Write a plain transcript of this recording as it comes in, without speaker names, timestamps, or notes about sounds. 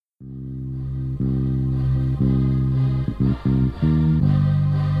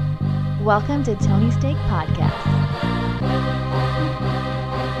Welcome to Tony Steak Podcast.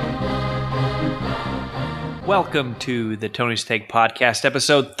 Welcome to the Tony Steak Podcast,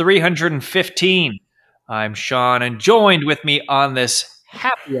 episode 315. I'm Sean, and joined with me on this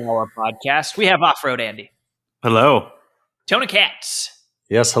happy hour podcast, we have Off-Road Andy. Hello. Tony Katz.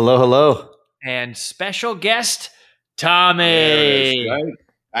 Yes, hello. And special guest, Tommy. Right.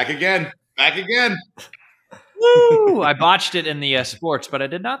 Back again. Woo! I botched it in the sports, but I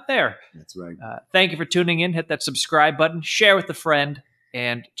did not there. That's right. Thank you for tuning in. Hit that subscribe button, share with a friend,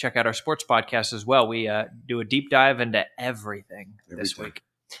 and check out our sports podcast as well. We do a deep dive into everything this week.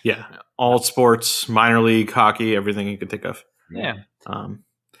 Yeah, all sports, minor league, hockey, everything you can think of. Yeah.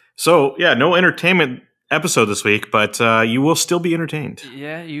 No entertainment episode this week, but you will still be entertained.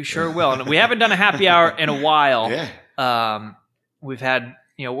 Yeah, you sure will. And we haven't done a happy hour in a while. Yeah. We've had,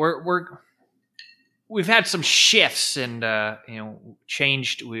 we've had some shifts and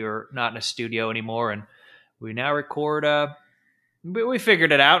changed. We were not in a studio anymore, and we now record. We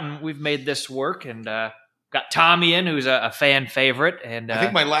figured it out, and we've made this work. And got Tommy in, who's a fan favorite. And I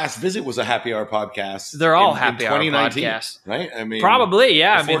think my last visit was a happy hour podcast. They're all happy in hour 2019, podcasts, right? I mean, probably,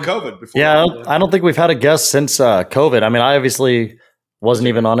 yeah. Before COVID. Yeah, I don't think we've had a guest since COVID. I mean, I obviously wasn't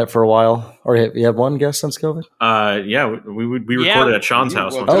even on it for a while. Or you have one guest since COVID? We recorded at Sean's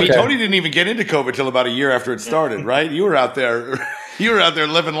house. Well, one time. Okay. Tony didn't even get into COVID till about a year after it started, right? You were out there. You were out there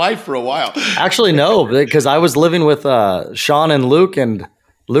living life for a while. Actually, no, because I was living with Sean and Luke, and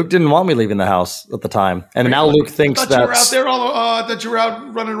Luke didn't want me leaving the house at the time. And now Luke thinks I thought you were out there that you were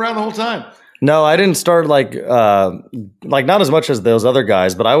out running around the whole time. No, I didn't start like not as much as those other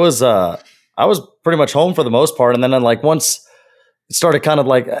guys, but I was pretty much home for the most part. And then once it started kind of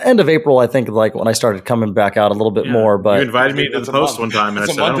like end of April, I think, like when I started coming back out a little bit more. But you invited me to the post one time, and I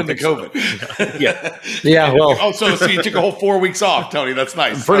It's a said, I month don't into think so. COVID. yeah, well, Oh, so you took a whole 4 weeks off, Tony. That's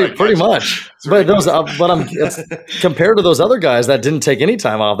nice. pretty much. But it's compared to those other guys that didn't take any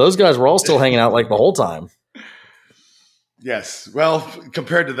time off. Those guys were all still hanging out like the whole time. Yes. Well,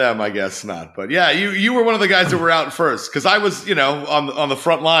 compared to them, I guess not. But yeah, you were one of the guys that were out first because I was, on the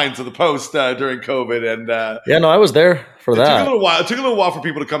front lines of the post during COVID, and I was there for that. It took a little while for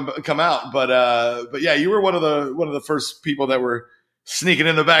people to come out, but yeah, you were one of the first people that were sneaking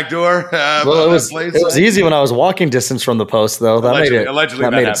in the back door. Well, it was easy when I was walking distance from the post, though. Allegedly,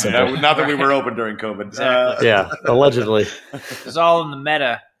 that made it happened. simple. Not that we were open during COVID. Exactly. Yeah, allegedly. It's all in the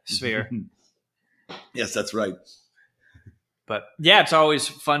meta sphere. Yes, that's right. But yeah, it's always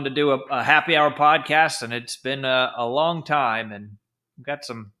fun to do a happy hour podcast, and it's been a long time, and we've got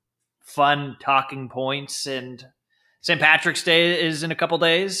some fun talking points. And St. Patrick's Day is in a couple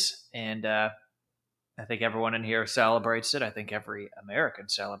days, and I think everyone in here celebrates it. I think every American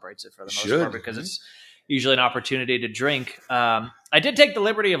celebrates it for the most part because it's usually an opportunity to drink. I did take the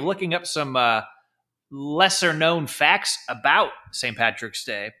liberty of looking up some lesser known facts about St. Patrick's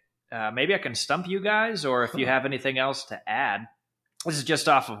Day. Maybe I can stump you guys, or if you have anything else to add. This is just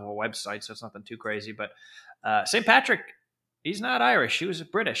off of a website, so it's nothing too crazy. But St. Patrick, he's not Irish. He was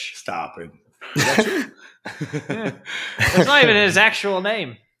British. Stop it. Is that true? Yeah. It's not even his actual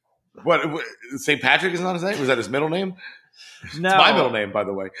name. What? St. Patrick is not his name? Was that his middle name? No. It's my middle name, by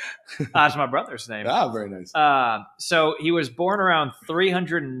the way. It's my brother's name. Ah, very nice. So he was born around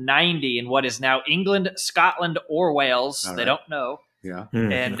 390 in what is now England, Scotland, or Wales. All They right. don't know. Yeah.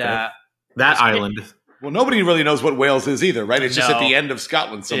 And that island. Well, nobody really knows what Wales is either, right? It's just No. at the end of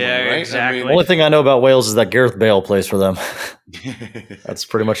Scotland somewhere, Yeah, right? exactly. The only thing I know about Wales is that Gareth Bale plays for them. That's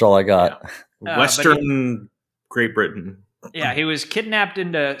pretty much all I got. Western Great Britain. Yeah, he was kidnapped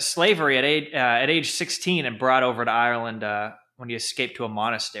into slavery at age 16 and brought over to Ireland when he escaped to a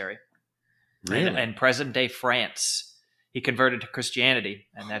monastery. Really? In present-day France. He converted to Christianity,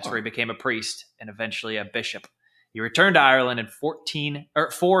 and that's where he became a priest and eventually a bishop. He returned to Ireland in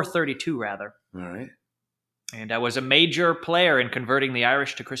 432, rather, All right. and was a major player in converting the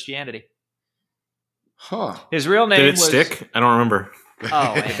Irish to Christianity. Huh. His real name Did it was... stick? I don't remember.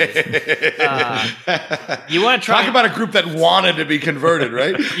 Oh, you want to try... Talk about a group that wanted to be converted,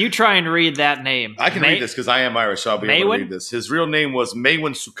 right? You try and read that name. I can read this because I am Irish, so I'll be able to read this. His real name was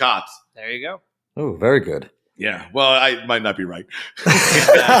Maewyn Succat. There you go. Oh, very good. Yeah, well, I might not be right.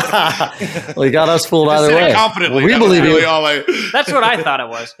 Well, you got us fooled Just either say it way. confidently. Well, we That was believe really you. all I- That's what I thought it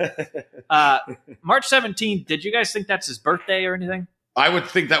was. March 17th, did you guys think that's his birthday or anything? I would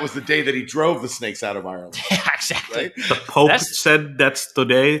think that was the day that he drove the snakes out of Ireland, Yeah, exactly. right? The Pope That's- said that's the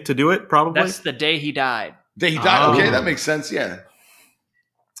day to do it, probably. That's the day he died. Day he died. Oh. Okay, that makes sense. Yeah.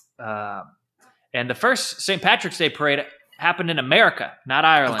 And the first St. Patrick's Day parade happened in America, not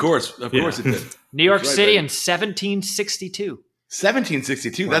Ireland. Of course it did. New York That's right, City baby. in 1762.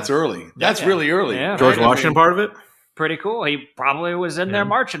 1762. That's early. That's really early. Yeah. George right? Washington part of it? Pretty cool. He probably was in there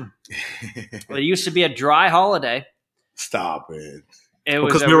marching. Well, it used to be a dry holiday. Stop it. It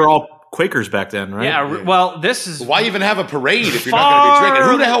was Because we were all Quakers back then, right? Yeah. Well, this is Why even have a parade if you're not going to be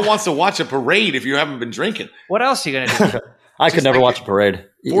drinking? Who the hell wants to watch a parade if you haven't been drinking? What else are you gonna do? I could never watch a parade,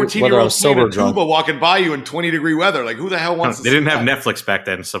 whether I 14-year-old was sober playing or a drunk. tuba walking by you in 20-degree weather. Like, who the hell wants to They didn't see have that? Netflix back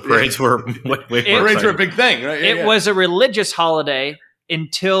then, so parades were way more Parades were a exciting. big thing, right? It was a religious holiday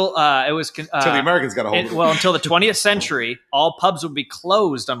until it was Until the Americans got a hold of it. well, until the 20th century. All pubs would be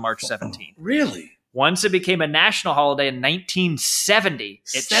closed on March 17th. Really? Once it became a national holiday in 1970,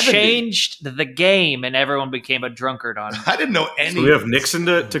 it 70? changed the game, and everyone became a drunkard on. I didn't know any. So we have Nixon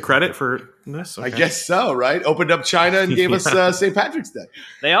to credit for this? I Okay. guess so, right? Opened up China and gave us St. Patrick's Day.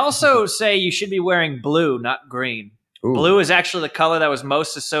 They also say you should be wearing blue, not green. Ooh. Blue is actually the color that was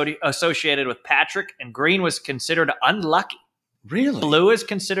most associated with Patrick, and green was considered unlucky. Really? Blue is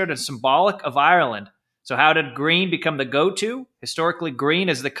considered a symbolic of Ireland. So how did green become the go-to? Historically, green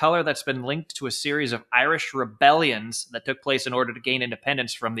is the color that's been linked to a series of Irish rebellions that took place in order to gain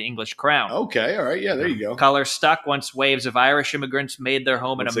independence from the English crown. Okay, all right. Yeah, there you go. Color stuck once waves of Irish immigrants made their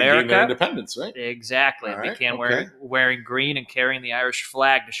home Once in they gained their America. independence, right? Exactly. All They right, began okay. wearing green and carrying the Irish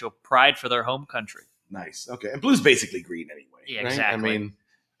flag to show pride for their home country. Nice. Okay. And blue's basically green anyway. Yeah, right? exactly. I mean,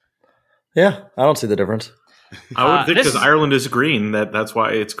 Yeah, I don't see the difference. I would think this because is- Ireland is green, that's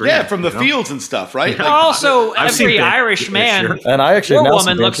why it's green. yeah, from the you know? fields and stuff, right? Yeah. Like, Also, I've seen every Banksy Irish this man year. And I actually or now see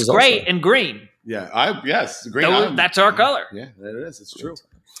woman looks Banshees great also. in green. yeah, yes, the green. I'm- That's our color. Yeah, that it is. It's true.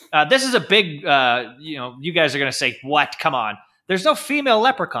 This is a big, you guys are going to say, what? Come on. There's no female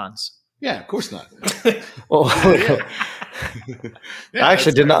leprechauns. Yeah, of course not. Well, Yeah, I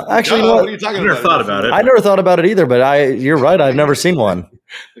actually that's did not. right. Actually, you Duh, know what are what? you talking I never about? thought about it. I never thought about it either, but you're right. I've never seen one.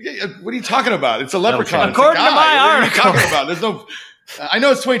 Okay, what are you talking about? It's a leprechaun. It's a According to guy. my What are you article. talking about? There's no. I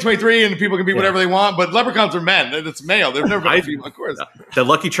know it's 2023 and people can be whatever they want, but leprechauns are men. It's male. They've never been a female, of course. The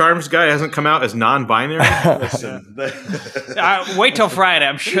Lucky Charms guy hasn't come out as non-binary. Listen, Wait till Friday.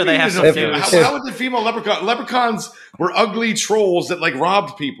 I'm sure they have some If- news. how would the female leprechauns were ugly trolls that like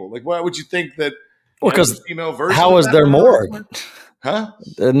robbed people? Like, why would you think that? Well, there's 'cause a female version. How of is that? there more? Huh?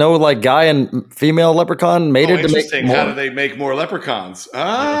 No, like guy and female leprechaun Oh, mated to make interesting. How do more. they make more leprechauns?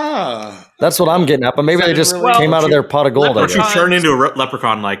 Ah, That's what I'm getting at. But maybe That they didn't just really- came out of their pot of gold. I Why don't you guess. turn into a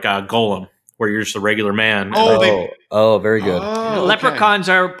leprechaun like Golem, where you're just a regular man? Oh, Oh, very good. Oh, okay. Leprechauns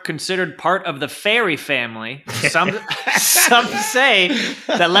are considered part of the fairy family. Some say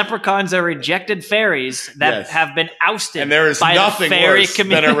that leprechauns are rejected fairies that Yes. have been ousted And there is by nothing the fairy worse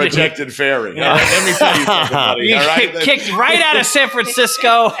community. than a rejected fairy. All right, let me tell you something, buddy. You All right, get kicked right out of San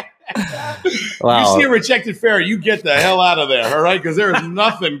Francisco. Wow. You see a rejected fairy, you get the hell out of there, all right? Because there is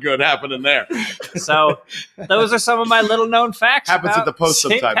nothing good happening there. So those are some of my little known facts. Happens about at the post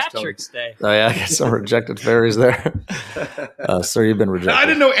St. sometimes, Patrick's Day. Oh yeah, I got some rejected fairies there. Sir, you've been rejected. I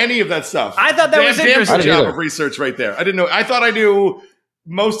didn't know any of that stuff. I thought that was Damn interesting. good I didn't job either. of research right there. I didn't know. I thought I knew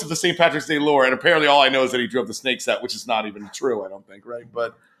most of the St. Patrick's Day lore, and apparently all I know is that he drove the snakes out, which is not even true. I don't think, right?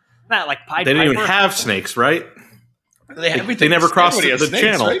 But Not like Pied They didn't Piper. even have snakes, right? everything- never crossed everybody has the snakes,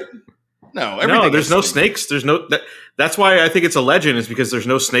 channel. right? No, No, everything there's has no snakes. There's no. That's why I think it's a legend. Is because there's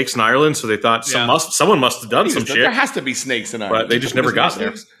no snakes in Ireland, so they thought someone must have done some There shit. has to be snakes in Ireland, But they just never got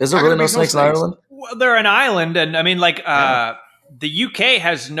there. Is there How really can no there be snakes in Ireland? Well, they're an island, and I mean, like the UK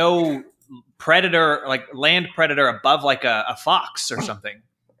has no predator, like land predator, above like a fox or something.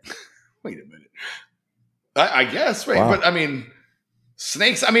 Wait a minute. I guess, right? Wow. But I mean,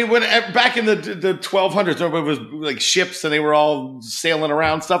 snakes. I mean, when back in the 1200s, everybody was like ships, and they were all sailing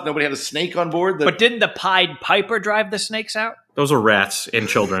around stuff. Nobody had a snake on board. But didn't the Pied Piper drive the snakes out? Those are rats and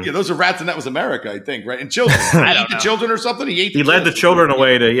children. yeah, those are rats, and that was America, I think, right? And children. I He don't ate the know. children or something. He ate. He led the children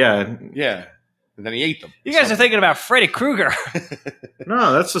away to Yeah, and then he ate them. You guys are thinking about Freddy Krueger.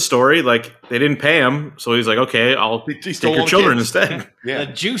 No, that's the story. Like they didn't pay him, so he's like, okay, I'll He take stole your all the children kids. instead. Yeah.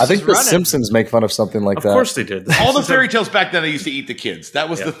 The juice I think is the running. Simpsons make fun of something like Of that. course they did. All the fairy tales back then, they used to eat the kids. That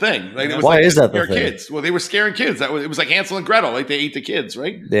was the thing. Like, it was Why like is that the scare thing? kids? Well, they were scaring kids. It was like Hansel and Gretel. Like they ate the kids,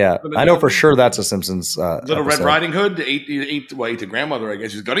 right? Yeah, I know for sure that's a Simpsons. Little Red episode. Riding Hood ate the grandmother. I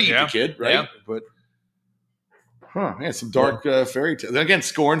guess she was going to eat Yeah. the kid, right? Yeah. But some dark fairy tales. Again,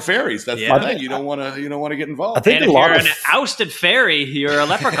 scorn fairies. That's Yeah. the thing. You don't want to get involved. I think And a if lot you're of an ousted fairy, you're a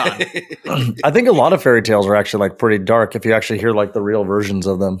leprechaun. I think a lot of fairy tales are actually like pretty dark if you actually hear like the real versions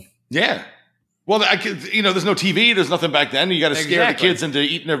of them. Yeah. Well, there's no TV. There's nothing back then. You got to scare Exactly. the kids into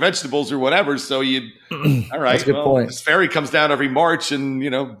eating their vegetables or whatever. So you, all right. That's a good point. This fairy comes down every March and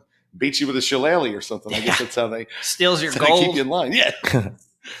beats you with a shillelagh or something. I guess that's how they Steals your keep gold. you in line. Yeah,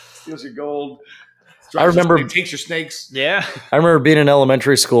 steals your gold. I remember it takes your snakes. Yeah. I remember being in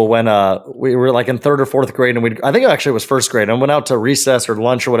elementary school when we were like in 3rd or 4th grade, and I think actually it was 1st grade, and went out to recess or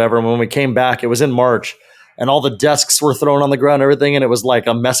lunch or whatever. And when we came back, it was in March, and all the desks were thrown on the ground and everything, and it was like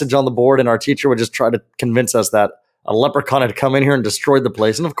a message on the board, and our teacher would just try to convince us that a leprechaun had come in here and destroyed the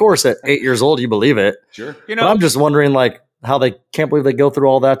place. And of course, at 8 years old, you believe it. Sure. You But know, I'm just wondering, like, how they can't believe they go through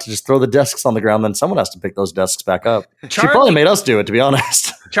all that to just throw the desks on the ground. Then someone has to pick those desks back up. She probably made us do it, to be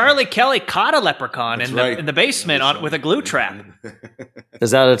honest. Charlie Kelly caught a leprechaun That's in right. the basement with a glue trap. Is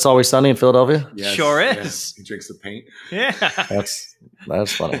that It's Always Sunny in Philadelphia? Yes, Sure yes. is. He drinks the paint. Yeah.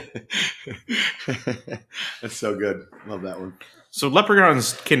 That's funny. That's so good. Love that one. So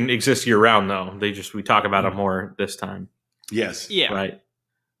leprechauns can exist year round, though. We talk about them more this time, Yes. Yeah. right?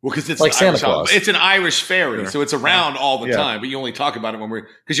 Well, because it's Like an Santa Irish holiday. Claus. It's an Irish fairy, Sure. so it's around all the Yeah. time. But you only talk about it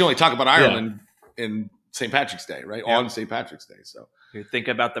because you only talk about Ireland in St. Patrick's Day, right? Yeah. On St. Patrick's Day. So, You think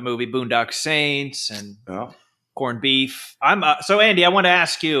about the movie Boondock Saints and oh. corned beef. So Andy, I want to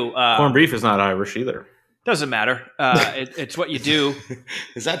ask you. Corned beef is not Irish either. Doesn't matter. It's what you do.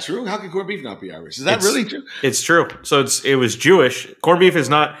 Is that true? How can corned beef not be Irish? Is that It's- really true? It's true. So it was Jewish. Corned beef is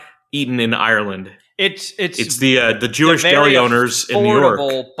not eaten in Ireland. It's the Jewish the very deli owners in New York.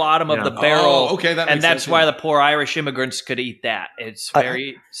 affordable bottom of Yeah. the barrel. Oh, okay, that makes and that's sense, why yeah. the poor Irish immigrants could eat that. It's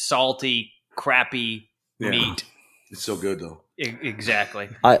very salty, crappy Yeah. meat. It's so good though. Exactly.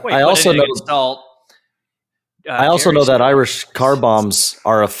 I Wait, also put it know. in salt. I also know Jerry's- that Irish car bombs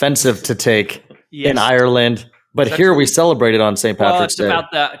are offensive to take Yes. in Ireland, but Is that here true? we celebrate it on St. Well, Patrick's it's Day.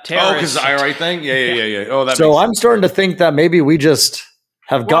 about the Oh, terrorists. because the IRA thing? Yeah. Oh, that So makes I'm starting to think that maybe we just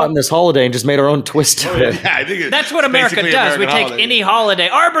have gotten this holiday and just made our own twist to sense. it. Yeah, I think That's what America basically does. We American take holiday. any holiday.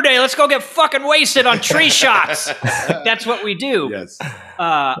 Arbor Day, let's go get fucking wasted on tree shots. That's what we do. Yes.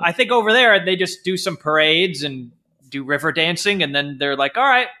 I think over there they just do some parades and do river dancing, and then they're like, "All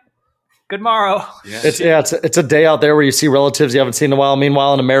right, good morrow." Yeah. It's a day out there where you see relatives you haven't seen in a while.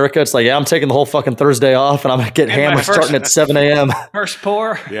 Meanwhile, in America, it's like, yeah, I'm taking the whole fucking Thursday off, and I'm gonna get And my hammered first- starting at 7 a.m. First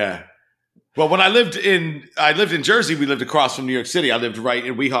pour. Yeah. Well, when I lived in Jersey, we lived across from New York City. I lived right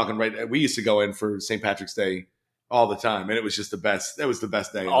in Weehawken. Right, we used to go in for St. Patrick's Day all the time, and it was just the best. It was the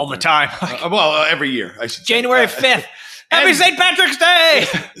best day All the time. Every year. I should say. January 5th. Happy and- St. Patrick's Day.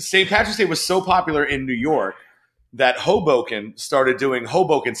 St. Patrick's Day was so popular in New York that Hoboken started doing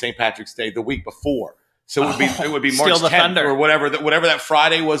Hoboken St. Patrick's Day the week before. So it would be Steal March the 10th thunder. or whatever that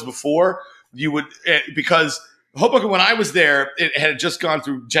Friday was before. You would because Hoboken, when I was there, it had just gone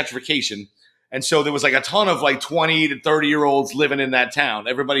through gentrification. And so there was like a ton of like 20 to 30-year-olds living in that town.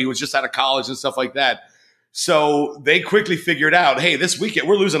 Everybody who was just out of college and stuff like that. So they quickly figured out, hey, this weekend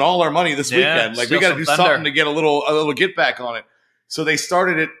we're losing all our money this Yeah, weekend. Like we steal got to some do thunder. something to get a little get back on it. So they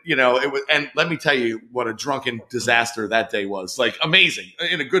started it, it was, and let me tell you what a drunken disaster that day was. Like amazing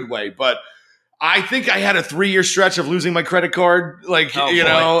in a good way, but I think I had a 3-year stretch of losing my credit card. Like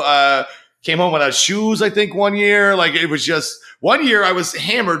Oh, came home without shoes. I think 1 year, like it was just 1 year. I was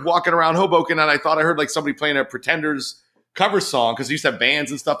hammered walking around Hoboken, and I thought I heard like somebody playing a Pretenders cover song because they used to have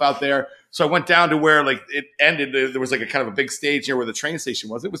bands and stuff out there. So I went down to where like it ended. There was like a kind of a big stage near where the train station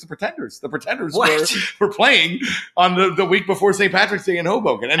was. It was the Pretenders. The Pretenders were playing on the week before St. Patrick's Day in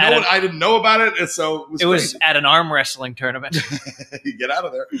Hoboken, and I didn't know about it. And so It was at an arm wrestling tournament. you get out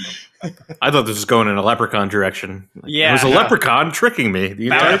of there. I thought this was going in a leprechaun direction. Yeah. It was a leprechaun tricking me. The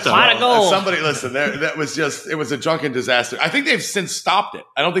Found entire a pot time. of gold. Somebody listen. That was just. It was a drunken disaster. I think they've since stopped it.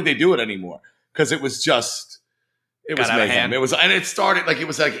 I don't think they do it anymore because it was just. It was Got out of mayhem. hand. It was, and it started like it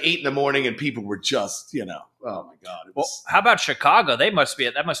was like 8 a.m, and people were just, oh my god. It Well, was, how about Chicago? That must be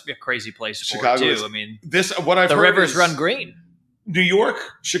a crazy place for Chicago it is- too. I mean, this what I've the heard rivers is run green. New York,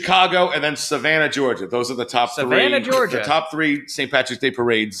 Chicago, and then Savannah, Georgia. Those are the top Savannah, three. Georgia. The top 3 St. Patrick's Day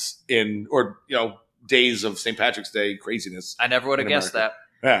parades days of St. Patrick's Day craziness. I never would have in guessed America.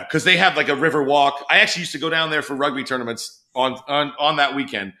 that. Yeah, because they have like a river walk. I actually used to go down there for rugby tournaments on that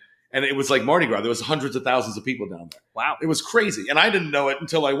weekend, and it was like Mardi Gras. There was hundreds of thousands of people down there. Wow. It was crazy, and I didn't know it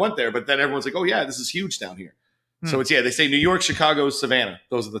until I went there. But then everyone's like, "Oh yeah, this is huge down here." So it's they say New York, Chicago, Savannah.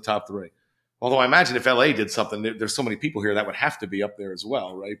 Those are the top 3. Although I imagine if LA did something, there's so many people here that would have to be up there as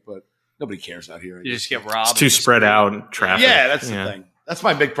well, right? But nobody cares out here. You just get robbed. It's too spread out traffic. Yeah, that's the thing. That's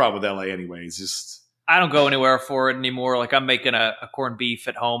my big problem with LA, anyways. Just I don't go anywhere for it anymore. Like I'm making a corned beef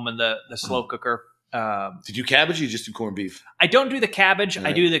at home in the slow cooker. did you cabbage? Or you just do corned beef? I don't do the cabbage. I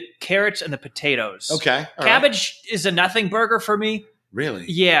Right. do the carrots and the potatoes. Okay, all right. Cabbage is a nothing burger for me. Really?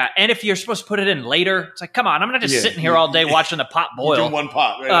 Yeah, and if you're supposed to put it in later, it's like, come on, I'm not just Yeah. sitting here all day watching the pot You do boil. one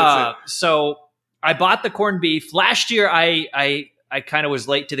pot, right? That's it. So I bought the corned beef last year. I kind of was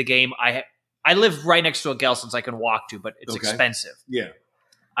late to the game. I live right next to a Gelson's I can walk to, but it's Okay. expensive. Yeah.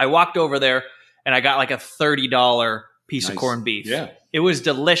 I walked over there and I got like a $30 piece of Nice. corned beef. Yeah. It was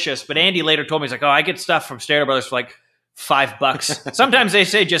delicious. But Andy later told me, he's like, "Oh, I get stuff from Stater Brothers for like $5. Sometimes they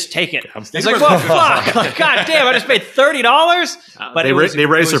say just take it." He's like, "Well, fuck! Like, God damn! I just paid $30." But They raised it their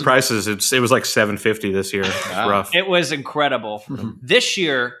was prices. It was like $7.50 this year. It's Wow. rough. It was incredible. This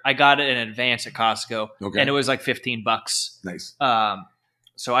year, I got it in advance at Costco, Okay. and it was like $15. Nice.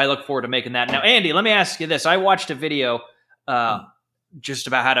 So I look forward to making that. Now, Andy, let me ask you this: I watched a video just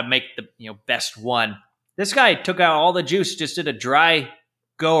about how to make the best one. This guy took out all the juice, just did a dry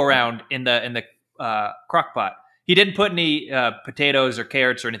go around in the crock pot. He didn't put any potatoes or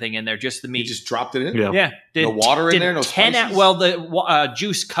carrots or anything in there, just the meat. He just dropped it in? Yeah. Yeah, No water in did there? No 10 spices? Well, the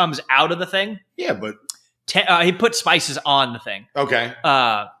juice comes out of the thing. Yeah, but He put spices on the thing. okay.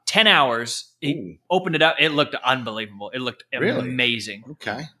 10 hours. He Ooh. opened it up. It looked unbelievable. It looked Really? amazing.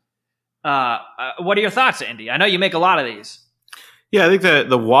 Okay. What are your thoughts, Andy? I know you make a lot of these. Yeah, I think that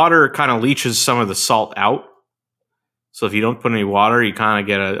the water kind of leaches some of the salt out. So if you don't put any water, you kind of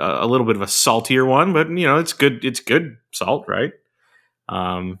get a little bit of a saltier one. But it's good. It's good salt, right?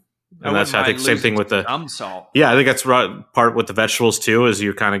 And that's I think same thing with the salt. Yeah, I think that's part with the vegetables too. Is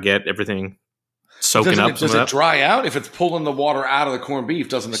you kind of get everything soaking up. Does it dry out if it's pulling the water out of the corned beef?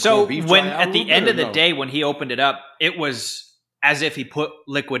 Doesn't the So corned beef when dry out at a the little end bit of the or no? day, when he opened it up, it was as if he put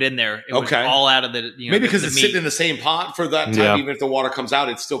liquid in there. It was Okay. all out of the Maybe because the it's meat. sitting in the same pot for that time, Yeah. even if the water comes out,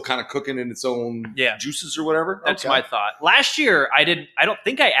 it's still kind of cooking in its own Yeah. juices or whatever. That's Okay. my thought. Last year, I don't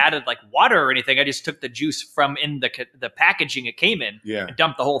think I added like water or anything. I just took the juice from in the packaging it came in Yeah. and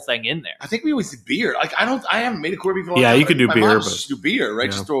dumped the whole thing in there. I think we always did beer. Like I haven't made a corned beef in a long Yeah, time. you could do My beer, mom but- just do beer, right?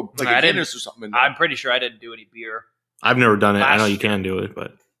 Yeah. Just throw like I a didn't- Guinness or something in there. I'm pretty sure I didn't do any beer. I've never done it. I know Last you year. can do it,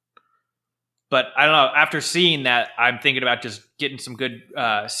 but But I don't know. After seeing that, I'm thinking about just getting some good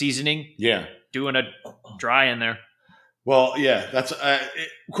seasoning, Yeah. doing a dry in there. Well, yeah, that's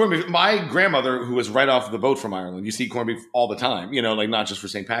corned beef. My grandmother, who was right off the boat from Ireland, used to eat corned beef all the time. Like not just for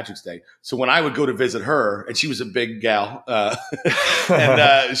St. Patrick's Day. So when I would go to visit her, and she was a big gal,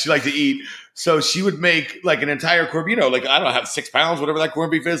 and she liked to eat, so she would make like an entire corned beef. Like I don't know, have 6 pounds, whatever that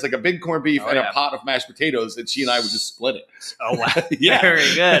corned beef is, like a big corned beef Oh, and yeah. a pot of mashed potatoes, and she and I would just split it. Oh wow, Yeah.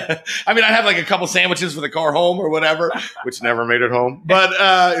 very good. I mean, I'd have like a couple sandwiches for the car home or whatever, which never made it home. But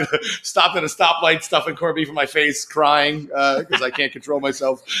stopped at a stoplight, stuffing corned beef in my face, crying because I can't control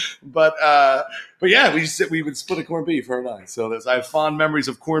myself. But yeah, we would split a corned beef, her and I. So I have fond memories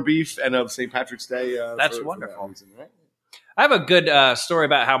of corned beef and of St. Patrick's Day. That's for wonderful. that reason, right? I have a good story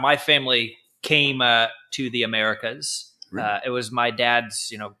about how my family came to the Americas. Really? It was my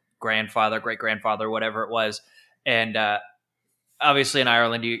dad's, grandfather, great grandfather, whatever it was, and obviously in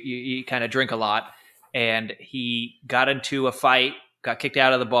Ireland you kind of drink a lot. And he got into a fight, got kicked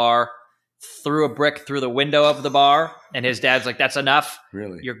out of the bar, threw a brick through the window of the bar, and his dad's like, "That's enough.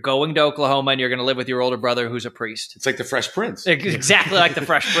 Really? You're going to Oklahoma, and you're going to live with your older brother, who's a priest." It's like the Fresh Prince. Exactly like the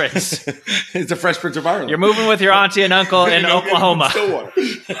Fresh Prince. It's the Fresh Prince of Ireland. You're moving with your auntie and uncle in Oklahoma. Stillwater.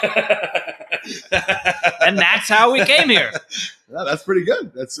 And that's how we came here. Well, that's pretty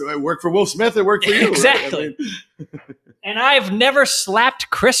good. It worked for Will Smith. It worked for you. right? Exactly. I mean, And I've never slapped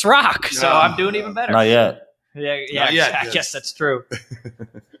Chris Rock, so No. I'm doing even better. Not yet. Yeah, Not yet, I yes. guess that's true.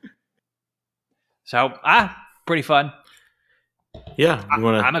 So, pretty fun. yeah, you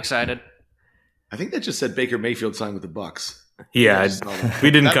want I'm to? excited. I think that just said Baker Mayfield signed with the Bucks. Yeah, I just saw that.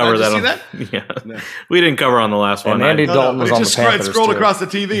 we didn't cover Did you that. see Yeah, No. we didn't cover on the last And one. Andy Dalton was it on the just Panthers, scrolled too. across the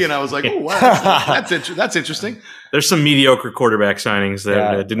TV, and I was like, "Oh, wow, that's interesting." There's some mediocre quarterback signings that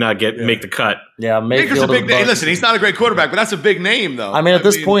Yeah. Did not make the cut. Yeah, Baker's Mayfield. a big of name. Bucks. Listen, he's not a great quarterback, but that's a big name, though. I mean, at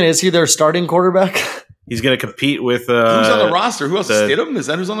this point, is he their starting quarterback? He's going to compete with who's on the roster? Who else? the- Stidham? Is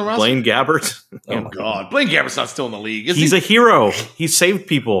that who's on the roster? Blaine Gabbert. Oh God, Blaine Gabbert's not still in the league. Is He's he? a hero. He saved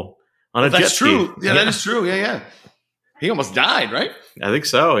people on a jet That's ski. true. Yeah, that is true. Yeah. He almost died, right? I think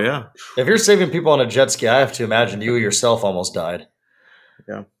so. Yeah. If you're saving people on a jet ski, I have to imagine you yourself almost died.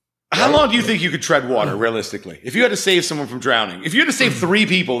 How long do you think you could tread water realistically? If you had to save someone from drowning, if you had to save 3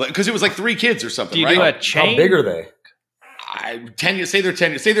 people, because it was like 3 kids or something, Do you right? do a How chain? big are they? Say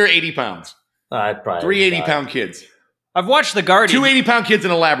they're 80 pounds. I'd probably 3 die. 80-pound kids. I've watched The Guardian. 2 80-pound kids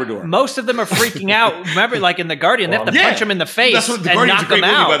and a Labrador. Most of them are freaking out. Remember, like in The Guardian, they have to Yeah. punch them in the face That's what the and Guardian's knock a great them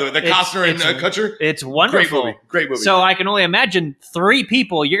movie, out. by the way. The Costner and Kutcher. It's Great wonderful. movie. Great movie. So I can only imagine 3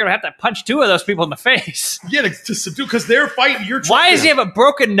 people. You're gonna have to punch 2 of those people in the face. yeah, to subdue because they're fighting. You're Why trying does he have a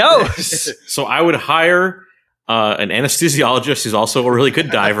broken nose? So I would hire an anesthesiologist who's also a really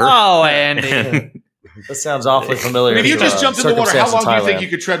good diver. Oh, Andy. And That sounds awfully familiar. If you to, just jumped in the water, how circumstance long do you in think Thailand. you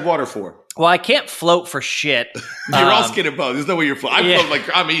could tread water for? Well, I can't float for shit. You're all Um, skin and bone. There's no way you're floating. I yeah. float like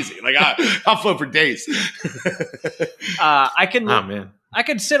I'm easy. Like I'll float for days. I can. oh man, I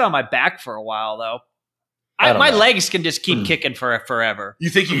could sit on my back for a while though. I don't My know. legs can just keep kicking for forever. You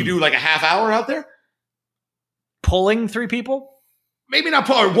think you could do like a half hour out there? Pulling 3 people? Maybe not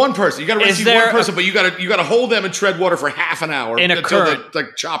pull, or one person. You got to Is rescue there one person, but you got to hold them and tread water for half an hour In a until current. the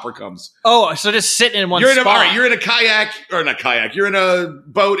chopper comes. Oh, so just sitting in one You're in spot. all right, you're in a kayak, or not kayak. You're in a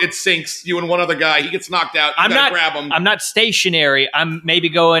boat. It sinks. You and one other guy. He gets knocked out. You gotta grab him. I'm not stationary. I'm maybe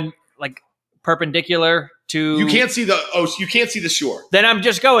going like perpendicular to. You can't see the you can't see the shore. Then I'm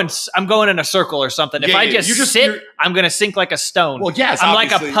just going. I'm going in a circle or something. If Yeah, I yeah, just, you're just- sit, you're- I'm going to sink like a stone. Well, yes, I'm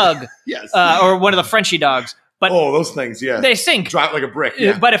like a obviously. pug Yes. or one of the Frenchie dogs. But Oh, those things. Yeah. they sink. Drop like a brick.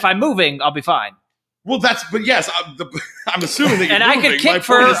 Yeah. But if I'm moving, I'll be fine. Well, but yes, I'm assuming that you're And I could moving. kick My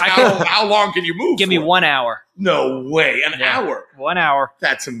for- point is I how long can you move? Give me for? 1 hour. No way, an Yeah. hour. 1 hour.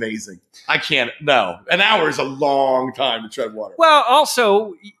 That's amazing. I can't. No, an hour is a long time to tread water. Well,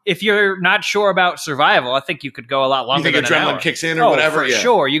 also, if you're not sure about survival, I think you could go a lot You longer think than an adrenaline hour. kicks in or whatever? For Yeah.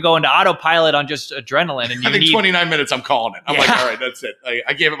 sure. You go into autopilot on just adrenaline, and you I think need. 29 minutes. I'm calling it. I'm like, Yeah. all right, that's it.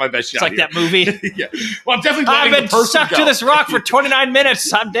 I gave it my best shot. It's like here. that movie. Yeah. Well, I'm definitely I've letting been the person stuck go. to this rock for 29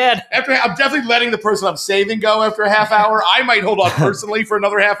 minutes. I'm dead. I'm definitely letting the person I'm saving go after a half hour. I might hold on personally for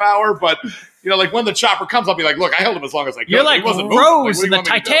another half hour, but like when the chopper comes, I'll be like, look, I held him as long as I could. You're He like wasn't moving. Rose Like, in the what do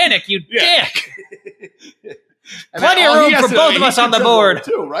you want me to do? Titanic, you Yeah. dick. And Plenty then of all he room has for to- both of he us on can the tread board.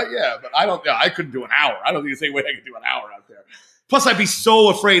 water too, right? Yeah, but I couldn't do an hour. I don't think there's any way I could do an hour out there. Plus, I'd be so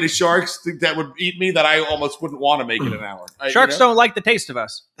afraid of sharks that would eat me that I almost wouldn't want to make it an hour. Sharks don't like the taste of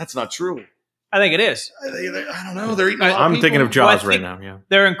us. That's not true. I think it is. I don't know. They're eating. A lot I'm of thinking people. of Jaws Well, I right think- now. Yeah.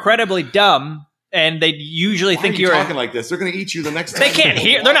 They're incredibly dumb, and they usually Why think are you you're. talking like this. They're going to eat you the next time. They can't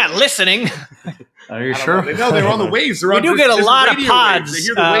hear. They're not listening. Are you I don't sure? know. They know they're on the waves. They're We on do get a just lot of radio waves. pods. They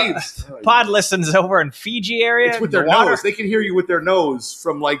hear the waves. Pod listens over in Fiji area. It's with the their water, nose. They can hear you with their nose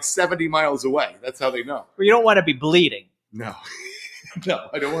from like 70 miles away. That's how they know. where you don't want to be bleeding. No. No,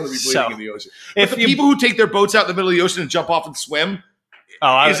 I don't want to be bleeding So, in the ocean. But if the you- people who take their boats out in the middle of the ocean and jump off and swim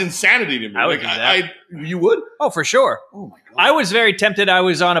is insanity to me. I would Like, do you would? Oh, for sure. Oh my god! I was very tempted. I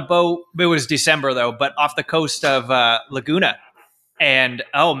was on a boat. It was December though, but off the coast of Laguna, and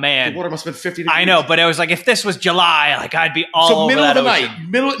oh the man, water must have been 50 degrees. I know. But it was like if this was July, like I'd be all So over middle that of the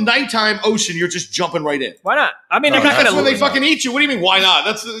ocean. night, nighttime ocean, you're just jumping right in. Why not? I mean, No, I'm not Because that's gonna. when they fucking eat you. What do you mean? Why not?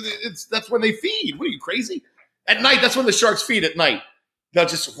 That's when they feed. What are you crazy? At night, that's when the sharks feed. At night, they'll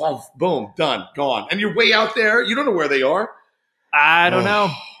just boom, done, gone, and you're way out there. You don't know where they are. I don't know.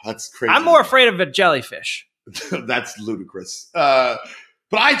 That's crazy. I'm more afraid of a jellyfish. That's ludicrous. But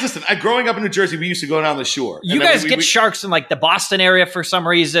growing up in New Jersey, we used to go down the shore. You And then guys get sharks in like the Boston area for some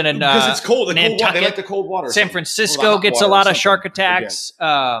reason, and because it's cold. The cold water. They Nantucket, like the cold water. San Or Francisco hot gets water a or lot of something. shark attacks.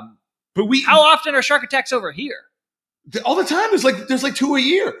 But we How often are shark attacks over here? all the time. There's like 2 a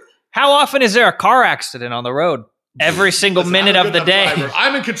year. How often is there a car accident on the road? Every single Listen, minute I'm a of the good day. enough driver.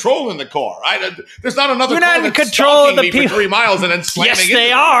 I'm in control in the car. There's not another You're car not in that's control of stalking the me people. for 3 miles and then slamming Yes, into they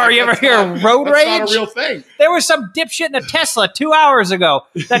me. are. You ever That's hear not- road That's not rage? a real thing. There was some dipshit in a Tesla 2 hours ago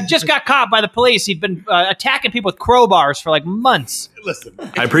that just got caught by the police. He'd been attacking people with crowbars for like months. Listen,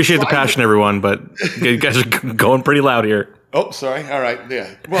 I appreciate the passion, everyone, but you guys are going pretty loud here. Oh, sorry. All right.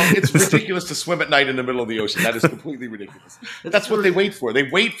 Yeah. Well, it's ridiculous to swim at night in the middle of the ocean. That is completely ridiculous. That's what they wait for. They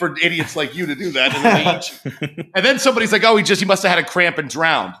wait for idiots like you to do that, and then they eat you. And then somebody's like, "Oh, he must have had a cramp and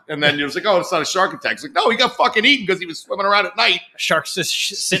drowned." And then you're just like, "Oh, it's not a shark attack." It's like, no, he got fucking eaten because he was swimming around at night. Sharks just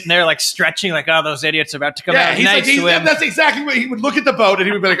sitting there like stretching, like, oh, those idiots are about to come Yeah, out. he's Night like, swim. that's exactly what he would look at the boat and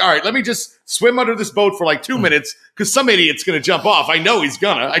he would be like, "All right, let me just swim under this boat for like 2 minutes because some idiot's going to jump off. I know he's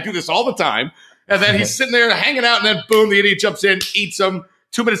gonna. I do this all the time." And then he's sitting there hanging out, and then boom, the idiot jumps in, eats him.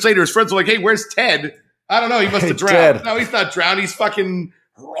 2 minutes later, his friends are like, "Hey, where's Ted?" I don't know. He must have drowned. Ted. No, he's not drowned. He's fucking.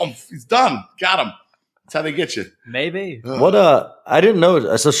 He's done. Got him. That's how they get you. Maybe. What? I didn't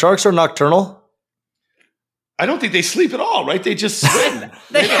know. So sharks are nocturnal. I don't think they sleep at all, right? They just swim.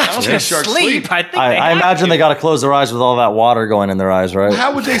 They I don't have to think sharks sleep. I think I have imagine to. they got to close their eyes with all that water going in their eyes, right?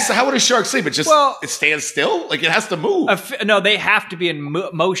 How would a shark sleep? It just Well- it stands still. Like it has to move. No, they have to be in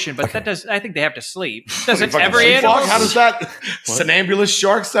motion, but that does. I think they have to sleep. Doesn't Fucking every sleepwalk? animal? How does that? Somnambulous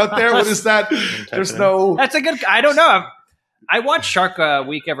sharks out there? What is that? There's no. That's a good. I don't know. I watch Shark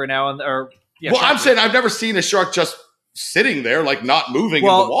Week every now and or. Yeah, Well, Shark I'm Week. saying I've never seen a shark just sitting there, like not moving in the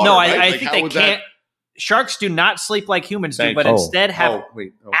Well, water. no, right? I Like, think how they would can't. Sharks do not sleep like humans do, Thank but you. instead have Oh,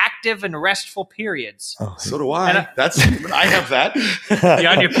 wait. Oh, active and restful periods. Oh, so do I. And I- I have that. You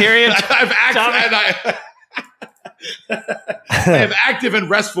on your period? I've Tommy? I have active and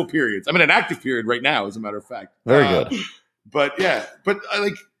restful periods. I'm in an active period right now, as a matter of fact. Very good. But yeah,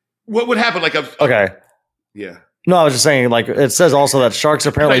 like, what would happen? Like Okay. yeah. No, I was just saying, like, it says also that sharks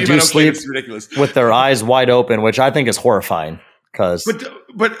apparently You do meant, okay, sleep It's ridiculous. with their eyes wide open, which I think is horrifying. Because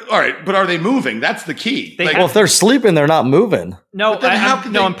but all right, but are they moving? That's the key. They Like, well, if they're sleeping, they're not moving. No, But then how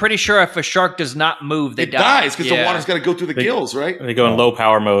can no, they- I'm pretty sure if a shark does not move, they it die. dies because Yeah. the water's got to go through the gills, right? They go in low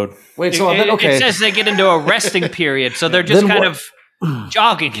power mode. Wait, so It, then, okay. it says they get into a resting period, so they're just Then kind what- of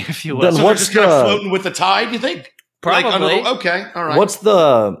jogging, if you will. Then So what's they're just kind of the- floating with the tide, you think? Like under Probably. okay, all right. What's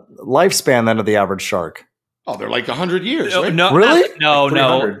the lifespan then of the average shark? Oh, they're like 100 years, No, right? no, Really? No,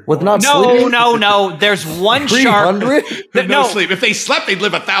 no. 300. With not No, sleeping? no. There's one shark. 300? no No, sleep. If they slept, they'd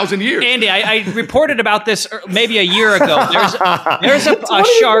live 1,000 years. Andy, I reported about this maybe a year ago. There's a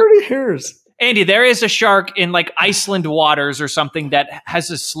 20, shark. 30 years. Andy, there is a shark in like Iceland waters or something that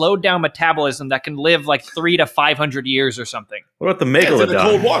has a slowed down metabolism that can live like 300 to 500 years or something. What about the Yeah, it's in the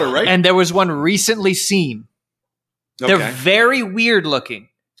cold megalodon? water, right? And there was one recently seen. okay. They're very weird looking.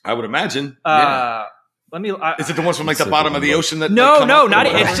 I would imagine. Yeah. Let me. Is it the ones from like the bottom of the ocean that? No, like, come no, up not. or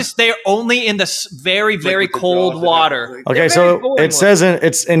whatever? It's just they're only in the very, Like very with the cold jaws and water. everything. Okay, They're so very boring it says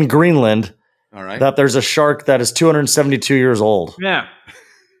it's in Greenland All right. that there's a shark that is 272 years old. Yeah,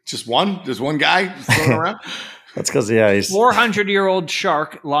 Just one? There's one guy floating around? That's because, yeah, he's 400-year-old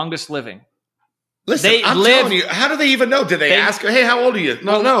shark, longest living. Listen, They I'm live- telling you, how do they even know? Did they They- ask, hey, how old are you?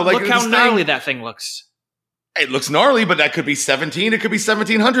 No, no. Like look how this thing- gnarly that thing looks. It looks gnarly, but that could be 17. It could be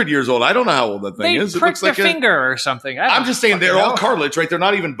 1,700 years old. I don't know how old that thing They is. It pricked looks their like a, finger or something. I I'm don't just saying fucking they're all know. cartilage, right? They're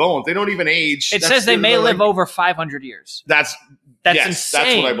not even bones. They don't even age. It says they may they're live like- over 500 years. That's That's yes, insane.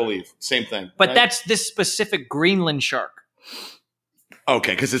 That's what I believe. Same thing. But right? that's this specific Greenland shark.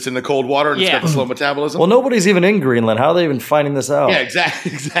 okay because it's in the cold water and it's Yeah. got the slow metabolism. well, nobody's even in Greenland. How are they even finding this out? yeah,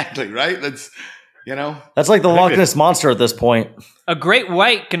 exactly, right? That's That's like the Loch Ness monster at this point. A great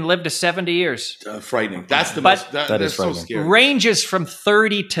white can live to 70 years. frightening. That's the But- most. That That's is so frightening. scary. Ranges from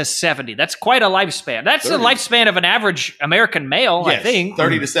 30 to 70. That's quite a lifespan. That's 30. the lifespan of an average American male, I Yes, think.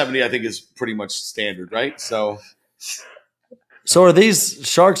 30 to 70, I think, is pretty much standard, right? So So are these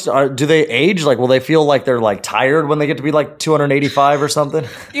sharks, do they age? Like, will they feel like they're like tired when they get to be like 285 or something?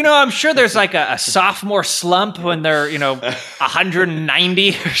 You know, I'm sure there's like a sophomore slump when they're, 190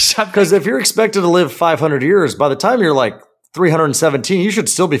 or something. Because if you're expected to live 500 years, by the time you're like 317, you should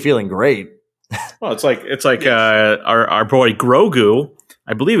still be feeling great. Well, it's like our boy Grogu,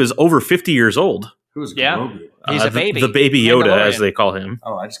 I believe, is over 50 years old. Who's Yeah. He's a baby. The baby Yoda, Mandalorian. as they call him.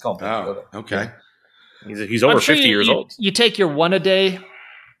 Oh, I just call him oh, okay. He's over I'm sure 50 years old. You take your one a day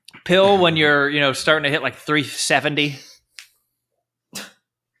pill when you're, starting to hit like 370.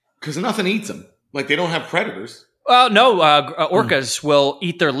 Because nothing eats them. Like they don't have predators. Well, no, orcas will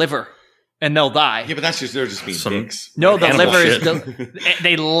eat their liver and they'll die. Yeah, but they're just being Some- dicks. No, the Animal liver shit.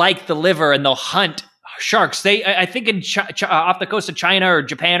 they like the liver and they'll hunt sharks. I think in off the coast of China or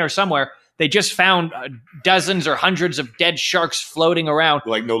Japan or somewhere, they just found dozens or hundreds of dead sharks floating around,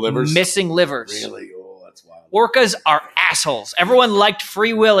 Like no livers. missing livers. Really? Oh, that's wild. Orcas are assholes. Everyone liked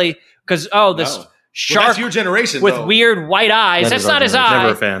Free Willy because this No. Well, shark that's your generation with though. weird white eyes. That That's is our not his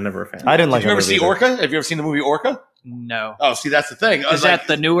generation. eye. Never a fan. I didn't like Did you ever that see movie Orca? Have you ever seen the movie Orca? No. Oh, see, that's the thing. I Is was that like,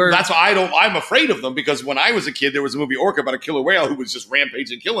 the newer? That's why I'm afraid of them because when I was a kid, there was a movie Orca about a killer whale who was just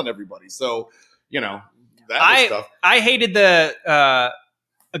rampaging, killing everybody. So, that was stuff. I hated the.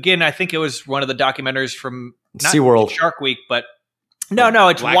 Again, I think it was one of the documentaries from not SeaWorld. Shark Week, but no,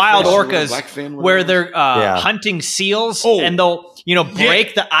 it's Blackfish wild or orcas Blackfin, where whatever. they're Yeah. hunting seals Oh. and they'll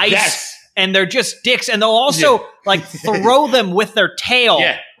break the ice Yes. and they're just dicks and they'll also like throw them with their tail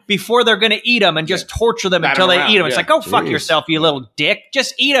Yeah. before they're going to eat them and just torture them Bat until 'em they around, eat them. It's yeah. like, go fuck Jeez. yourself, you little dick.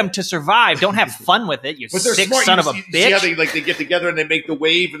 Just eat them to survive. Don't have fun with it, you But they're sick smart. son You of a see- you see how bitch. they get together and they make the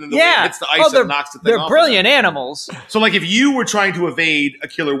wave and then the Yeah. wave hits the ice Oh, and knocks the thing They're off. brilliant animals. So, like, if you were trying to evade a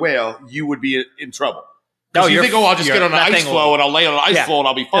killer whale, you would be in trouble. Because you you're- think, I'll just get on an that ice thing will- floe and I'll lay on an ice Yeah. floe and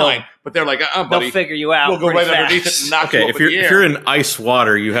I'll be fine. But they're like, They'll buddy, figure you out. we'll go pretty right underneath fast. it and knock Okay, you up if in the air. you're in ice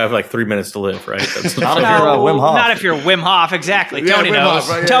water, you have like 3 minutes to live, right? That's Not if you're Wim Hof. Not if you're Wim Hof, exactly. Yeah, Tony Wim knows. Hof,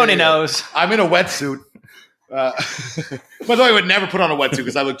 right? Yeah, Tony yeah. knows. I'm in a wetsuit. By the way, I would never put on a wetsuit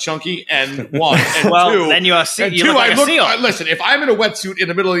because I look chunky. And one, and Well, two, then you and look two, like I a look. seal. Listen, if I'm in a wetsuit in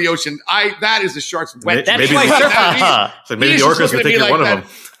the middle of the ocean, that is the shark's wet. That's maybe why the, surfers- so maybe He's the just orcas looking would at think me you're like one that. of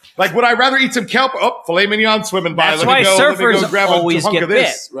them. Like, would I rather eat some kelp? Oh, filet mignon swimming by. That's Let why me go surfers grab a always hunk get of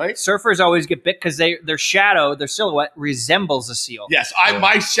this, bit. right? Surfers always get bit because their shadow, their silhouette resembles a seal. Yes,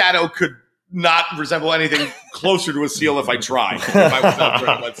 my shadow could not resemble anything closer to a seal if I tried. If I was not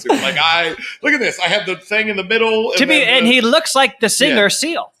wearing a wetsuit. Like look at this. I have the thing in the middle. And he looks like the singer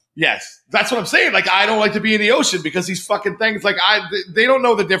seal. Yes, That's what I'm saying. Like, I don't like to be in the ocean because these fucking things, like, they don't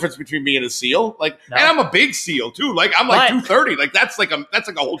know the difference between me and a seal. Like, No. and I'm a big seal too. Like, I'm like But- 230. Like, that's like a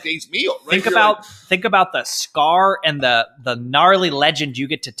whole day's meal. Right? Think about the scar and the gnarly legend you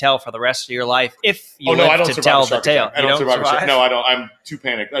get to tell for the rest of your life if you Oh no, I live don't to survive tell a the shark tale. attack. I You don't survive a shark. survive? No, I don't. I'm too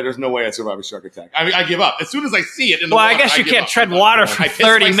panicked. There's no way I survive a shark attack. I mean, I give up as soon as I see it in the Well, water. I guess you give can't up. tread I'm done. water for I piss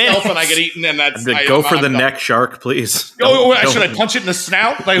 30 myself minutes. and I get eaten, and that's Go for the I'm done. neck shark, please. Oh, Don't- should I punch it in the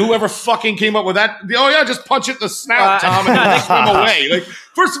snout? Like, whoever fucking came up with that? Oh yeah, just punch it in the snout, Uh, Tom, and then swim away. Like,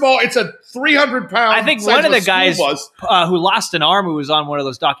 first of all, it's a 300-pound. I think size one of a the guys school bus. who lost an arm, who was on one of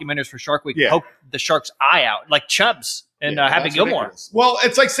those documentaries for Shark Week, Yeah. poked the shark's eye out, like Chubbs and Yeah, Happy that's Gilmore. ridiculous. Well,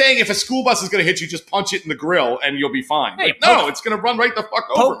 it's like saying if a school bus is going to hit you, just punch it in the grill and you'll be fine. Hey, Like, no, it's going to run right the fuck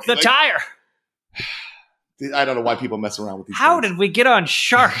over. Poke me. the Like, tire. I don't know why people mess around with these. How things. did we get on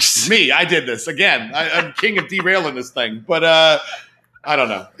sharks? Me? I did this again. I'm king of derailing this thing, but I don't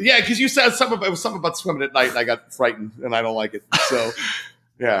know. Yeah, because you said it was something about swimming at night, and I got frightened, and I don't like it. So,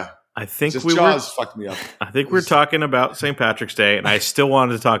 yeah, I think just we were. Jaws fucked me up. I think we're talking about St. Patrick's Day, and I still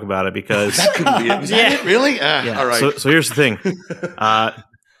wanted to talk about it because. That couldn't be it. Is that it? Really? All right. So here's the thing.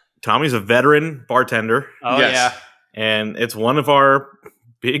 Tommy's a veteran bartender, Oh Yes. yeah. and it's one of our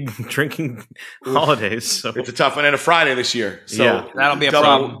big drinking holidays. So It's a tough one, and a Friday this year. So Yeah. That'll be a double,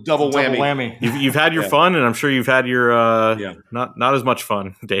 problem. Double whammy. Double whammy. you've had your Yeah. fun, and I'm sure you've had your Yeah. not as much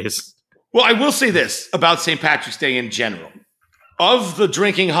fun days. Well, I will say this about St. Patrick's Day in general. Of the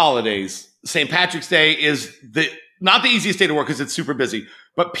drinking holidays, St. Patrick's Day is not the easiest day to work because it's super busy,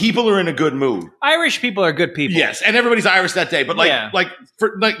 but people are in a good mood. Irish people are good people. Yes, and everybody's Irish that day. But Yeah.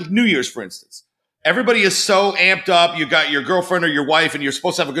 for New Year's, for instance, everybody is so amped up. You got your girlfriend or your wife, and you're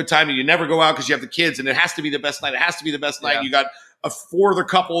supposed to have a good time, and you never go out because you have the kids, and it has to be the best night. It has to be the best night. Yeah. You got 4 other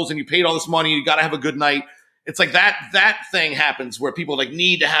couples, and you paid all this money. You got to have a good night. It's like that thing happens where people like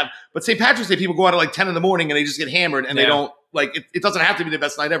need to have. But St. Patrick's Day, people go out at like 10 in the morning and they just get hammered, and they Yeah. don't like. It doesn't have to be the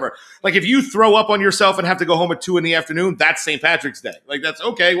best night ever. Like if you throw up on yourself and have to go home at 2 in the afternoon, that's St. Patrick's Day. Like that's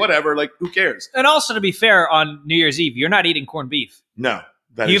okay, whatever. Like who cares? And also, to be fair, on New Year's Eve, you're not eating corned beef. No.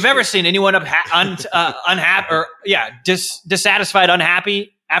 that You've is ever true. seen anyone unhappy or dissatisfied,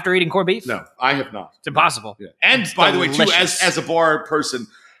 unhappy after eating corned beef? No, I have not. It's impossible. Yeah. And by the way, too, delicious. as a bar person,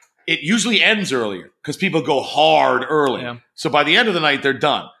 it usually ends earlier because people go hard early. Yeah. So by the end of the night, they're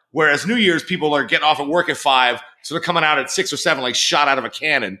done. Whereas New Year's, people are getting off at work at 5, so they're coming out at 6 or 7, like shot out of a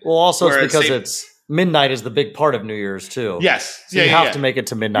cannon. Well, also it's Whereas because St. it's midnight is the big part of New Year's too. Yes, So you have to make it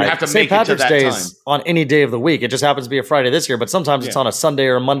to midnight. You have to St. make it to Patrick's that Day time. is on any day of the week. It just happens to be a Friday this year, but sometimes it's Yeah. on a Sunday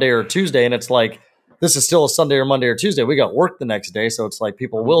or a Monday or a Tuesday, and it's like this is still a Sunday or Monday or Tuesday. We got work the next day, so it's like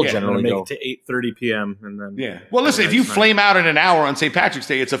people will Yeah, I'm gonna generally make go. it to 8:30 p.m. and then Yeah. Well, listen, if you flame out in an hour on St. Patrick's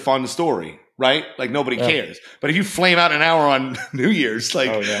Day, it's a fun story, right? Like nobody Yeah. cares. But if you flame out an hour on New Year's,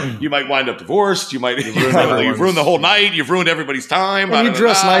 like you might wind up divorced. You might you've ruined the whole night. You've ruined everybody's time. And you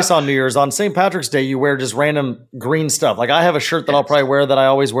dress nice on New Year's. On St. Patrick's Day, you wear just random green stuff. Like I have a shirt that I'll probably wear that I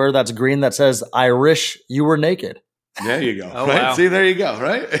always wear that's green that says "Irish, you were naked." There you go. Oh, right? wow. See, there you go.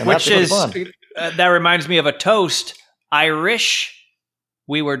 Right. And Which that's is fun. that reminds me of a toast. Irish,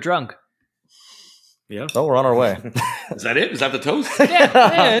 we were drunk. yeah. Oh, we're on our way. Is that it? Is that the toast?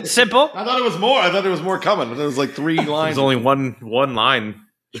 Yeah, it's simple. I thought it was more. I thought there was more coming. There was like 3 lines. There's only one line.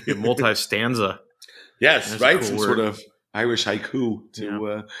 Should be a multi-stanza. Yes, That's a right. cool Some word. sort of Irish haiku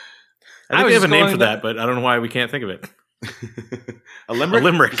to I think was they have a name going for to- that, but I don't know why we can't think of it. a limerick. A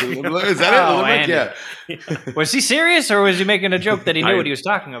limerick. Is that it? A Oh, limerick? Andy. Yeah. Was he serious or was he making a joke that he knew what he was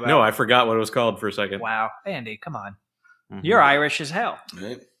talking about? No, I forgot what it was called for a second. Wow. Andy, come on. Mhm. You're Irish as hell.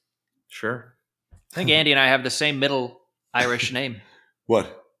 Right. Sure. I think Andy and I have the same middle Irish name,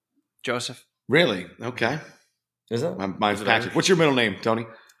 What? Joseph. Really? Okay. Is it? Mine's Is it Patrick. Irish? What's your middle name, Tony?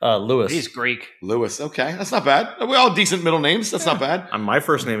 Lewis. He's Greek. Lewis. Okay, that's not bad. We all decent middle names. That's not bad. My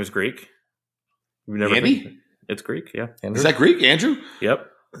first name is Greek. You've never Andy? think- It's Greek, yeah. Andrew? Is that Greek, Andrew? Yep.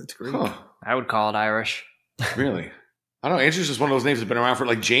 It's Greek. Huh. I would call it Irish. Really? I don't know. Andrew's just one of those names that's been around for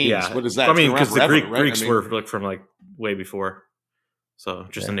like James. Yeah. What is that? I It's mean, been around because the forever, right? Greeks I mean, were like from like way before. So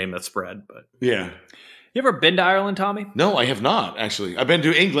just a name that spread. But Yeah. You ever been to Ireland, Tommy? No, I have not actually. I've been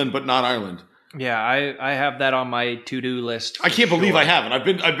to England, but not Ireland. Yeah, I have that on my to-do list. I can't believe I haven't. I've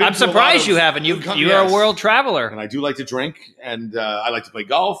been. I'm to a lot surprised of you haven't. You good com- you're a yes. world traveler. And I do like to drink, and I like to play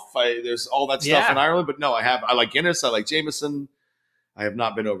golf. There's all that stuff Yeah. in Ireland, but no, I have. I like Guinness. I like Jameson. I have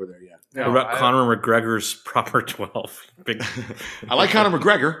not been over there yet. what No, about I- Conor McGregor's proper 12? Big. I like Conor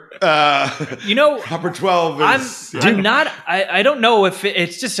McGregor. You know, Proper 12 is. I'm not. I don't know if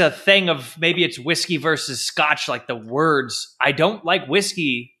it's just a thing of maybe it's whiskey versus Scotch, like the words. I don't like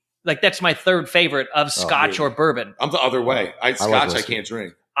whiskey. Like that's my third favorite of Scotch really? or bourbon. I'm the other way. Scotch I whiskey. can't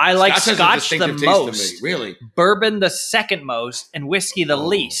drink. I like has a Scotch the distinctive taste to most, me, really. bourbon the second most, and whiskey the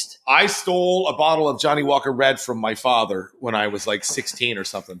least. I stole a bottle of Johnny Walker Red from my father when I was like 16 or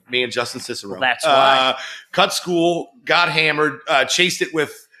something. Me and Justin Cicero. Well, that's why. Cut school, got hammered, chased it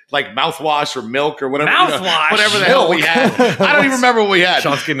with like mouthwash or milk or whatever. Mouthwash? Whatever the hell we had. I don't even remember what we had.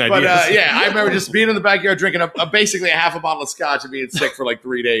 Sean's getting But ideas. yeah, I remember just being in the backyard drinking basically a half a bottle of scotch and being sick for like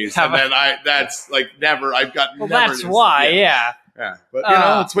 3 days. And then that's like never, I've got Well, never. that's why, yeah. Yeah. But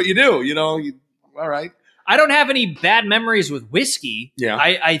it's what you do, all right. I don't have any bad memories with whiskey. Yeah.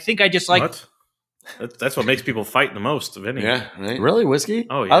 I think I just like What? That's what makes people fight the most of any. Yeah, right. Really, whiskey?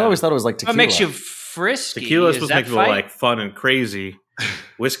 Oh, yeah. I always thought it was like tequila. what makes you frisky. Tequila is Is supposed to that make people fight? like fun and crazy.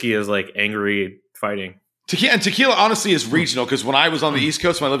 Whiskey is like angry fighting. Tequila honestly is regional because when I was on the East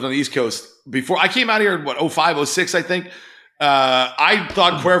Coast, when I lived on the East Coast, before I came out here in 05, 06, I think, I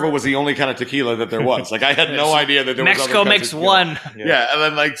thought Cuervo was the only kind of tequila that there was. Like I had no idea that there Mexico was other kinds makes of tequila. one. Yeah,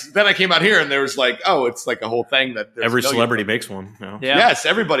 and then I came out here and there was like, oh, it's like a whole thing that there's Every millions celebrity of. makes one. You know? Yeah. Yes,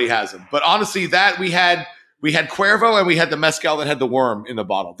 everybody has them. But honestly, that we had Cuervo and we had the mezcal that had the worm in the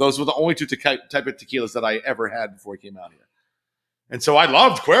bottle. Those were the only two type of tequilas that I ever had before I came out here. And so I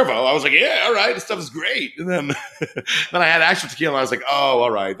loved Cuervo. I was like, yeah, all right, this stuff is great. And then then I had actual tequila and I was like, oh,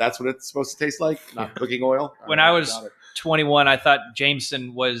 all right, that's what it's supposed to taste like, not cooking oil. When All right, I was got it. 21, I thought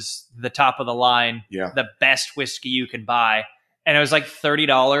Jameson was the top of the line, Yeah. the best whiskey you could buy. And it was like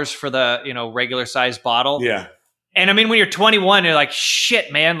 $30 for the, regular size bottle. Yeah. And I mean, when you're 21, you're like,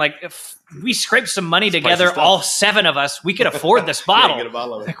 shit, man, like if we scraped some money together, stuff. all 7 of us, we could afford this bottle. Yeah, get a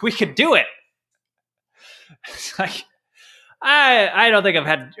bottle of it. Like we could do it. It's like, I don't think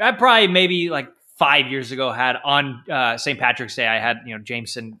I probably maybe like 5 years ago had on St. Patrick's Day, I had,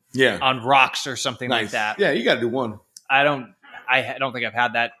 Jameson Yeah. on rocks or something like Nice. that. Yeah, you got to do one. I don't think I've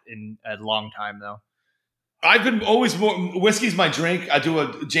had that in a long time though. I've been always more whiskey's my drink. I do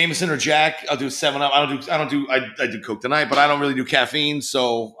a Jameson or Jack. I'll do 7-Up. I do Coke tonight, but I don't really do caffeine,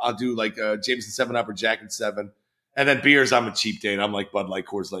 so I'll do like Jameson 7-Up or Jack and 7. And then beers, I'm a cheap date. I'm like Bud Light,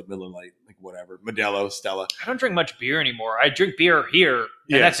 Coors Light, Miller Lite, like whatever, Modelo, Stella. I don't drink much beer anymore. I drink beer here, and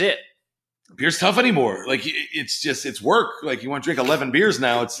Yeah. that's it. Beer's tough anymore. Like it's work. Like you want to drink 11 beers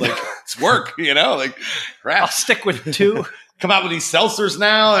now. It's like it's work. Like I'll crap. stick with 2. Come out with these seltzers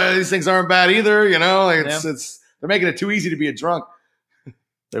now. These things aren't bad either. Like it's they're making it too easy to be a drunk.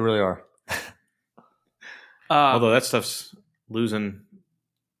 They really are. Although that stuff's losing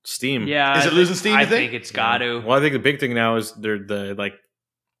steam. Yeah, Is it losing steam, I you think? think it's got to. Well, I think the big thing now is they're the like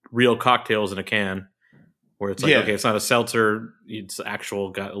real cocktails in a can, where it's like, Yeah. okay, it's not a seltzer, it's actual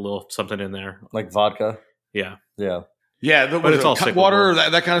got a little something in there. Like vodka. Yeah. Yeah. Yeah, But it's all cut cyclical. water,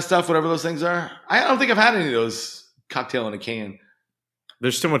 that kind of stuff, whatever those things are. I don't think I've had any of those cocktail in a can.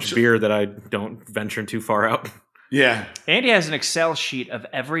 There's too much beer that I don't venture too far out. Yeah. Andy has an Excel sheet of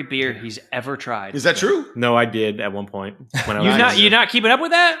every beer he's ever tried. Is that true? No, I did at one point when I was You're not keeping up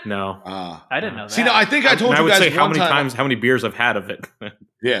with that? No. I didn't know that. See, no, I think I told And I you would guys say how one many time. times, how many beers I've had of it.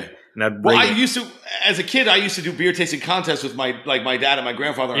 Yeah. And I'd Well, rate I it. used to, as a kid, I used to do beer tasting contests with my dad and my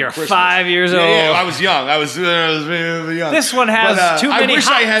grandfather You're on Christmas. 5 years old. Yeah, I was young. I was really young. This one has too many I wish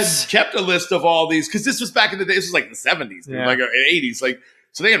I had hops. kept a list of all these because this was back in the day. This was like the 70s, Yeah. like 80s. Like,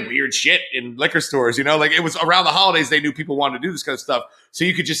 so they had weird shit in liquor stores, like it was around the holidays. They knew people wanted to do this kind of stuff. So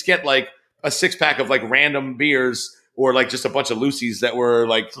you could just get like a 6-pack of like random beers or like just a bunch of Lucy's that were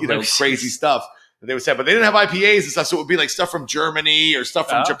like, Lucy's. crazy stuff that they would say, but they didn't have IPAs and stuff. So it would be like stuff from Germany or stuff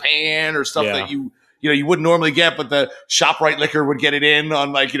from Oh. Japan or stuff Yeah. that you wouldn't normally get, but the ShopRite liquor would get it in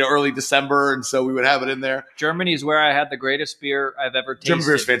on like, early December. And so we would have it in there. Germany's where I had the greatest beer I've ever tasted. German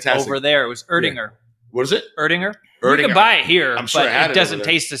beer is fantastic. Over there, it was Erdinger. What is it? Erdinger. You Erdinger. can buy it here, I'm sure I but had it it doesn't over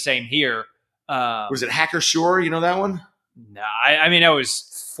there. taste the same here. Was it Hacker Shore? You know that one? No, I mean, it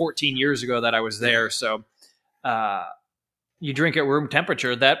was 14 years ago that I was there. So you drink at room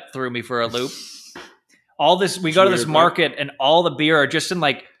temperature. That threw me for a loop. We go to this weird, right? market and all the beer are just in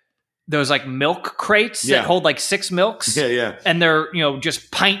like those like milk crates Yeah. that hold like 6 milks. Yeah. And they're,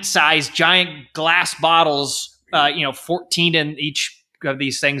 just pint-sized giant glass bottles, 14 in each of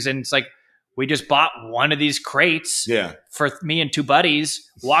these things. And it's like, we just bought one of these crates Yeah. for me and 2 buddies,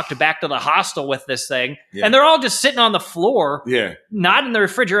 walked back to the hostel with this thing. Yeah. And they're all just sitting on the floor, Yeah. not in the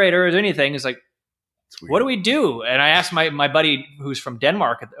refrigerator or anything. It's like, It's weird. what do we do? And I asked my buddy who's from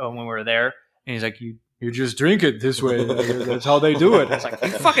Denmark when we were there, and he's like, you just drink it this way. That's how they do it. I was like, are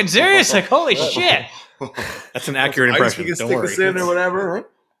you fucking serious? Like, holy shit. That's an accurate Ice, impression. we can Don't stick worry. this in or whatever. Right?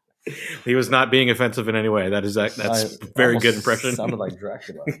 He was not being offensive in any way. That's I very almost good impression. Sounded like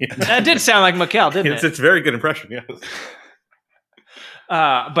Dracula. That did sound like Mikkel, didn't it? It's very good impression. Yes.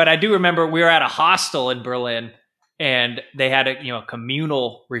 But I do remember we were at a hostel in Berlin, and they had a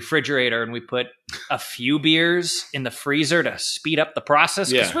communal refrigerator, and we put a few beers in the freezer to speed up the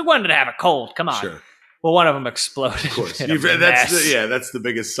process because we wanted to have it cold. Come on. Sure. Well, one of them exploded. Of course. In a That's mess. the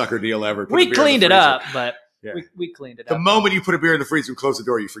biggest sucker deal ever. Put a We beer in the cleaned it freezer. up, but Yeah. we cleaned it The up. moment you put a beer in the freezer and close the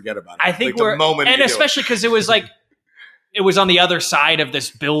door, you forget about it. I think the moment and you do it. especially because it was like it was on the other side of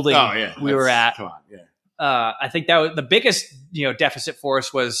this building we were at. Come on, yeah. I think that was the biggest deficit for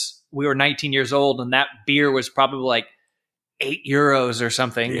us was we were 19 years old, and that beer was probably like €8 or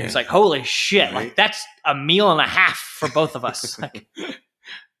something. Yeah. It's like, holy shit, Right. like that's a meal and a half for both of us. Like,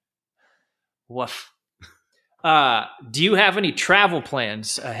 woof. Do you have any travel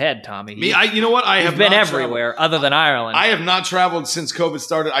plans ahead, Tommy? Me, you know what? I have You've been not everywhere other than Ireland. I have not traveled since COVID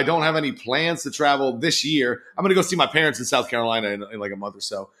started. I don't have any plans to travel this year. I'm going to go see my parents in South Carolina in like a month or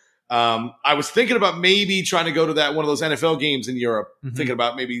so. I was thinking about maybe trying to go to one of those NFL games in Europe. Mhm. Thinking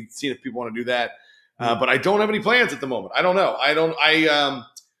about maybe seeing if people want to do that. But I don't have any plans at the moment. I don't know.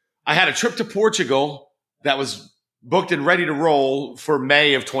 I had a trip to Portugal that was booked and ready to roll for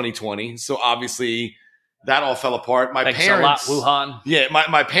May of 2020. So obviously that all fell apart. My Thanks parents, a lot, Wuhan. yeah,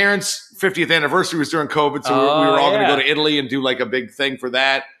 my parents' 50th anniversary was during COVID, so we were all going to go to Italy and do like a big thing for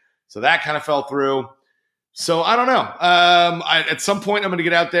that. So that kind of fell through. So I don't know. At some point, I'm going to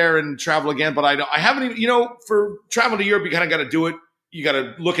get out there and travel again, but I haven't even, for travel to Europe, you kind of got to do it. You got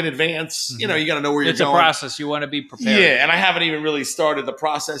to look in advance. Mhm. You got to know where you're It's going. a process. You want to be prepared. Yeah, and I haven't even really started the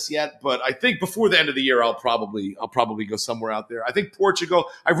process yet, but I think before the end of the year, I'll probably go somewhere out there. I think Portugal.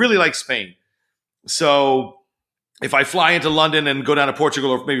 I really like Spain. So if I fly into London and go down to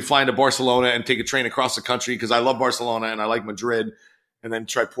Portugal, or maybe fly into Barcelona and take a train across the country, because I love Barcelona and I like Madrid, and then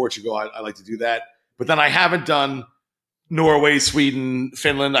try Portugal, I like to do that. But then I haven't done Norway, Sweden,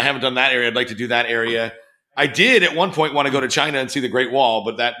 Finland. I haven't done that area. I'd like to do that area. I did at one point want to go to China and see the Great Wall,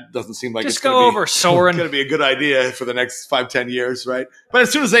 but that doesn't seem like Just it's go gonna over Soren. going to be a good idea for the next 5-10 years, right? But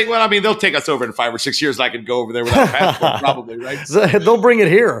as soon as they'll take us over in 5 or 6 years, and I can go over there without a passport, probably, right? They'll bring it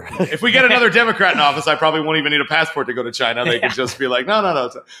here. If we get another Democrat in office, I probably won't even need a passport to go to China. They could just be like, no.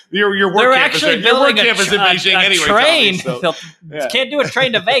 Your They're work actually campus building is in Beijing a anyway. train. Tommy, so- They'll- yeah. Can't do a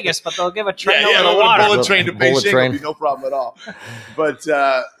train to Vegas, but they'll give a train over they'll the put a water. bullet train to Bullet Beijing train. would be no problem at all. But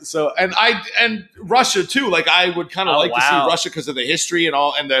and Russia too. Like I would kind of like to see Russia because of the history and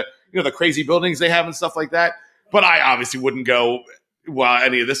all, and the crazy buildings they have and stuff like that. But I obviously wouldn't go while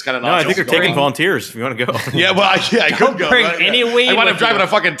any of this kind of No, I nonsense think they're is going taking on. volunteers if you want to go. Yeah, well, I could go. bring right? any Yeah. weed I wind with up driving you. a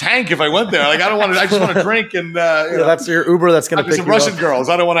fucking tank if I went there. Like I don't want to. I just want to drink and That's your Uber that's going talk to to pick some you Russian up. girls.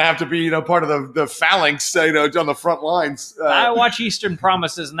 I don't want to have to be part of the phalanx, on the front lines. I watch Eastern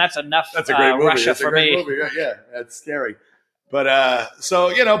Promises, and that's enough. That's a great movie. Russia That's a for great me. movie. Yeah, that's scary. But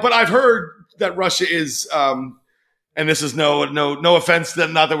but I've heard that Russia is, and this is no offense,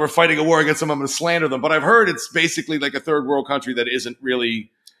 not that we're fighting a war against them. I'm going to slander them, but I've heard it's basically like a third world country that isn't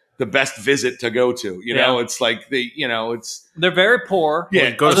really the best visit to go to. It's like it's They're very poor. Go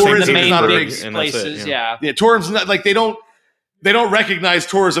to Those are tourism the is main not a big big- and that's it, places. yeah. Yeah. tourism. Like they don't recognize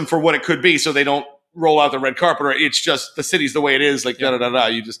tourism for what it could be, so they don't roll out the red carpet. Or it's just the city's the way it is. Like da da da da.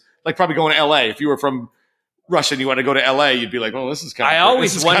 You just like probably going to L.A. If you were from Russia and you want to go to LA, you'd be like, "Oh, this is kind of." I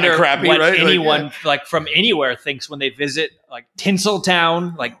always wonder crappy, what right? anyone like from anywhere thinks when they visit like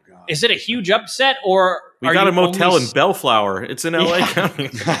Tinseltown. Like, is it a huge upset, or We are got you a motel only, in Bellflower. It's in LA County.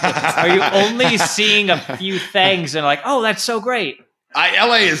 Are you only seeing a few things and like, oh, that's so great?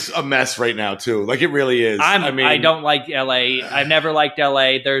 LA is a mess right now too. Like it really is. I don't like LA. I've never liked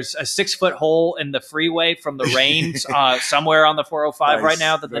LA. There's a 6-foot hole in the freeway from the rains somewhere on the 405 Nice. right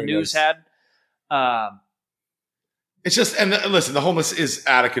now that the Very news nice. had. It's just, and listen, the homeless is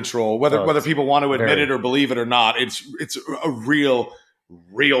out of control. Whether it's people want to admit very- it or believe it or not, it's a real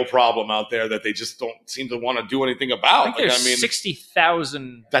problem out there that they just don't seem to want to do anything I about. think there's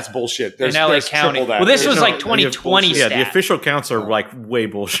 60,000 that's bullshit. in LA County. Well, this was like 2020 Yeah, the stat. official counts are like way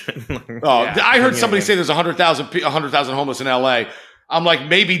bullshit. Oh, Yeah. I heard somebody say there's 100,000 homeless in LA. I'm like,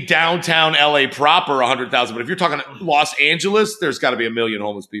 maybe downtown LA proper 100,000, but if you're talking Los Angeles, there's got to be 1 million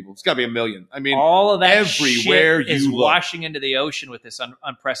homeless people. It's got to be 1 million. I mean, all of that everywhere shit is you look. washing into the ocean with this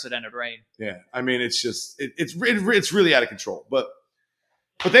unprecedented rain. yeah. I mean, it's just it's really out of control. But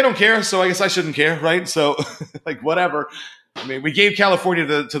they don't care, so I guess I shouldn't care, right? So like whatever. I mean, we gave California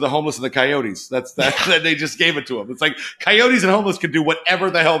to the homeless and the coyotes. That's that they just gave it to them. It's like coyotes and homeless can do whatever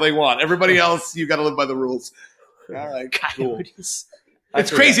the hell they want. Everybody else, you got to live by the rules. All right, cool. Coyotes. It's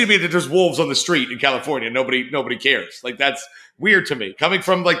crazy to me that there's wolves on the street in California. Nobody cares. Like that's weird to me. Coming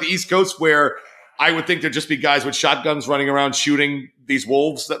from like the East Coast, where I would think there'd just be guys with shotguns running around shooting these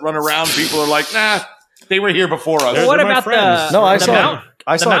wolves that run around. People are like, nah, they were here before us. Well, what They're my about friends. No, I the saw- mountain?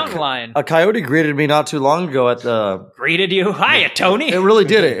 I The saw mountain lion a coyote greeted me not too long ago at the. greeted you. Hiya, Tony. It really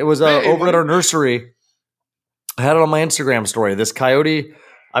did it. It was Hey, over at buddy. our nursery. I had it on my Instagram story. This coyote,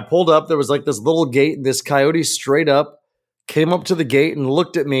 I pulled up. There was like this little gate. And this coyote straight up came up to the gate and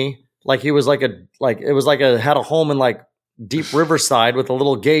looked at me like he was had a home in like deep Riverside with a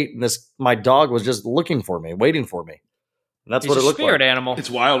little gate. And my dog was just looking for me, waiting for me. And that's He's what it a looked spirit like. animal. It's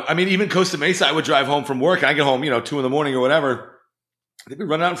wild. I mean, even Costa Mesa, I would drive home from work and I get home, 2 in the morning or whatever. They'd be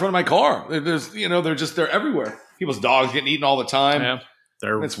running out in front of my car. They're everywhere. People's dogs getting eaten all the time. Yeah.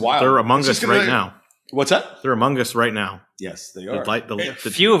 It's wild. They're among It's us just gonna- right now. What's that? They're among us right now. Yes, they The, are. light, the, A the,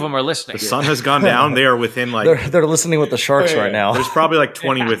 few of them are listening. the sun has gone down. They are within They're listening with the sharks Yeah. right now. There's probably like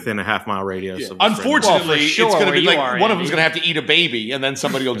 20 within a half-mile radius. Of us right now. Unfortunately, Well, for sure, it's going to where be you like are, one of Andy. them's going to have to eat a baby, and then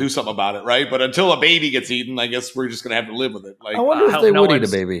somebody will do something about it, right? But until a baby gets eaten, I guess we're just going to have to live with it. Like, I wonder How if they no would eat a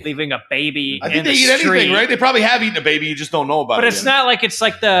one's baby. Leaving a baby I in think the they eat street. anything, right? They probably have eaten a baby, you just don't know about But it. it's yet. not like it's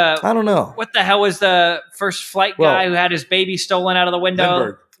like the I don't know. what the hell was the first flight Well- guy who had his baby stolen out of the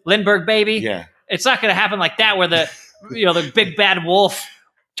window? Lindbergh baby. Yeah. It's not going to happen like that where the the big bad wolf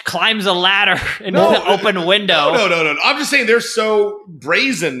climbs a ladder into No, the open window. No. I'm just saying they're so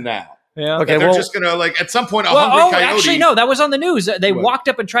brazen now. Yeah. Okay, That they're well, just going to, like, at some point, a Well, hungry coyote. actually, no. That was on the news. They What? walked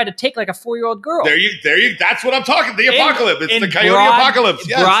up and tried to take like a 4-year-old girl. There you. That's what I'm talking. The In- apocalypse. It's in the coyote broad- apocalypse.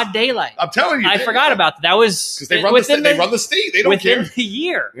 Yes. Broad daylight. I'm telling you. I forgot about that. That was because they run within they run the state. They don't within care. the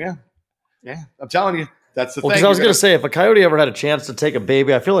year. Yeah. I'm telling you. That's the Well, thing. because I was You're going to say, if a coyote ever had a chance to take a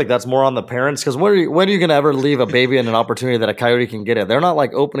baby, I feel like that's more on the parents. Because when are you going to ever leave a baby in an opportunity that a coyote can get it? They're not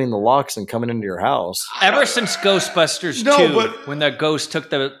like opening the locks and coming into your house. Ever since Ghostbusters No, 2, but- when the ghost took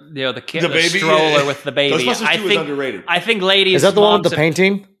the kid, The the baby, stroller yeah. with the baby, Ghostbusters I 2 is think underrated. I think ladies. Is that the one with moms the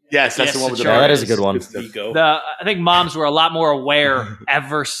painting? Yes, that's Yes, the one with it the sure Yeah, that is. is a good one. I think moms were a lot more aware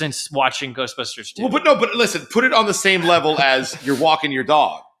ever since watching Ghostbusters 2. Well, but listen, put it on the same level as you're walking your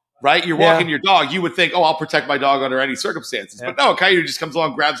dog, right? You're Yeah. walking your dog. You would think, I'll protect my dog under any circumstances. Yeah. But no, a coyote just comes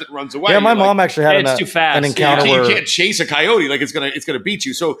along, grabs it, and runs away. Yeah, my You're like, mom actually had It's too fast. an Yeah, encounter you where can't chase a coyote like it's gonna beat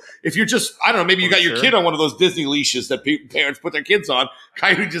you. So if you're just, I don't know, maybe you got your Sure. kid on one of those Disney leashes that parents put their kids on.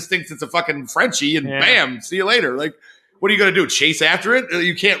 Coyote just thinks it's a fucking Frenchie, and Yeah. bam, see you later. Like, what are you gonna do? Chase after it?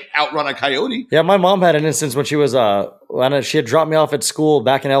 You can't outrun a coyote. Yeah, my mom had an instance when she was when she had dropped me off at school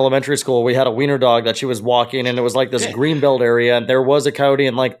back in elementary school. We had a wiener dog that she was walking, and it was like this Yeah. greenbelt area, and there was a coyote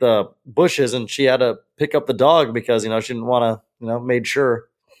in like the bushes, and she had to pick up the dog because she didn't want to, made sure.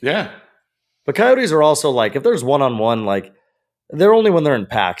 Yeah. But coyotes are also like, if there's one-on-one, like they're only when they're in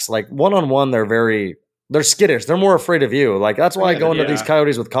packs. Like one-on-one, they're skittish. They're more afraid of you. Like that's why I go into Yeah. these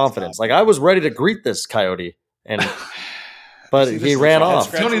coyotes with confidence. Like I was ready to greet this coyote, but See, this he is ran the-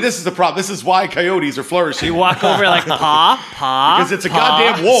 off. Tony, this is the problem. This is why coyotes are flourishing. You walk over like paw, Because it's a paw.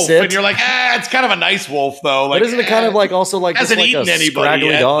 goddamn wolf, sit. and you're like, it's kind of a nice wolf, though. Like, But isn't it kind of like also like hasn't just like eaten a anybody scraggly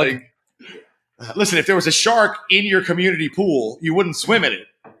yet? dog? Like, listen, if there was a shark in your community pool, you wouldn't swim in it.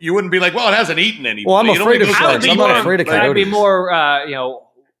 You wouldn't be like, well, it hasn't eaten anybody. Well, I'm You don't afraid think of those I sharks. would be I'm not more, afraid of I'd be coyotes. more,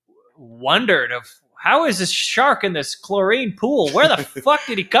 wondered of how is this shark in this chlorine pool? Where the fuck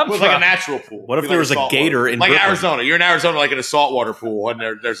did he come Well, from? like a natural pool. What if Be there like was a saltwater. gator in like Brooklyn? Arizona? You're in Arizona, like in a saltwater pool, and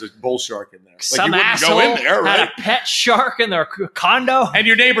there's a bull shark in there. Like, Some you wouldn't asshole go in there, right? had a pet shark in their condo. And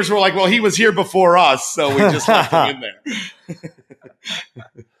your neighbors were like, well, he was here before us, so we just left him in there.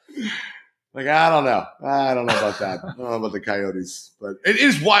 Like, I don't know. I don't know about that. I don't know about the coyotes. But it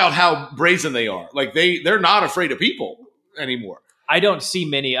is wild how brazen they are. Like, they're not afraid of people anymore. I don't see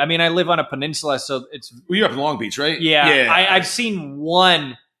many. I mean, I live on a peninsula, so it's Well, you're up in Long Beach, right? yeah. I've seen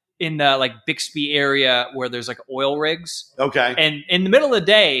one in the like Bixby area where there's like oil rigs, Okay. and in the middle of the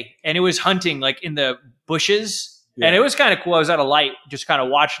day, and it was hunting like in the bushes, and Yeah. it was kind of cool. I was at a light, just kind of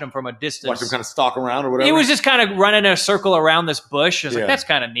watching them from a distance. Watch them kind of stalk around or whatever. He was just kind of running a circle around this bush. I was Yeah. like, that's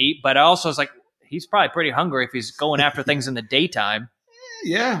kind of neat. But I also was like, he's probably pretty hungry if he's going after things in the daytime.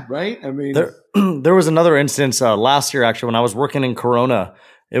 Yeah, right? I mean, There was another instance last year actually when I was working in Corona.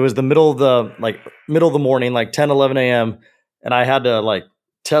 It was the middle of the morning, like 10, 11 a.m. And I had to like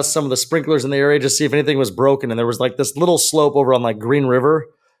test some of the sprinklers in the area to see if anything was broken. And there was like this little slope over on like Green River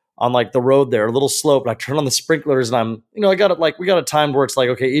on like the road there, a little slope. And I turned on the sprinklers and I'm, I got it like, we got a time where it's like,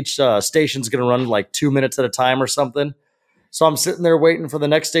 okay, each station's going to run like 2 minutes at a time or something. So I'm sitting there waiting for the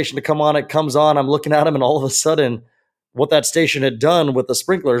next station to come on. It comes on. I'm looking at them and all of a sudden, what that station had done with the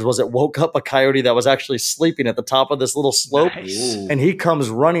sprinklers was it woke up a coyote that was actually sleeping at the top of this little slope. Nice. And he comes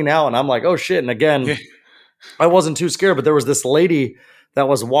running out and I'm like, oh shit. And again, I wasn't too scared, but there was this lady that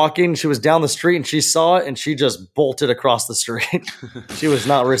was walking. She was down the street and she saw it and she just bolted across the street. She was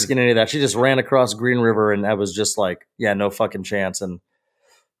not risking any of that. She just ran across Green River and I was just like, yeah, no fucking chance.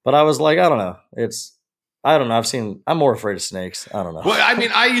 But I was like, I don't know. I don't know. I'm more afraid of snakes. I don't know. Well, I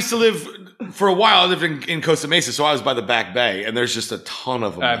mean, I used to live for a while. I lived in Costa Mesa, so I was by the Back Bay, and there's just a ton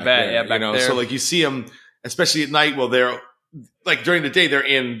of them. I back bet, there, yeah, back there. So like you see them, especially at night. Well, they're like during the day they're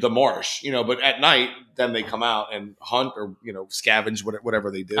in the marsh, but at night then they come out and hunt or scavenge whatever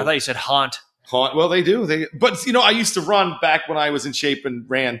they do. I thought you said haunt. Haunt. Well, they do. But I used to run back when I was in shape and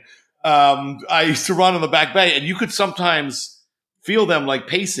ran. I used to run on the Back Bay, and you could sometimes feel them like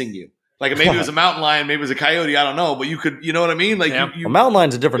pacing you. Like maybe it was a mountain lion, maybe it was a coyote. I don't know, but you could, you know what I mean? Like Yeah. you A mountain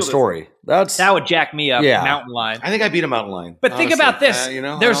lion's a different story. That That would jack me up. Yeah. Mountain lion. I think I beat a mountain lion. But think honestly. about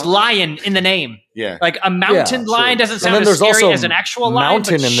this. There's lion in the name. Yeah. Like a mountain Yeah, lion sure. doesn't And sound then as there's scary also as an actual lion.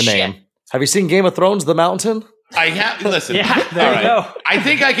 mountain but in the shit. name. Have you seen Game of Thrones, The Mountain? I have. Listen. Yeah, there all you right. go. I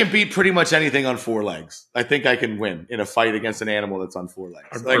think I can beat pretty much anything on four legs. I think I can win in a fight against an animal that's on four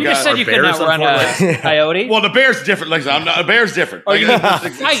legs. Like, You just said you could bears not on run four a coyote. well, the bear's different. Like a bear's different. Oh, Like, you that's can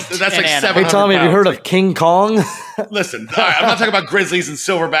like fight that's an like animal. 700 Hey, Tommy, have you pounds. heard of King Kong? Listen, all right, I'm not talking about grizzlies and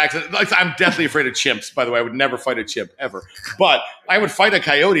silverbacks. Like, I'm definitely afraid of chimps. By the way, I would never fight a chimp ever. But I would fight a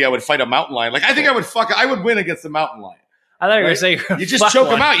coyote. I would fight a mountain lion. Like I think I would win against a mountain lion. I thought you were Right? going to say You just choke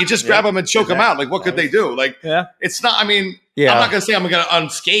them out. You just grab them and choke them out. Like what could they do? Like Yeah. it's not. I mean, Yeah. I'm not going to say I'm going to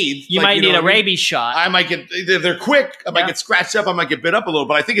unscathed. You Like, might know need a what I mean? rabies shot. I might get. They're quick. I might Yeah. get scratched up. I might get bit up a little.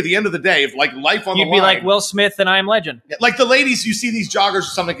 But I think at the end of the day, if like life on You'd the be line, like Will Smith in I Am Legend. like the ladies, you see these joggers or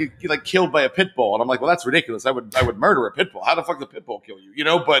something get like killed by a pit bull, and I'm like, well, that's ridiculous. I would murder a pit bull. How the fuck does a pit bull kill you?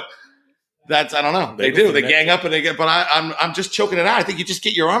 But that's I don't know. They They go do. for They the gang up and they get. But I'm just choking it out. I think you just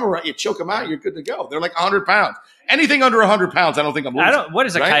get your arm around, you choke them out, you're good to go. They're like 100 pounds. Anything under 100 pounds, I don't think I'm losing. What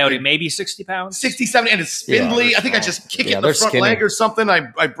is a Right? coyote? Maybe 60 pounds? 60, 70, and it's spindly. they're I think I small. just kick Yeah, it in the they're front skinny. leg or something.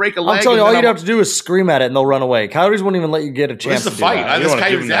 I break a leg. I'm telling you, and all then you'd have to do is scream at it and they'll run away. Coyotes won't even let you get a Well, chance this is to a do fight. that. You This wanna give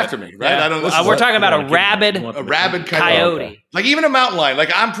coyote's him that. after me, right? Yeah. I don't. This is We're what- talking about You a wanna give rabid him- a rabid coyote. Okay. Like even a mountain lion.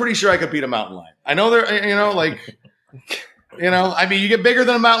 Like I'm pretty sure I could beat a mountain lion. I know they're I mean you get bigger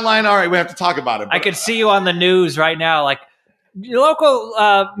than a mountain lion. All right, we have to talk about it. I but- could see you on the news right now, like local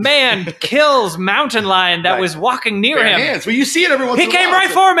man kills mountain lion that Right. was walking near bare him. hands. Well, you see it every once He in a came while. right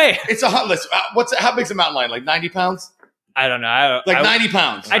It's for me. It's a hot list. How big's a mountain lion? Like 90 pounds? I don't know. Like 90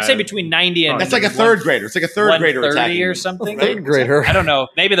 pounds. I'd say between 90 and That's like a third grader. It's like a third grader 130 attacking or you. something. Third grader. I don't know.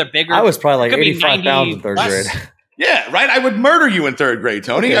 Maybe they're bigger. I was probably like Could be 85 pounds in third 90 grade. plus. Yeah, right. I would murder you in third grade,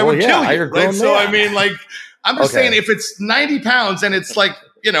 Tony. Okay, I would well, yeah, kill you. you're Right? grown So man. I mean, like, I'm just Okay. saying, if it's 90 pounds and it's like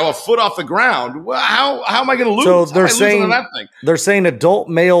a foot off the ground, well, how am I going to lose? So How am they're I losing saying on that thing? They're saying adult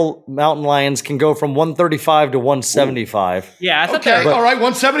male mountain lions can go from 135 to 175. Yeah, I thought Okay, they were. all right.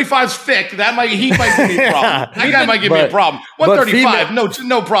 175's thick. He might give me a problem. That guy might give me a But- problem. but 135,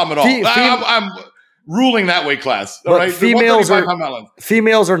 no problem at all. Fe- I'm ruling that weight class. All But right, The females 135 are- pound mountain lion.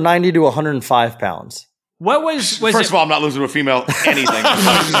 Females are 90 to 105 pounds. What was First it? of all, I'm not losing to a female anything.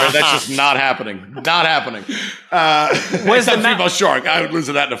 That's just not happening. Not happening. Was a the ma- female shark? I would lose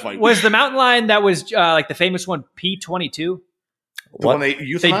to that in a fight. Was the mountain lion that was like the famous one P22? the What? one they They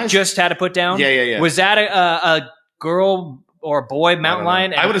euthanized? just had to put down. Yeah. Was that a girl or a boy I don't mountain know.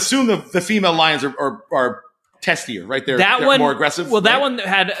 lion? I would assume the female lions are testier, right? They're one more aggressive. Well, that right? one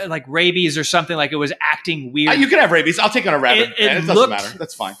had like rabies or something. Like it was acting weird. You can have rabies. I'll take on a rabbit. It It doesn't looked matter.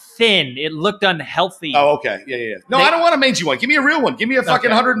 That's fine. thin. It looked unhealthy. Oh, okay. Yeah. No, They- I don't want a mangy one. Give me a real one. Give me a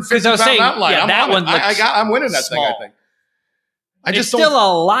fucking Okay. 150 'Cause I was pound saying, mountain lion. yeah, I'm that on it. one looks I'm winning that small. thing. I think. I It's just still don't.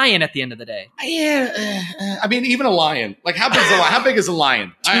 a lion at the end of the day. Yeah. I mean, even a lion. Like how big is a lion? How big is a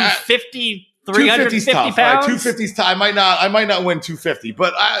lion? 250, 250's 350 tough. pounds. Right? 250's tough. I might not win 250,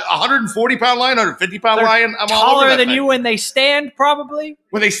 but 140 pound lion, 150 pound They're lion. I'm all over taller that than thing. you when they stand, probably.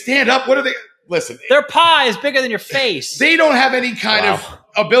 When they stand up, what are they? Listen, Their paw is bigger than your face. they don't have any kind of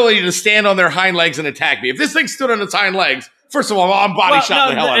ability to stand on their hind legs and attack me. If this thing stood on its hind legs, first of all, I'm body shot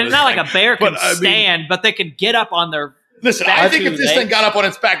the hell out of it's this not thing. like a bear But, can I mean- stand, but they could get up on their. Listen, back I think if two this thing legs. got up on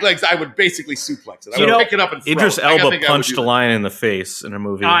its back legs, I would basically suplex it. I You would know, pick it up and throw Idris it. I Elba think I would punched do a that. lion in the face in a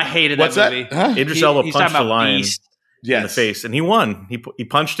movie. Oh, I hated What's that that? movie. Huh? Idris Elba He's punched a talking about lion Beast. in the face, and he won. He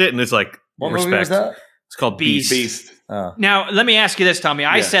punched it, and it's like What respect. movie was that? It's called Beast. Beast. Beast. Now, let me ask you this, Tommy.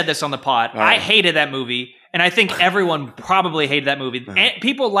 I Yeah. said this on the pod. All right. I hated that movie, and I think everyone probably hated that movie.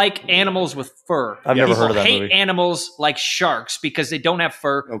 People like animals with fur. I've never People heard of that hate movie. animals like sharks because they don't have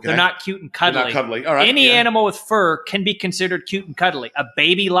fur. Okay. They're not cute and They're cuddly. not cuddly. All right. Any yeah. animal with fur can be considered cute and cuddly. A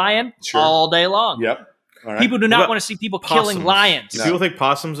baby lion, Sure. all day long. Yep. All right. People do What not about want to see people killing possums? lions. Do people think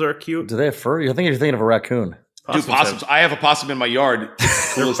possums are cute? Do they have fur? I think you're thinking of a raccoon. Dude, possums. I have a possum in my yard.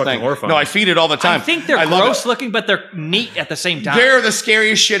 It's the coolest fucking thing. horrifying. No, I feed it all the I time. think they're love gross it. looking, but they're neat at the same time. They're the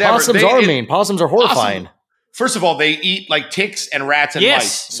scariest shit ever. Possums are mean. Possums are horrifying. First of all, they eat like ticks and rats and Yes.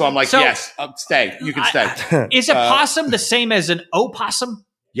 mice. So I'm like, So- yes, stay. You can stay. Is a possum the same as an opossum?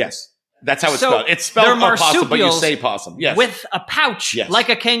 Yes. That's how it's So spelled. It's they're spelled opossum, but you marsupials say possum. Yes. with a pouch Yes. like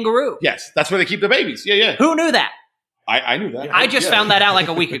a kangaroo. Yes. That's where they keep the babies. Yeah, yeah. Who knew that? I knew that. I just Yeah. found that out like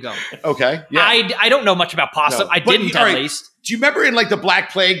a week ago. Okay. Yeah. I don't know much about possum. No. I But didn't all at right. least. Do you remember in like the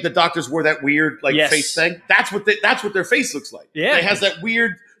Black Plague, the doctors wore that weird like Yes. face thing? That's what their face looks like. Yeah. It has that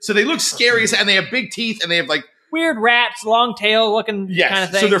weird. So they look scary, and they have big teeth, and they have like Weird rats, long tail looking yes. kind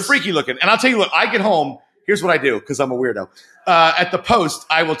of thing. So they're freaky looking. And I'll tell you what, I get home. Here's what I do because I'm a weirdo. At the post,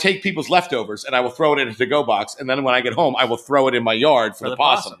 I will take people's leftovers and I will throw it in a to-go box. And then when I get home, I will throw it in my yard for the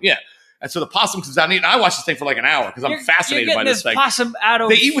possum. Yeah. And so the possum comes out and eat. And I watch this thing for like an hour because I'm fascinated you're by getting this thing. Possum out of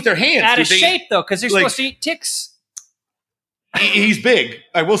They eat with their hands. out dude. of shape though, because they're like- supposed to eat ticks. He's big.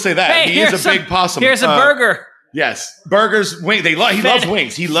 I will say that. Hey, he is here's a big possum. Here's a burger. Yes. Burgers, wing. He loves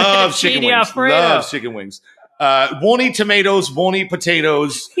wings. He loves chicken Fettuccine wings. Alfredo. Loves chicken wings. Won't eat tomatoes, won't eat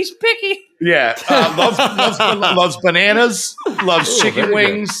potatoes. He's picky. Yeah. Loves bananas, loves chicken very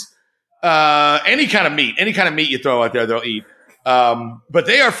good. wings. Any kind of meat you throw out there, they'll eat. But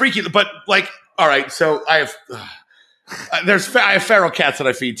they are freaky. But like, all right, so I have I have feral cats that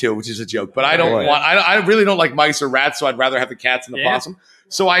I feed too, which is a joke. But I don't Right. want. I really don't like mice or rats, so I'd rather have the cats and the Yeah. possum.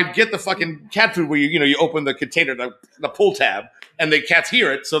 So I get the fucking cat food where you open the container, the pull tab, and the cats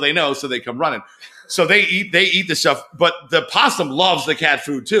hear it, so they know, so they come running. So they eat the stuff, but the possum loves the cat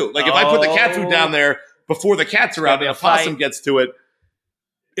food too. Like if I put the cat food down there before the cats are gonna out be and a the possum fight. gets to it,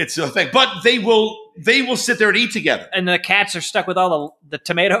 it's a thing. But they will sit there and eat together. And the cats are stuck with all the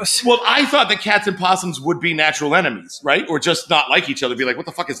tomatoes. Well, I thought that cats and possums would be natural enemies, right? Or just not like each other. Be like, what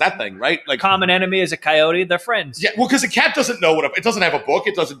the fuck is that thing, right? Like, Common enemy is a coyote. They're friends. yeah, well, because a cat doesn't know it doesn't have a book.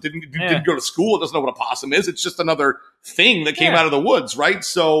 It didn't Yeah. go to school. It doesn't know what a possum is. It's just another thing that came Yeah. out of the woods, right?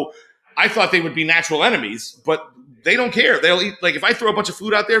 So I thought they would be natural enemies, but they don't care. They'll eat. Like if I throw a bunch of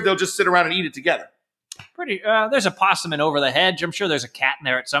food out there, they'll just sit around and eat it together. Pretty. There's a possum in Over the Hedge. I'm sure there's a cat in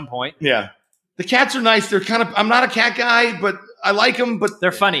there at some point. Yeah, the cats are nice. They're kind of. I'm not a cat guy, but I like them. But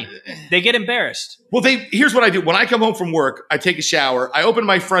They're funny. They get embarrassed. well, here's what I do. When I come home from work, I take a shower. I open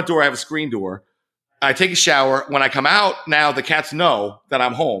my front door. I have a screen door. I take a shower. When I come out, now the cats know that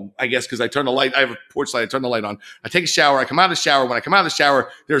I'm home, I guess, because I turn the light. I have a porch light. I turn the light on. I take a shower. I come out of the shower. When I come out of the shower,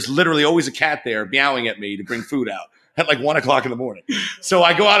 there's literally always a cat there meowing at me to bring food out at like 1 o'clock in the morning. So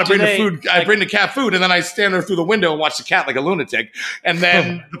I go out and Do bring they, the food. I bring the cat food, and then I stand there through the window and watch the cat like a lunatic. And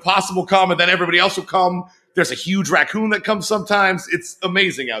then the possum will come, and then everybody else will come. There's a huge raccoon that comes sometimes. It's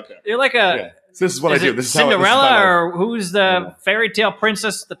amazing out there. You're like a. Yeah. So this is what I Is do. it This is how this is my Cinderella life. or who's the fairy tale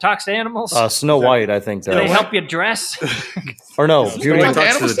princess that talks to animals? Snow White, I think. Do they Does. help you dress? Or no, Snow Beauty White and talked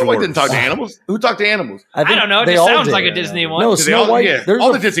to talks to animals? the Snow White didn't dwarves. talk to animals. Who talked to animals? I don't know. It they just all sounds did. like a Disney one. No, Did they Snow all? White. Yeah. There's all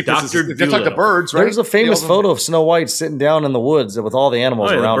a, the Disney Dr. princesses. They talk to Dolittle. birds, right? there's a famous They all- photo of Snow White sitting down in the woods with all the animals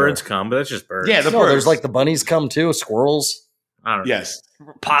Oh, yeah, the around birds her. come, but that's just birds. Yeah, the No, birds. there's like the bunnies come too, squirrels. I don't know. Yes.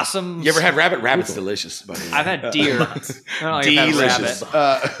 Possums. You ever had rabbit? Rabbit's delicious. By the way. I've had deer. I don't know if I've had Delicious.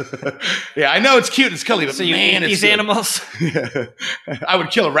 rabbit. Yeah, I know it's cute. It's cuddly, but So you man, eat it's these good. animals? I would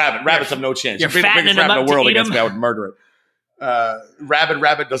kill a rabbit. Rabbits have no chance. you're If you're the fattening biggest them rabbit in up the to world eat against them? me, I would murder it.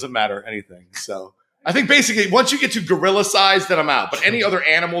 Rabbit doesn't matter anything. So I think basically once you get to gorilla size, then I'm out. But any other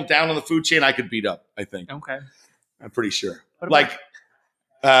animal down on the food chain, I could beat up. I think. Okay. I'm pretty sure. What about-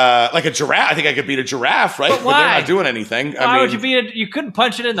 Like a giraffe. I think I could beat a giraffe, right? But they're why? not doing anything. Why would you beat it? You couldn't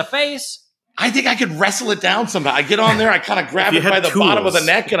punch it in the face. I think I could wrestle it down somehow. I get on there, I kind of grab If it you by had the bottom of the tools.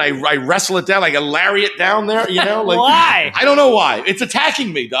 neck, and I wrestle it down like a lariat down there. You know, like Why? I don't know why. It's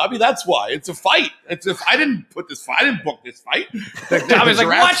attacking me, Dobby. That's why. It's a fight. I didn't book this fight. I was like,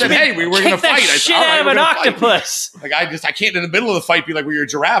 giraffe watch said, me "Hey, we were kick going to that fight." I said, shit "All right, out of we're an gonna fight." octopus. Like I can't in the middle of the fight be like, "Well, you're a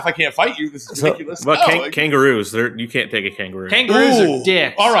giraffe. I can't fight you. This is ridiculous." But No, like- kangaroos, you can't take a kangaroo. Kangaroos Ooh. are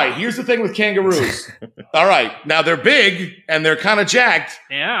dicks. All right, here's the thing with kangaroos. All right, now they're big and they're kind of jacked.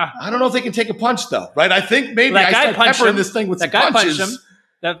 Yeah. I don't know if they can take a punch though, right? I think maybe That I guy start punched peppering him. this thing with That some guy punches. punched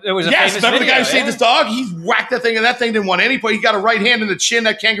him. It was a Yes, famous remember the guy who video, saved yeah. his dog? He whacked that thing, and that thing didn't want any part. He got a right hand in the chin.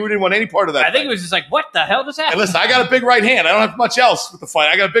 That kangaroo didn't want any part of that. I think thing. it was just like, what the hell just Hey, happened? listen, I got a big right hand. I don't have much else with the fight.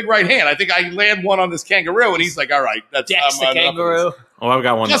 I got a big right hand. I think I land one on this kangaroo, and he's like, "All right, that's Dex the enough of this." kangaroo. Oh, I've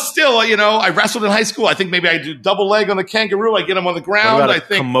got one. But still, I wrestled in high school. I think maybe I do double leg on the kangaroo. I get him on the What ground. about I a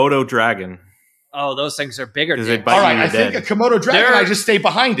think. Komodo dragon? Oh, those things are bigger. Because they dicks. bite All right, you, you're I think dead. a Komodo dragon. They're- I just stay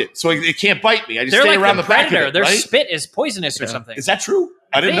behind it, so it can't bite me. I just They're stay like around the the back predator. of it. Their Right? spit is poisonous or something. Is that true?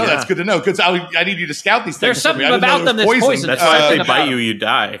 I didn't know. think. That's good to know because I need you to scout these things. There's for something me. I didn't about know them there was that's poison. That's why if they about bite them. you, you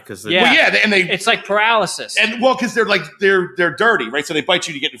die. Because Yeah. Well, yeah, and they It's like paralysis. and well, because they're dirty, right? So they bite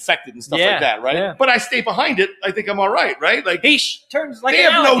you to get infected and stuff Yeah, like that, right? yeah. But I stay behind it. I think I'm all right, right? Like he turns like they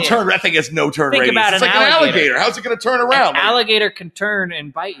an have no alligator. turn. That thing has no turn Think radius. about It's an like an alligator. alligator. How's it going to turn An around? Like, alligator can turn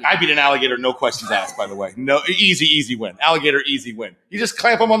and bite you. I beat an alligator, no questions asked. By the way, no easy win. Alligator, easy win. You just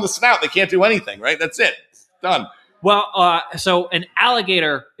clamp them on the snout. They can't do anything, right? That's it. Done. Well, so an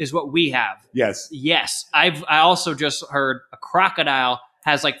alligator is what we have. Yes. Yes, I also just heard a crocodile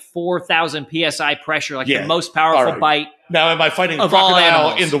has like 4,000 psi pressure, like Yeah. the most powerful All right. bite. Now, am I fighting a Of all crocodile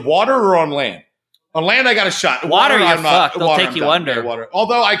animals. in the water or on land? On land, I got a shot. Water, you're I'm not. fucked. They'll Water, take I'm you done. under. Yeah, water.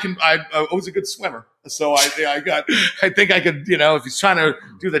 Although I was a good swimmer, so I think I could. If he's trying to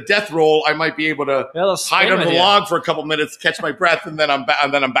do the death roll, I might be able to They'll hide swim under with the you. log for a couple minutes, catch my breath, and then I'm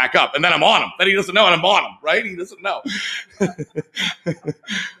back up, and then I'm on him. Then he doesn't know, and I'm on him. Right? He doesn't know.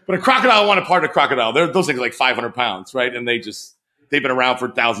 But a crocodile, I want a part of crocodile. Those things are like 500 pounds, right? And they've been around for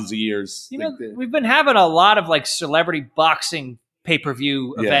thousands of years. We've been having a lot of like celebrity boxing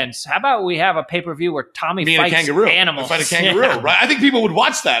pay-per-view Yeah. events. How about we have a pay-per-view where Tommy Me and a fights kangaroo. animals? I fight a kangaroo, Yeah. right? I think people would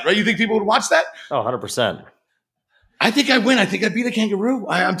watch that, right? You think people would watch that? Oh, 100%. I think I win. I think I beat a kangaroo.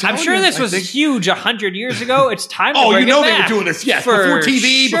 I'm telling I'm sure you, this I was think- huge 100 years ago. It's time to Oh, bring you know it they back. were doing this. Yes, For before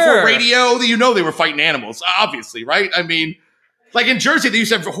TV, sure. before radio. You know they were fighting animals, obviously, right? I mean, like in Jersey, they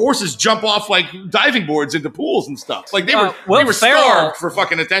used to have horses jump off like diving boards into pools and stuff. Like they were Will Ferrell- starved for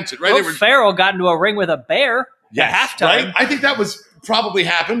fucking attention, right? Will They were Ferrell got into a ring with a bear yes, at halftime. right? I think that was probably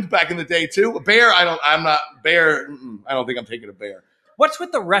happened back in the day too. A bear, I don't think I'm taking a bear. What's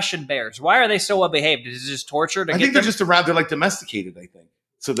with the Russian bears? Why are they so well behaved? Is it just torture to I get think they're them? just around. They're like domesticated. I think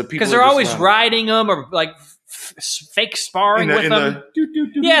so. The people Because are they're just always around. riding them or like fake sparring with them.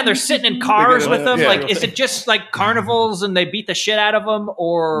 Yeah, they're sitting in cars with them. yeah. Like, is it just like carnivals and they beat the shit out of them,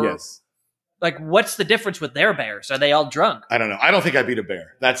 or Yes. like what's the difference with their bears? Are they all drunk? I don't know. I don't think I beat a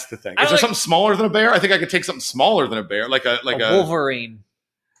bear. That's the thing. I Is there like- something smaller than a bear? I think I could take something smaller than a bear, like a Wolverine.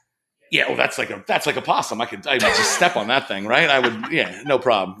 Yeah, well, that's like a possum. I would just step on that thing, right? I would. Yeah, no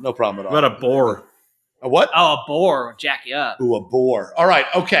problem at all. What about a boar? A what? Oh, a boar would jack you up. Ooh, a boar. All right,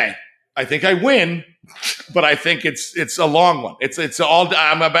 okay. I think I win, but I think it's a long one. It's all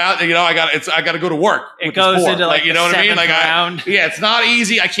I'm about. I got to go to work. It with this goes boar. into like you the know what I mean? seventh Like round. yeah, it's not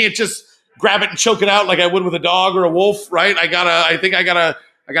easy. I can't just grab it and choke it out like I would with a dog or a wolf, right? I think I gotta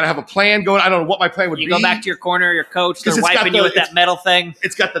have a plan going. I don't know what my plan would You be. go back to your corner, your coach, 'Cause they're it's got wiping you the- with that metal thing.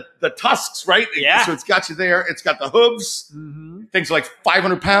 It's got the tusks, right? Yeah. So it's got you there. It's got the hooves. Mm-hmm. Things are like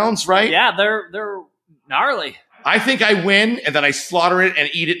 500 pounds, right? Yeah, they're gnarly. I think I win, and then I slaughter it and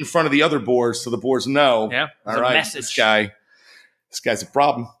eat it in front of the other boars, so the boars know. Yeah, All it's a right, message. this guy's a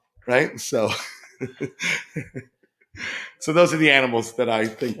problem, right? So, so those are the animals that I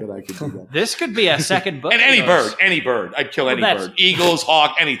think that I could do that. This could be a second book. And of any those. bird, I'd kill any that's- bird, eagles,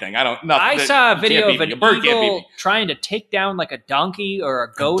 hawk, anything. I don't. Nothing. I that- saw a you video can't of beat an me. A bird can't beat eagle me. trying to take down like a donkey or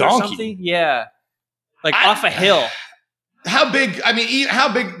a goat or donkey? something. Yeah, like off a hill. How big? I mean,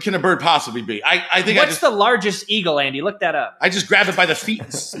 how big can a bird possibly be? I think What's the largest eagle, Andy? Look that up. I just grab it by the feet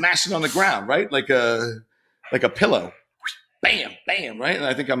and smash it on the ground, right? Like a pillow. Bam, bam, right? And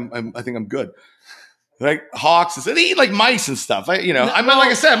I think I'm good. Like hawks, they eat like mice and stuff. I'm like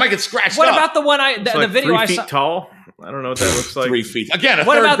I said, I might get scratched What up. about the one It's the like video 3 I feet saw? tall. I don't know what that looks like. 3 feet. Again, a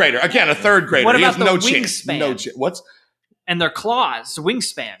What third about- grader. Again, a third grader. What He about has no the chance. wingspan? No chance. What's? And their claws,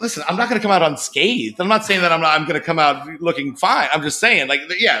 wingspan. Listen, I'm not going to come out unscathed. I'm not saying that I'm going to come out looking fine. I'm just saying, like,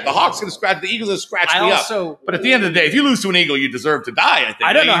 yeah, the hawk's going to scratch, the eagle's going to scratch I me also- up. But at the end of the day, if you lose to an eagle, you deserve to die. I think.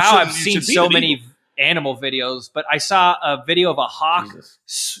 I don't know You how I've shouldn't- you seen should beat so an many eagle. animal videos, but I saw a video of a hawk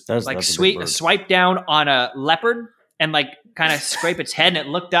That's a big bird. swipe down on a leopard and like kind of scrape its head, and it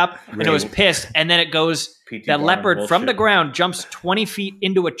looked up and it was pissed, and then it goes. P.T. The Barnum leopard from bullshit. the ground jumps 20 feet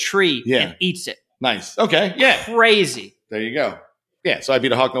into a tree Yeah. and eats it. Nice. Okay. Yeah. Crazy. There you go. Yeah, so I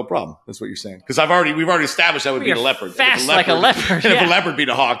beat a hawk, no problem. That's what you're saying. Because we've already established I would You're beat a leopard. fast like a leopard, If yeah. a leopard beat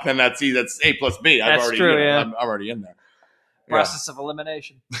a hawk, then that's A plus B. That's true, yeah. I'm already in there. Yeah. Process of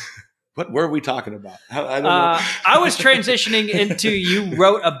elimination. What were we talking about? I don't know. I was transitioning into you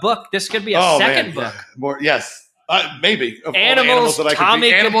wrote a book. This could be a second book. Yeah. More, yes. Maybe. Of all the Animals that I could Tommy beat,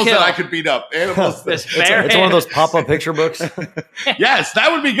 could animals kill. that I could beat up. Animals This that, bear It's one of those pop-up picture books. yes,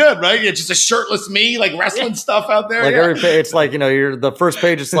 that would be good, right? Yeah, just a shirtless me, like wrestling stuff out there. Like yeah. every it's like, you're the first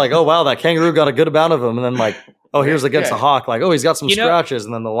page, it's like, oh wow, that kangaroo got a good amount of them, and then like, oh, here's against Yeah. a hawk, like, oh, he's got some You know- scratches,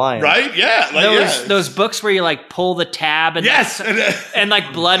 and then the lion. Right? Yeah. Like, those books where you like pull the tab and Yes. and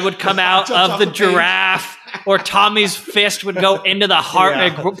like blood would come out Jumps of off the the page. giraffe or Tommy's fist would go into the heart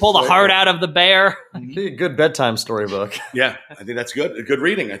and pull the heart out of the bear. Be a good bedtime storybook. Yeah, I think that's good. Good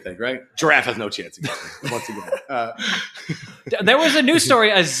reading, I think, right? Giraffe has no chance against me, once again. There was a news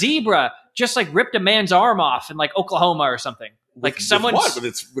story: a zebra just like ripped a man's arm off in like Oklahoma or something. Like someone with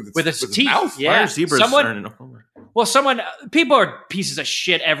its teeth. mouth? Yeah, Why are zebras starting to- People are pieces of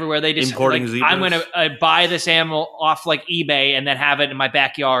shit everywhere. They just Importing like, zebras? I'm going to buy this animal off like eBay and then have it in my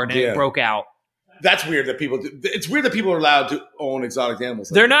backyard and it broke out. That's weird that people do. It's weird that people are allowed to own exotic animals.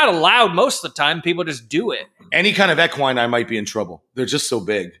 They're not allowed most of the time. People just do it. Any kind of equine, I might be in trouble. They're just so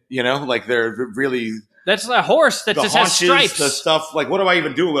big, like they're really. That's a horse that The just has haunches, stripes. the stuff. Like, what do I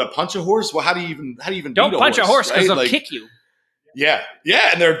even do? With a punch a horse? Well, how do you even Don't beat punch a horse because right? they'll Like, kick you. Yeah,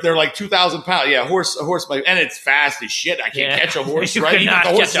 and they're like 2,000 pounds. Yeah, a horse, and it's fast as shit. I can't catch a horse, You right? Even if cannot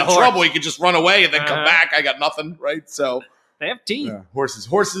the horse is catch a in horse. trouble, he can just run away and then come Uh-huh. back. I got nothing, right? So They have teeth. yeah, horses.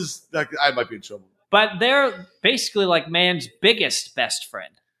 I might be in trouble. But they're basically like man's biggest best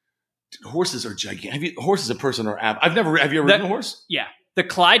friend. Horses are gigantic. Horses a person or app? Have you ever ridden a horse? Yeah. The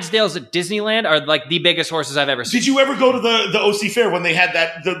Clydesdales at Disneyland are like the biggest horses I've ever seen. Did you ever go to the OC Fair when they had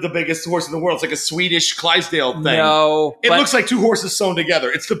the biggest horse in the world? It's like a Swedish Clydesdale thing. No. It but looks like two horses sewn together.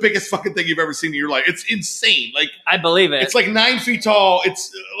 It's the biggest fucking thing you've ever seen in your life. It's insane. Like, I believe it. it's like 9 feet tall.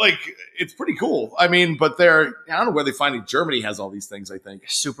 It's it's pretty cool. I mean, but I don't know where they find it. Germany has all these things, I think.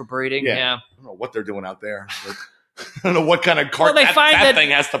 super breeding. Yeah. Yeah. I don't know what they're doing out there. But I don't know what kind of cart Well, they that find that, thing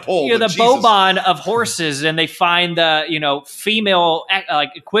has to pull. You're the but Jesus. Bobon of horses, and they find the female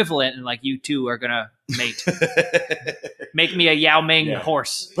like equivalent, and like you two are gonna mate. Make me a Yao Ming Yeah.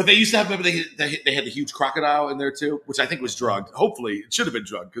 horse. But they used to have, remember they had the huge crocodile in there too, which I think was drugged. Hopefully, it should have been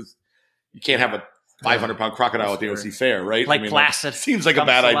drugged because you can't have a 500-pound crocodile at the OC Fair, right? Like Placid seems like a comes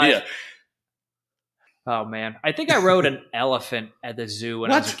bad to idea. life. Oh man, I think I rode an elephant at the zoo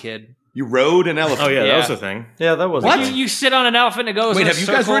when I was a What? kid. You rode an elephant. Oh yeah, Yeah. that was a thing. Yeah, that was What? You sit on an elephant and it goes. Wait, in a have you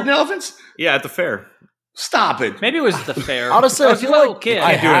guys circle. ridden elephants? Yeah, at the fair. Stop it. Maybe it was the fair. Honestly, I was a feel little like kid.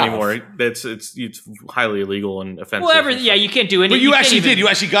 I Can't do it have. anymore. It's highly illegal and offensive. Well, and yeah, stuff. you can't do anything. But you can't actually even- did. You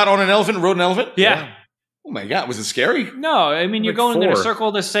actually got on an elephant and rode an elephant? Yeah. Oh my God. Was it scary? No, I mean you're Like going in a 4.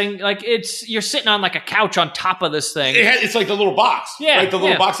 circle. This thing, like you're sitting on like a couch on top of this thing, It's like the little box. Yeah, Right? The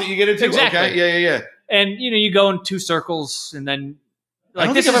little yeah. box that you get into? Exactly. Okay. Yeah. and you go in 2 circles, and then I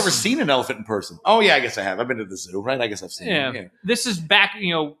don't this think I've is- ever seen an elephant in person. Oh, yeah, I guess I have. I've been to the zoo, right? I guess I've seen Yeah. it. Yeah. This is back,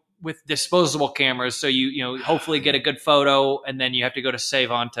 with disposable cameras, so you hopefully get a good photo, and then you have to go to Save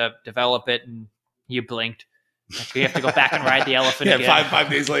On to develop it, and you blinked. Like, you have to go back and ride the elephant Yeah, again. five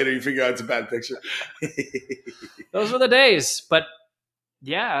days later, you figure out it's a bad picture. Those were the days, but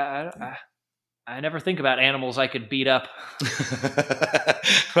yeah, I never think about animals I could beat up.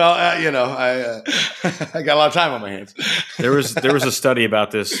 Well, I I got a lot of time on my hands. There was a study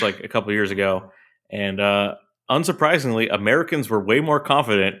about this like a couple years ago, and unsurprisingly, Americans were way more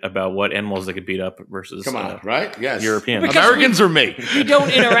confident about what animals they could beat up versus Come on, right? Yes. Europeans. Because Americans or me? We don't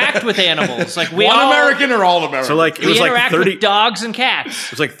interact with animals. Like we One all, American or all American? So like it We was like interact 30. with dogs and cats.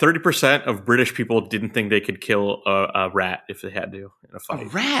 It was like 30% of British people didn't think they could kill a rat if they had to in a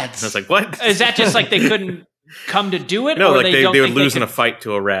fight. rats. And it's like what? Is that just like they couldn't come to do it? No, or like they don't would think lose they in a could- fight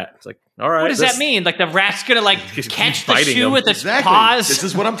to a rat. It's like all right. What does that mean? Like the rat's gonna like Just catch keep the biting shoe them. with its Exactly. paws? This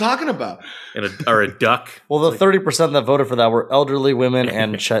is what I'm talking about. Or a duck. Well, the 30% that voted for that were elderly women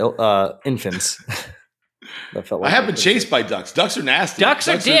and infants. That felt I like have been chased by ducks. Ducks are nasty. Ducks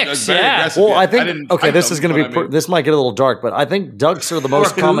are dicks, very yeah. aggressive. Well, I think didn't okay. fight This them, is going but to be I mean- this might get a little dark, but I think ducks are the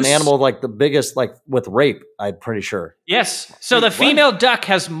most Or common goose. animal, like the biggest, like with rape. I'm pretty sure. Yes. So the What? female duck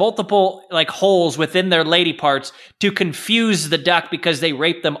has multiple like holes within their lady parts to confuse the duck because they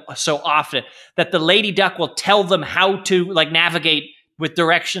rape them so often that the lady duck will tell them how to like navigate with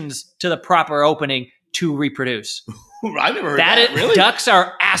directions to the proper opening to reproduce. I never heard That that. is, Really? ducks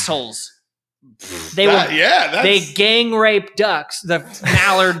are assholes. They will That's they gang rape ducks, the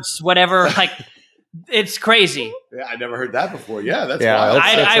mallards, whatever. Like it's crazy. yeah, I never heard that before. Yeah, that's Yeah, wild.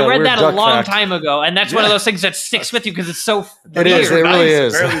 that's- I a read weird that a duck long fact. time ago, and that's one of Yeah. those things that sticks with you because it's so It is, weird. it really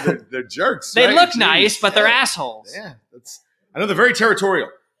is. Apparently they're jerks. They right? look Jeez. nice, but they're Yeah. assholes. Yeah, I know they're very territorial.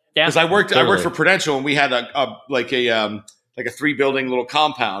 Yeah. Because I worked Totally. for Prudential, and we had a 3-building little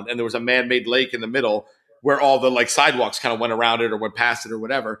compound, and there was a man-made lake in the middle where all the like sidewalks kind of went around it or went past it or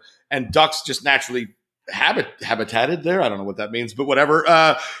whatever, and ducks just naturally habitated there. I don't know what that means, but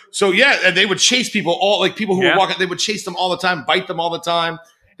whatever. So yeah, and they would chase people people who Yeah. were walking. They would chase them all the time, bite them all the time.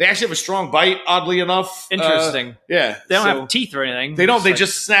 They actually have a strong bite, oddly enough. Interesting. Yeah. They don't so- have teeth or anything. They don't. It's They like-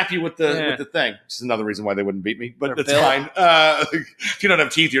 just snap you with the Yeah. thing. Which is another reason why they wouldn't beat me. But Their that's bill. fine. If you don't have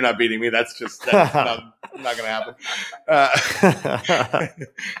teeth, you're not beating me. That's not going to happen.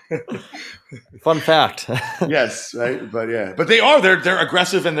 Fun fact. Yes, right. But yeah, but they're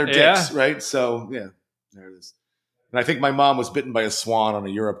aggressive and they're Yeah. dicks, right? So yeah, there it is. And I think my mom was bitten by a swan on a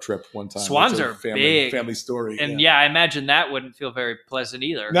Europe trip one time. Swans That's a are big. family story. And yeah, I imagine that wouldn't feel very pleasant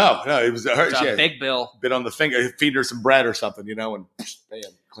either. No, it was her. It's a Yeah, big bill. bit on the finger, feed her some bread or something, and bam.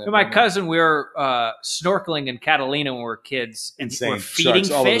 clamp My on. cousin, we were snorkeling in Catalina when we were kids, and Insane. we're feeding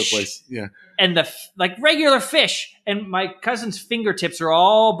Sharks all over the fish, place. Yeah. and like regular fish, and my cousin's fingertips are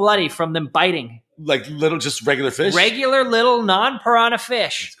all bloody from them biting. Like little, just regular fish. Regular little non-piranha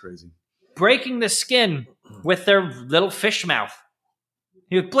fish, That's crazy. breaking the skin with their little fish mouth.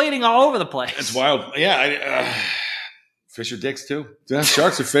 He was bleeding all over the place. It's wild. Yeah. Fish are dicks too. Yeah,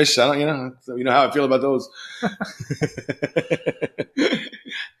 sharks are fish. I don't. You know how I feel about those.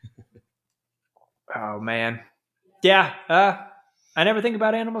 Oh man, yeah. I never think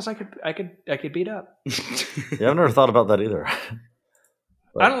about animals I could beat up. Yeah, I've never thought about that either.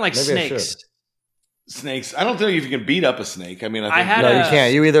 But I don't like maybe I should. snakes. Snakes. I don't think you can beat up a snake. I mean, I think I had No, a- you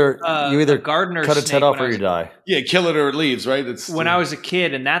can't. You either a gardener cut its snake head off when I or was- you die. yeah, kill it or it leaves. Right. It's When I was a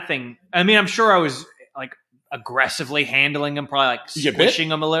kid, and that thing, I mean, I'm sure I was like aggressively handling him, probably like You get bit? squishing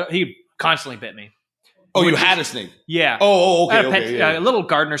him a little. He constantly bit me. Oh, you which had is- a snake. Yeah. Oh, I okay, had a pet, okay. Yeah. a little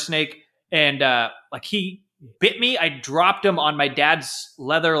gardener snake, and like he bit me. I dropped him on my dad's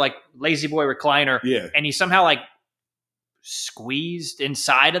leather like lazy boy recliner, Yeah. and he somehow like squeezed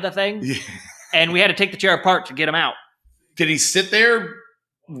inside of the thing, Yeah. and we had to take the chair apart to get him out. Did he sit there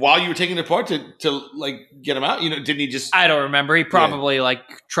while you were taking it apart to like get him out? Didn't he just? I don't remember. He probably like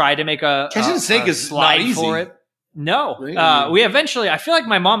tried to make a Catching a snake is slide not easy. for it. No, Right? we eventually. I feel like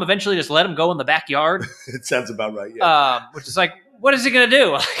my mom eventually just let him go in the backyard, It sounds about right. Yeah. which is like, what is he gonna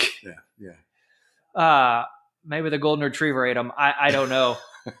do? Like, Yeah. Maybe the golden retriever ate him. I don't know,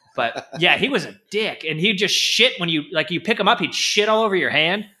 but yeah, he was a dick, and he'd just shit when you pick him up. He'd shit all over your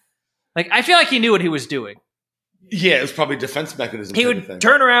hand. Like I feel like he knew what he was doing. Yeah. It was probably a defense mechanism. He type of would thing.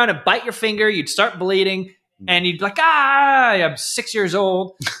 turn around and bite your finger. You'd start bleeding, and you'd be like, I'm 6 years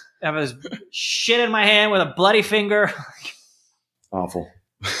old. I have this shit in my hand with a bloody finger. Awful.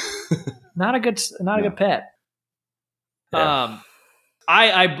 Not a good pet. Yeah.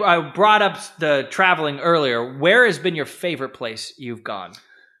 I brought up the traveling earlier. Where has been your favorite place you've gone?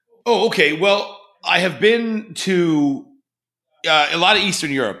 Oh, okay. Well, I have been to a lot of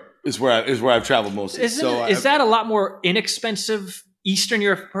Eastern Europe. Is where I've traveled mostly. Is that a lot more inexpensive? Eastern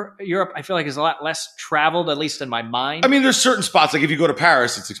Europe, I feel like is a lot less traveled, at least in my mind. I mean, there's certain spots like if you go to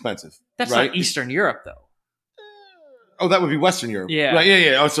Paris, it's expensive. That's right? not Eastern Europe, though. Oh, that would be Western Europe. Yeah. Right,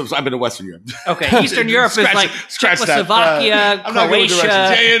 yeah. Oh, so I've been to Western Europe. Okay, Eastern Europe is Scratch- like scratch that. Czechoslovakia, I'm not going Croatia.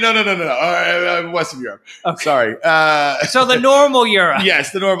 directions. No. All right, Western Europe. Okay. Sorry. So the normal Europe.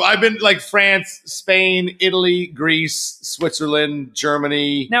 Yes, the normal. I've been like France, Spain, Italy, Greece, Switzerland,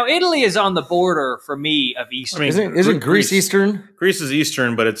 Germany. Now Italy is on the border for me of Eastern. I mean, Isn't Greece Eastern? Greece is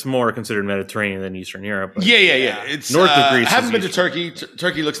Eastern, but it's more considered Mediterranean than Eastern Europe. But Yeah. Yeah. It's North of Greece I haven't is been to Eastern. Turkey.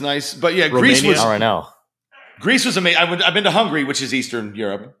 Turkey looks nice, but yeah, Greece Romania? was All right now. Greece was amazing. I've been to Hungary, which is Eastern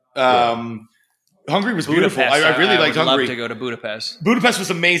Europe. Hungary was beautiful. Budapest. I really liked would Hungary. love to go to Budapest. Budapest was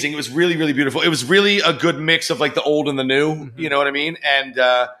amazing. It was really, really beautiful. It was really a good mix of like the old and the new. You know what I mean? And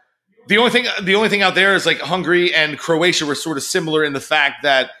the only thing out there is like Hungary and Croatia were sort of similar in the fact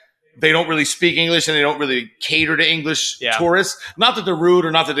that they don't really speak English and they don't really cater to English Yeah. tourists. Not that they're rude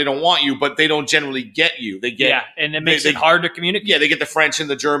or not that they don't want you, but they don't generally get you. They get Yeah, and it makes they- it hard to communicate. yeah, they get the French and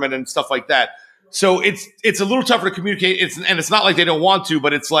the German and stuff like that. So it's a little tougher to communicate. It's not like they don't want to,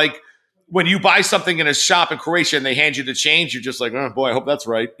 but it's like when you buy something in a shop in Croatia and they hand you the change, you're just like, oh boy, I hope that's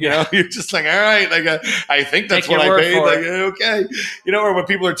right. You know, you're just like, all right, like I think that's Take what your I word paid. for Like, it. okay, you know, or when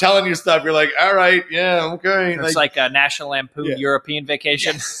people are telling you stuff, you're like, all right, yeah, okay. It's like a National Lampoon Yeah. European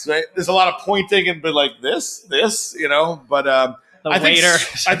Vacation. yes, right? There's a lot of pointing and but like this, you know, but The I think- waiter,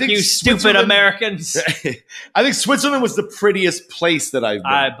 I think you stupid Switzerland- Americans. I think Switzerland was the prettiest place that I've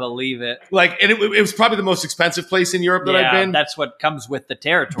been. I believe it. Like, and it was probably the most expensive place in Europe that I've been. That's what comes with the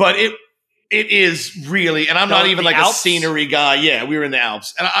territory. But it is really, and I'm not The even like Alps? a scenery guy. Yeah, we were in the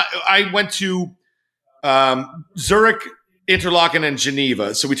Alps, and I went to Zurich, Interlaken, and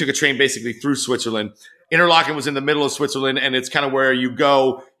Geneva. So we took a train basically through Switzerland. Interlaken was in the middle of Switzerland, and it's kind of where you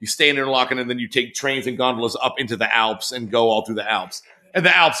go. You stay in Interlaken, and then you take trains and gondolas up into the Alps and go all through the Alps. And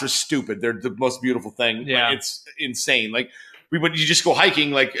the Alps are stupid; they're the most beautiful thing. Yeah. Like, it's insane. Like you just go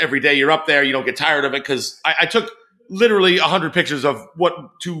hiking like every day. You're up there, you don't get tired of it because I took literally 100 pictures of what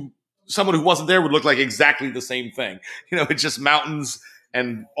to someone who wasn't there would look like exactly the same thing. It's just mountains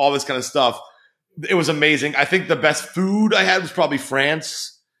and all this kind of stuff. It was amazing. I think the best food I had was probably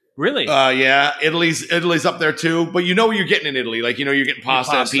France. Really? Yeah. Italy's up there too. But you know what you're getting in Italy. Like, you're getting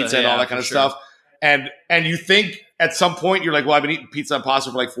pasta and pizza and all that kind of stuff. And you think at some point you're like, well, I've been eating pizza and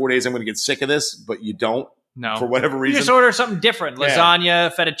pasta for like 4 days. I'm going to get sick of this. But you don't. No. For whatever reason. You just order something different.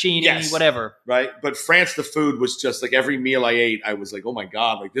 Lasagna, fettuccine, whatever. Right. But France, the food was just like every meal I ate, I was like, oh my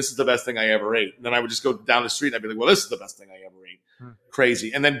God, like this is the best thing I ever ate. And then I would just go down the street and I'd be like, well, this is the best thing I ever ate.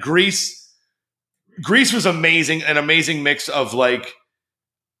 Crazy. And then Greece was amazing. An amazing mix of like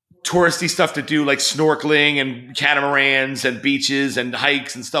touristy stuff to do, like snorkeling and catamarans and beaches and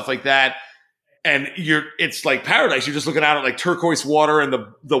hikes and stuff like that. And it's like paradise. You're just looking out at like turquoise water and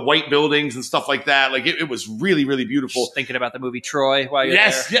the white buildings and stuff like that. Like it was really, really beautiful. Just thinking about the movie Troy while you're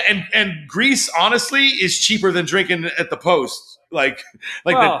there. Yeah. And Greece, honestly, is cheaper than drinking at the Post.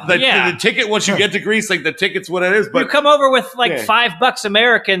 The ticket once you get to Greece, like the ticket's what it is. But you come over with like $5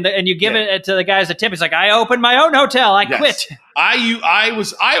 American and you give it to the guys at tip. It's like, I opened my own hotel. I quit.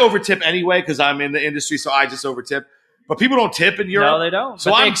 I overtip anyway because I'm in the industry, so I just overtip. But people don't tip in Europe. No, they don't.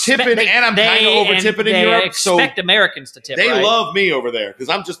 So I'm tipping and I'm kind of over tipping in Europe. They expect Americans to tip. They love me over there because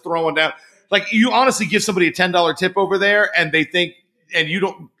I'm just throwing down. Like, you honestly give somebody a $10 tip over there, and they think, and you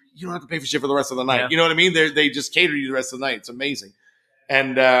don't have to pay for shit for the rest of the night. Yeah. You know what I mean? They just cater you the rest of the night. It's amazing.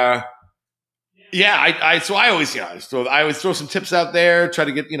 And I always throw some tips out there, try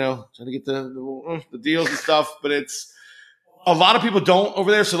to get the deals and stuff. But it's a lot of people don't over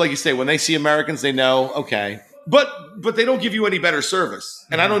there. So like you say, when they see Americans, they know, okay. But they don't give you any better service.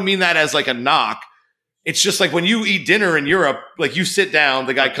 And I don't mean that as like a knock. It's just like when you eat dinner in Europe, like you sit down,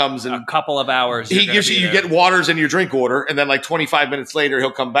 the guy comes and a couple of hours. He gives you get waters in your drink order. And then like 25 minutes later,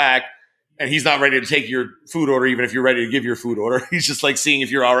 he'll come back and he's not ready to take your food order, even if you're ready to give your food order. He's just like seeing if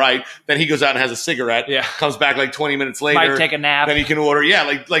you're all right. Then he goes out and has a cigarette. Yeah. Comes back like 20 minutes later. Might take a nap. Then he can order.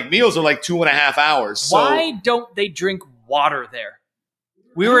 Yeah. Like meals are like 2.5 hours. So, why don't they drink water there?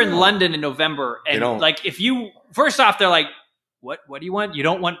 We were in London in November, and like first off, they're like, "What do you want? You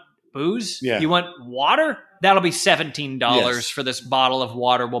don't want booze? Yeah. You want water? That'll be $17 for this bottle of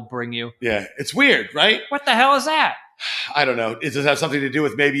water we'll bring you." Yeah, it's weird, right? What the hell is that? I don't know. Does it have something to do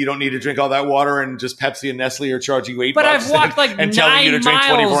with maybe you don't need to drink all that water and just Pepsi and Nestle are charging you $8? But I've walked like and telling you to 9 drink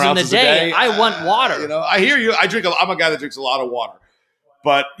 24 miles in ounces the a day. day. I want water. I hear you. I'm a guy that drinks a lot of water.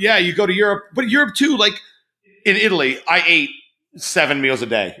 But yeah, you go to Europe. But Europe too, like in Italy, I ate 7 meals a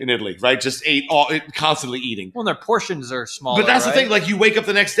day in Italy, right? Just constantly eating. Well, their portions are smaller. But that's the thing. Like, you wake up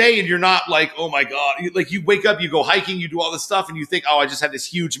the next day and you're not like, oh my God. You wake up, you go hiking, you do all this stuff, and you think, oh, I just had this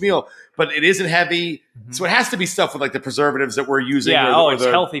huge meal. But it isn't heavy. Mm-hmm. So it has to be stuff with like the preservatives that we're using. Yeah, it's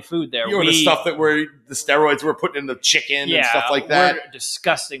healthy food there. Or the stuff that the steroids we're putting in the chicken and stuff like that. We're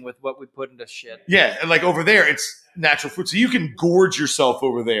disgusting with what we put into shit. Yeah, and like over there, it's natural food. So you can gorge yourself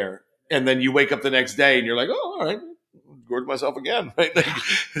over there. And then you wake up the next day and you're like, oh, all right. Gorge myself again, right? Like,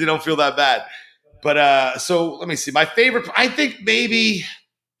 you don't feel that bad. But so let me see. My favorite, I think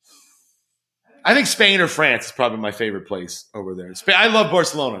Spain or France is probably my favorite place over there. Spain, I love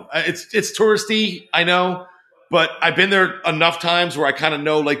Barcelona. It's touristy, I know, but I've been there enough times where I kind of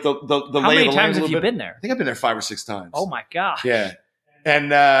know like the lay of the land. How many times have you been there? I think I've been there 5 or 6 times. Oh my God. Yeah.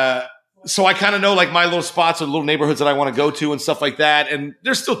 And so I kind of know like my little spots or little neighborhoods that I want to go to and stuff like that. And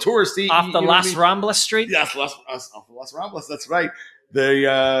they're still touristy. Off the Las Ramblas Street? Yes, off the Las Ramblas. That's right.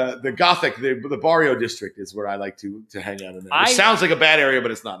 The Gothic, the Barrio district is where I like to hang out in there. It sounds like a bad area, but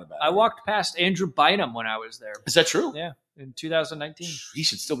it's not a bad area. I walked past Andrew Bynum when I was there. Is that true? Yeah, in 2019. He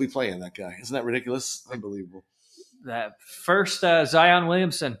should still be playing, that guy. Isn't that ridiculous? Unbelievable. That first Zion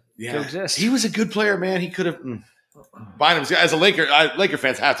Williamson to exist. He was a good player, man. He could have... Bynum's, as a Laker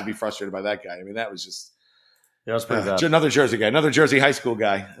fans have to be frustrated by that guy. I mean, that was just that was pretty bad. Another Jersey guy, another Jersey high school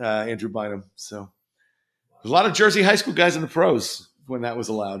guy, Andrew Bynum. So there's a lot of Jersey high school guys in the pros when that was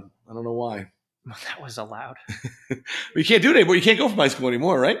allowed. I don't know why. That was allowed. You can't do it anymore. You can't go from high school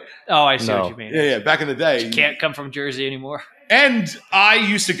anymore, right? Oh, I see what you mean. Yeah. Back in the day, you can't come from Jersey anymore. And I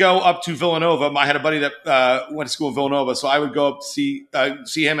used to go up to Villanova. I had a buddy that went to school in Villanova, so I would go up to see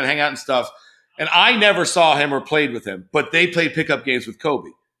him and hang out and stuff. And I never saw him or played with him, but they played pickup games with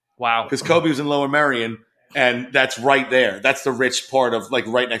Kobe. Wow. Because Kobe was in Lower Merion, and that's right there. That's the rich part of, like,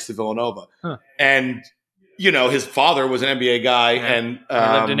 right next to Villanova. Huh. And, his father was an NBA guy. Yeah. And he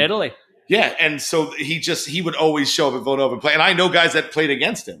lived in Italy. Yeah, and so he would always show up at Villanova and play. And I know guys that played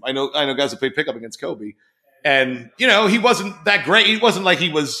against him. I know guys that played pickup against Kobe. And, he wasn't that great. He wasn't like he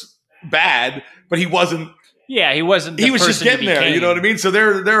was bad, but he wasn't Yeah, he wasn't. He was just getting there. You know what I mean? So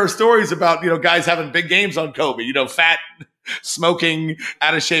there are stories about guys having big games on Kobe. Fat, smoking,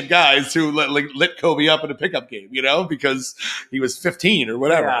 out of shape guys who lit Kobe up in a pickup game. Because he was 15 or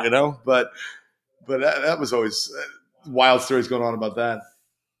whatever. Yeah. But that was always wild stories going on about that.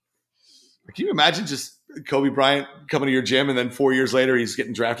 Can you imagine just Kobe Bryant coming to your gym and then 4 years later he's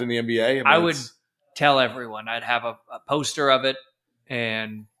getting drafted in the NBA? I would tell everyone. I'd have a poster of it,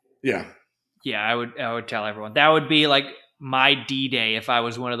 and yeah, I would tell everyone. That would be like my D-Day if I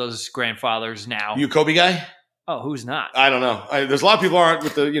was one of those grandfathers now. You a Kobe guy? Oh, who's not? I don't know. There's a lot of people aren't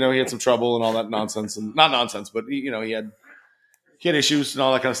with the, he had some trouble and all that nonsense, and not nonsense, but he had issues and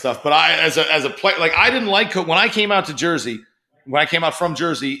all that kind of stuff. But I, as a player, like I didn't like Kobe when I came out to Jersey. When I came out from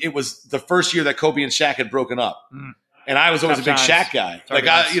Jersey, it was the first year that Kobe and Shaq had broken up, and I was always a big Shaq guy. Like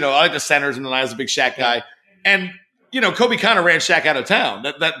I like the centers, and then I was a big Shaq guy, and Kobe kind of ran Shaq out of town.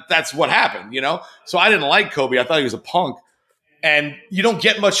 That's what happened, So I didn't like Kobe. I thought he was a punk. And you don't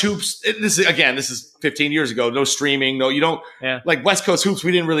get much hoops. This is 15 years ago. No streaming. No, you don't. Yeah. Like West Coast hoops,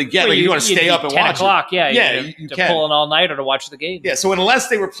 we didn't really get. Like you want to stay up and 10 watch o'clock, it. Yeah. You to can. pull an all-nighter to watch the game. Yeah, so unless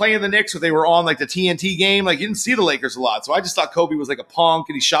they were playing the Knicks or they were on like the TNT game, like you didn't see the Lakers a lot. So I just thought Kobe was like a punk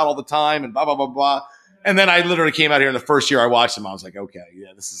and he shot all the time and blah, blah, blah, blah. And then I literally came out here in the first year I watched him. I was like, okay,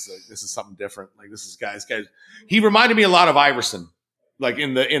 yeah, this is something different. Like this is guys. He reminded me a lot of Iverson, like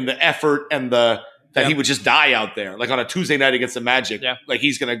in the effort and that he would just die out there, like on a Tuesday night against the Magic. Yeah. Like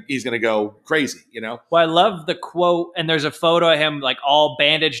he's gonna go crazy, Well, I love the quote, and there's a photo of him like all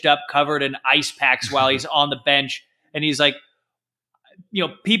bandaged up, covered in ice packs while he's on the bench, and he's like,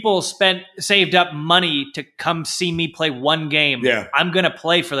 people saved up money to come see me play one game. Yeah. I'm gonna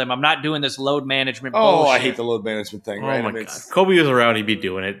play for them. I'm not doing this load management. Oh, bullshit. I hate the load management thing. Oh Right? my God. Kobe was around, he'd be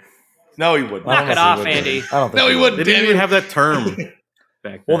doing it. No, he wouldn't. Knock it off, Andy. I don't think No, he wouldn't. They didn't even have that term back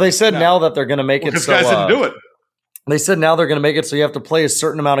then. Well, they said now that they're going to make it Because so guys didn't do it. they said now they're going to make it so you have to play a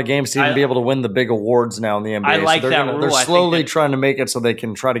certain amount of games to even be able to win the big awards now in the NBA. I like so that they're rule. They're I think slowly that- trying to make it so they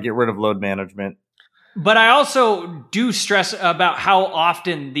can try to get rid of load management. But I also do stress about how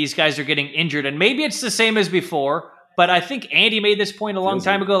often these guys are getting injured. And maybe it's the same as before, but I think Andy made this point a long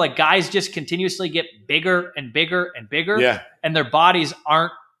time ago. Like guys just continuously get bigger and bigger and bigger. Yeah. And their bodies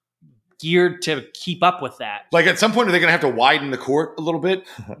aren't geared to keep up with that. Like at some point, are they going to have to widen the court a little bit?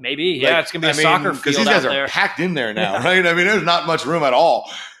 Maybe. Yeah, it's going to be a soccer because field these guys out are there. packed in there now, right? I mean, there's not much room at all.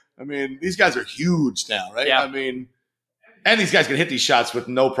 I mean, these guys are huge now, right? Yeah. I mean, and these guys can hit these shots with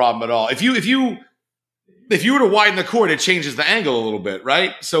no problem at all. If you were to widen the court, it changes the angle a little bit,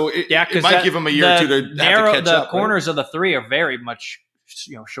 right? So it might give them a year or two to have to catch the up. corners of the three are very much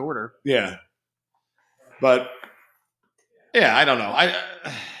shorter. Yeah. But yeah, I don't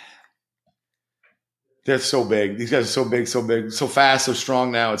know. They're so big. These guys are so big, so fast, so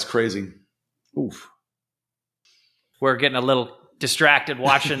strong now. It's crazy. Oof. We're getting a little distracted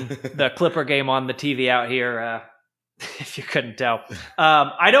watching the Clipper game on the TV out here, if you couldn't tell.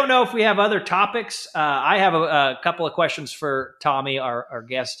 I don't know if we have other topics. I have a couple of questions for Tommy, our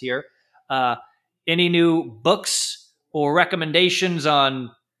guest here. Any new books or recommendations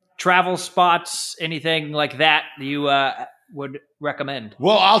on travel spots, anything like that you would recommend?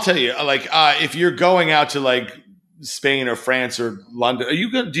 Well, I'll tell you, like, if you're going out to like Spain or France or London, are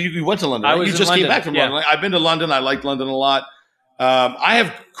you good? You went to London? I Right? was You in just London, came back from yeah. London. I've been to London. I like London a lot. I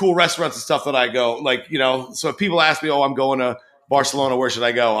have cool restaurants and stuff that I go, like, so if people ask me, oh, I'm going to Barcelona, where should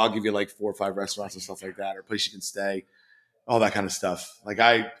I go? I'll give you like 4 or 5 restaurants and stuff like that, or a place you can stay, all that kind of stuff. Like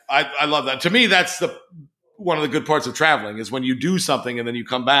I love that. To me, that's one of the good parts of traveling is when you do something and then you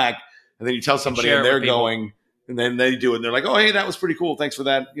come back and then you tell somebody share and it they're with people. going and then they do it and they're like, oh, hey, that was pretty cool. Thanks for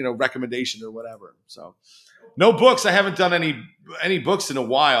that, recommendation or whatever. So no books. I haven't done any books in a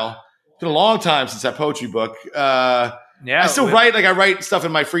while. It's been a long time since that poetry book. Yeah, I still write. Like I write stuff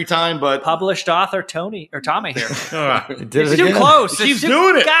in my free time, but published author Tommy here. It did It's it too again. close. He keeps It's too-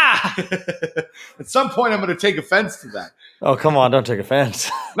 doing it. God. at some point I'm going to take offense to that. Oh, come on. Don't take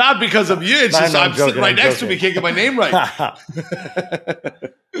offense. Not because of you. It's No, just no, I'm sitting joking, right I'm next to me, joking. can't get my name right.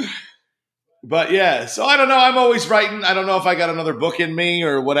 But yeah, so I don't know. I'm always writing. I don't know if I got another book in me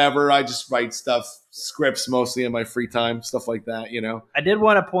or whatever. I just write stuff, scripts mostly in my free time, stuff like that. I did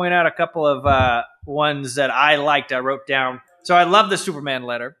want to point out a couple of ones that I liked. I wrote down. So I love the Superman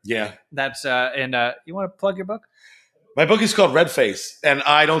letter. Yeah. That's and you want to plug your book? My book is called Red Face, and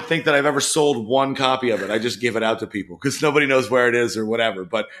I don't think that I've ever sold one copy of it. I just give it out to people because nobody knows where it is or whatever.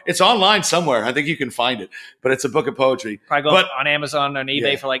 But it's online somewhere. I think you can find it. But it's a book of poetry. Probably go But- on Amazon and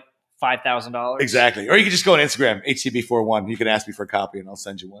eBay Yeah. for like $5,000. Exactly. Or you can just go on Instagram, HCB41. You can ask me for a copy and I'll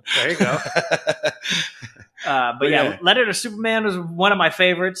send you one. There you go. But yeah, Letter to Superman was one of my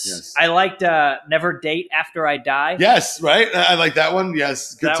favorites. Yes. I liked Never Date After I Die. Yes, right. I like that one.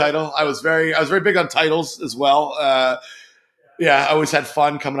 Yes, good title. I was very big on titles as well. I always had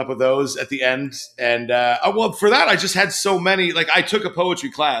fun coming up with those at the end. And well, for that, I just had so many. Like, I took a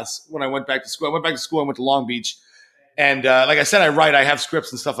poetry class when I went back to school. I went to Long Beach, and like I said, I have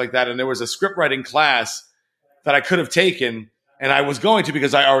scripts and stuff like that. And there was a script writing class that I could have taken. And I was going to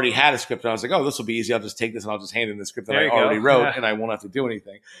because I already had a script. And I was like, oh, this will be easy. I'll just take this and I'll just hand in the script that I already wrote and I won't have to do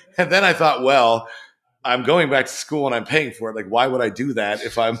anything. And then I thought, well, I'm going back to school and I'm paying for it. Like, why would I do that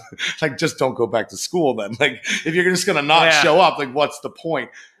if I'm like, just don't go back to school then? Like, if you're just going to not show up, like, what's the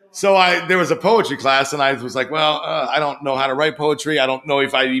point? So there was a poetry class and I was like, well, I don't know how to write poetry. I don't know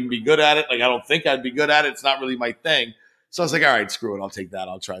if I'd even be good at it. Like, I don't think I'd be good at it. It's not really my thing. So I was like, all right, screw it. I'll take that.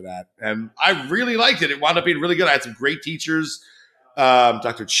 I'll try that. And I really liked it. It wound up being really good. I had some great teachers.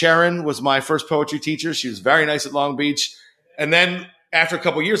 Dr. Sharon was my first poetry teacher. She was very nice at Long Beach. And then after a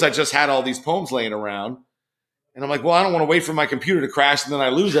couple of years, I just had all these poems laying around. And I'm like, well, I don't want to wait for my computer to crash and then I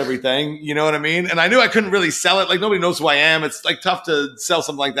lose everything. You know what I mean? And I knew I couldn't really sell it. Like, nobody knows who I am. It's like tough to sell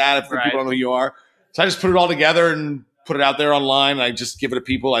something like that if people don't know who you are. So I just put it all together and put it out there online. I just give it to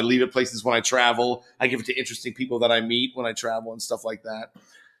people. I leave it places when I travel. I give it to interesting people that I meet when I travel and stuff like that.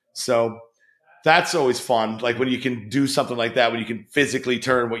 So that's always fun. Like, when you can do something like that, when you can physically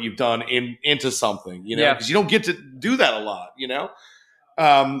turn what you've done into something, you know, because you don't get to do that a lot, you know?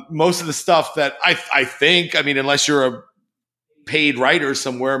 Most of the stuff that I think, I mean, unless you're a paid writer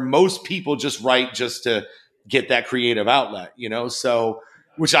somewhere, most people just write just to get that creative outlet, you know? So,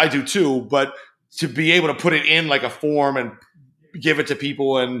 which I do too, but to be able to put it in like a form and give it to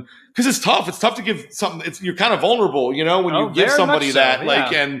people, and because it's tough to give something. You're kind of vulnerable, you know, when you give somebody that,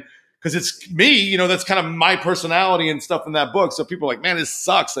 like, and because it's me, you know, that's kind of my personality and stuff in that book. So people are like, man, this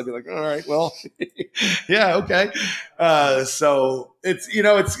sucks. I'd be like, all right, well, yeah, okay. So it's, you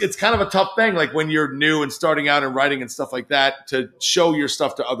know, it's kind of a tough thing. Like, when you're new and starting out and writing and stuff like that, to show your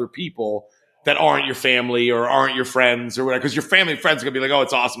stuff to other people that aren't your family or aren't your friends or whatever. Because your family and friends are going to be like, oh,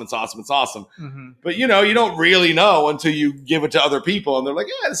 it's awesome, it's awesome, it's awesome. Mm-hmm. But, you know, you don't really know until you give it to other people. And they're like,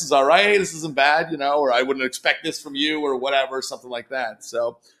 yeah, this is all right. This isn't bad, you know, or I wouldn't expect this from you or whatever, something like that.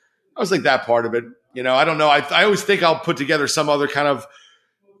 So I was like that part of it. You know, I don't know. I always think I'll put together some other kind of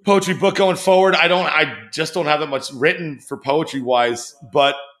poetry book going forward. I just don't have that much written for poetry wise,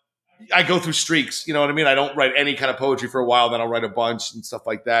 but I go through streaks. You know what I mean? I don't write any kind of poetry for a while. Then I'll write a bunch and stuff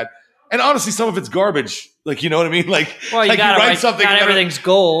like that. And honestly, some of it's garbage. Like, you know what I mean? Like, well, you gotta write something. Not everything's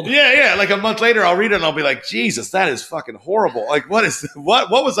gold. Yeah. Like, a month later, I'll read it and I'll be like, Jesus, that is fucking horrible. Like, what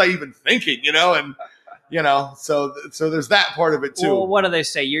was I even thinking? You know? And, you know, so there's that part of it too. Well, what do they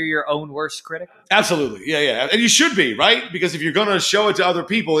say? You're your own worst critic? Absolutely. Yeah. And you should be, right? Because if you're going to show it to other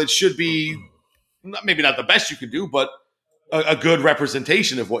people, it should be maybe not the best you can do, but a good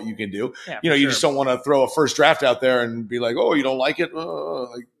representation of what you can do. Yeah, you know, you just don't want to throw a first draft out there and be like, oh, you don't like it?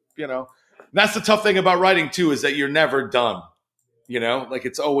 Like, you know, that's the tough thing about writing too, is that you're never done, you know, like,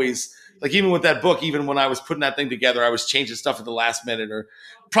 it's always like, even with that book, even when I was putting that thing together, I was changing stuff at the last minute, or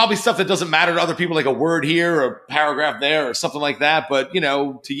probably stuff that doesn't matter to other people, like a word here or a paragraph there or something like that. But, you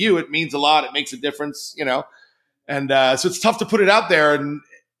know, to you, it means a lot. It makes a difference, you know? And so it's tough to put it out there. And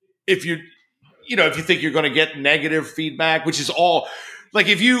if you think you're going to get negative feedback, which is all, like,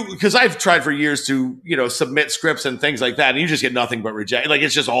 because I've tried for years to, you know, submit scripts and things like that, and you just get nothing but rejection. Like,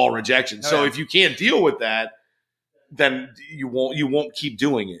 it's just all rejection. Oh, so if you can't deal with that, then you won't keep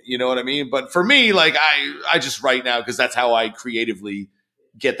doing it. You know what I mean? But for me, like, I just write now because that's how I creatively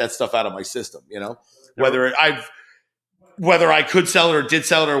get that stuff out of my system, you know, whether I could sell it or did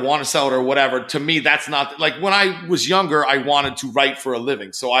sell it or want to sell it or whatever. To me, that's not, like, when I was younger, I wanted to write for a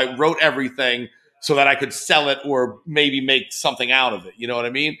living. So I wrote everything so that I could sell it or maybe make something out of it. You know what I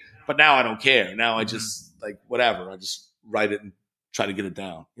mean? But now I don't care. Now I just, like, whatever. I just write it and try to get it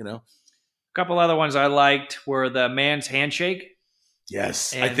down, you know? A couple other ones I liked were The Man's Handshake.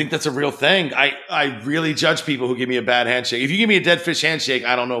 Yes, I think that's a real thing. I really judge people who give me a bad handshake. If you give me a dead fish handshake,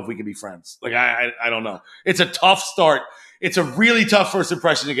 I don't know if we can be friends. Like, I don't know. It's a tough start. It's a really tough first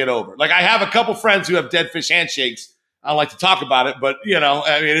impression to get over. Like, I have a couple friends who have dead fish handshakes. I don't like to talk about it, but, you know,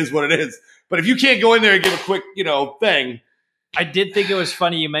 I mean, it is what it is. But if you can't go in there and give a quick, you know, thing. I did think it was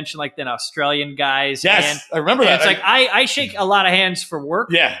funny you mentioned, like, an Australian guy's hand. Yes, I remember that. It's like, I shake a lot of hands for work.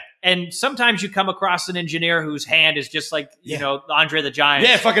 Yeah. And sometimes you come across an engineer whose hand is just like, you know, Andre the Giant.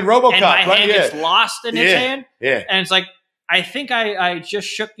 Yeah, fucking RoboCop. And my hand gets lost in his hand. Yeah. And it's like, I think I just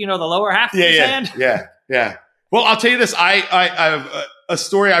shook, you know, the lower half of his hand. Yeah. Well, I'll tell you this. I have a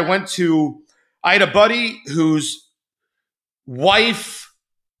story. I had a buddy whose wife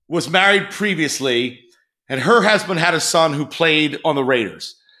was married previously, and her husband had a son who played on the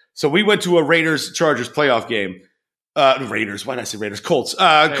Raiders. So we went to a Raiders-Chargers playoff game. Raiders. Why did I say Raiders? Colts.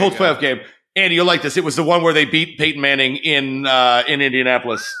 Colts playoff game. Andy, you'll like this. It was the one where they beat Peyton Manning in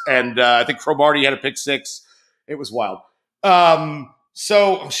Indianapolis, and I think Cromartie had a pick six. It was wild. I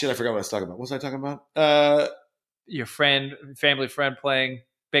forgot what I was talking about. What was I talking about? Your family friend playing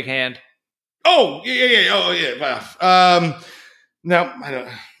big hand. Oh yeah. Oh yeah. No, I don't.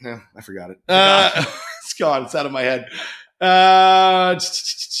 No, I forgot it. It's gone. It's out of my head.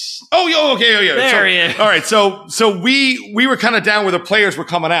 Okay. There he is. All right. So we were kind of down where the players were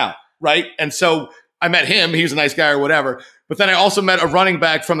coming out, right? And so I met him. He was a nice guy or whatever. But then I also met a running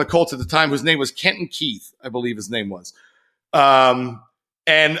back from the Colts at the time whose name was Kenton Keith, I believe his name was.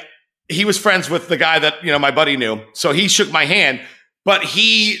 And he was friends with the guy that, my buddy knew. So he shook my hand, but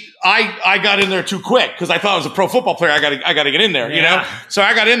I got in there too quick because I thought I was a pro football player. I got to get in there, So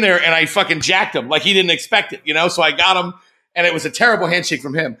I got in there and I fucking jacked him like he didn't expect it, So I got him, and it was a terrible handshake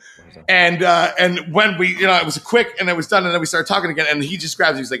from him. And when we, it was quick and it was done, and then we started talking again, and he just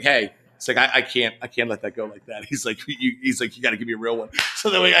grabs me. He's like, "Hey." It's like, I can't let that go like that. He's like, you got to give me a real one. So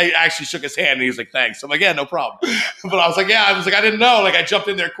then I actually shook his hand, and he was like, thanks. I'm like, yeah, no problem. But I was like, I didn't know. Like, I jumped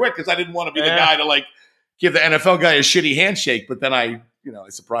in there quick because I didn't want to be the guy to like give the NFL guy a shitty handshake. But then I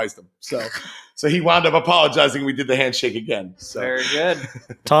surprised him. So he wound up apologizing. We did the handshake again. So. Very good.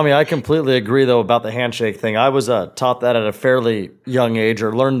 Tommy, I completely agree, though, about the handshake thing. I was taught that at a fairly young age,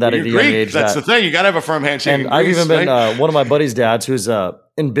 or learned that at a young age. That's the thing. You got to have a firm handshake. And I've even been one of my buddy's dads who's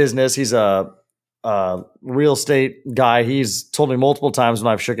in business. He's a real estate guy. He's told me multiple times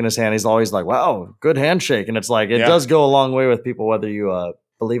when I've shaken his hand, he's always like, wow, good handshake. And it's like, it does go a long way with people, whether you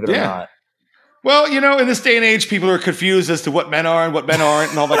believe it or not. Well, in this day and age, people are confused as to what men are and what men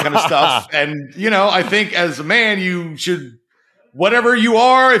aren't and all that kind of stuff. And, I think as a man, you should, whatever you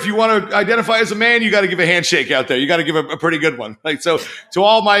are, if you want to identify as a man, you got to give a handshake out there. You got to give a pretty good one. Like, so to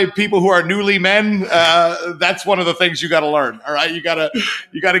all my people who are newly men, that's one of the things you got to learn. All right. You got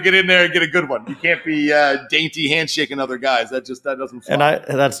to get in there and get a good one. You can't be dainty handshaking other guys. That doesn't fly.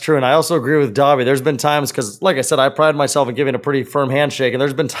 And that's true. And I also agree with Dobby. There's been times, because like I said, I pride myself in giving a pretty firm handshake. And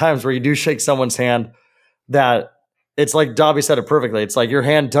there's been times where you do shake someone's hand that it's like Dobby said it perfectly. It's like your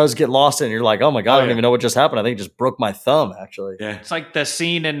hand does get lost in it, and you're like, oh my God, I don't even know what just happened. I think it just broke my thumb, actually. Yeah. It's like the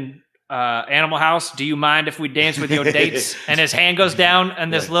scene in Animal House. Do you mind if we dance with your dates? And his hand goes down,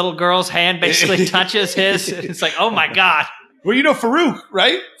 and this little girl's hand basically touches his. It's like, oh my God. Well, Farouk,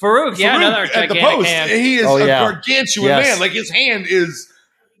 right? Farouk, another at the gigantic post. hand. He is gargantuan man. Like, his hand is,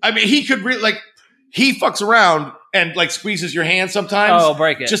 he could he fucks around and like squeezes your hand sometimes. Oh,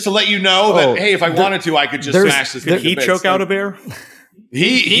 break it. Just to let you know that, hey, if I wanted to, I could just smash this thing. Did he choke out a bear?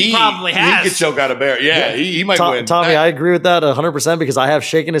 He probably has. He could choke out a bear. Yeah. He might win. Tommy, I agree with that 100% because I have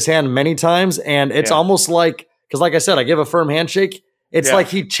shaken his hand many times, and it's almost like, because like I said, I give a firm handshake. It's like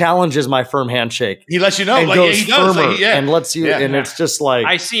he challenges my firm handshake. He lets you know. And like, goes he does. firmer Like, and lets you, and it's just like.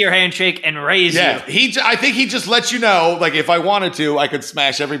 I see your handshake and raise you. I think he just lets you know, like, if I wanted to, I could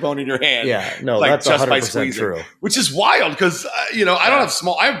smash every bone in your hand. Yeah, no, like, that's just 100% by squeezing. true. Which is wild because,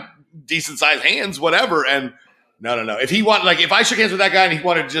 I have decent sized hands, whatever. And no. If I shook hands with that guy and he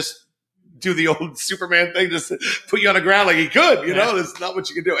wanted to just do the old Superman thing, just put you on the ground, like he could, that's not what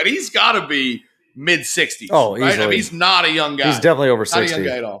you can do. And he's got to be mid-60s. Oh, right? easily. he's not a young guy. He's definitely over not 60. a young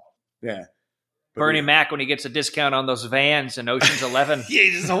guy at all. Yeah. Bernie Mac when he gets a discount on those vans in Ocean's 11. Yeah,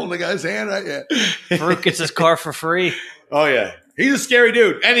 he's just holding the guy's hand, right? Yeah. Farouk gets his car for free. Oh, yeah. He's a scary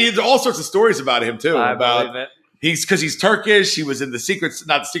dude. And he has all sorts of stories about him, too. I believe it. Because he's Turkish. He was in not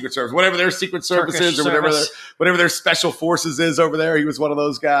the Secret Service, whatever their Secret Service Turkish is, or whatever their special forces is over there. He was one of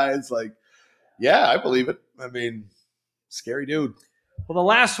those guys. Like, yeah, I believe it. I mean, scary dude. Well, the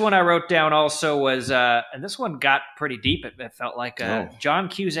last one I wrote down also was, and this one got pretty deep. It felt like John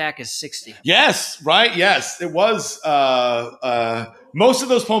Cusack is 60. Yes, right. Yes, it was. Most of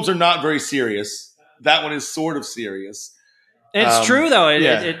those poems are not very serious. That one is sort of serious. It's true though.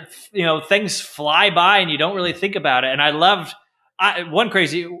 It things fly by and you don't really think about it. And I loved One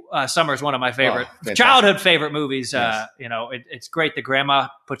Crazy Summer is one of my favorite childhood favorite movies. Yes. It's great. The grandma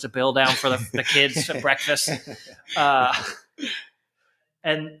puts a bill down for the kids at breakfast.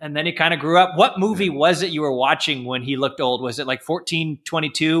 And then he kind of grew up. What movie was it you were watching when he looked old? Was it like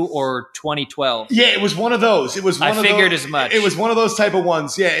 1422 or 2012? Yeah, it was one of those. I figured as much. It was one of those type of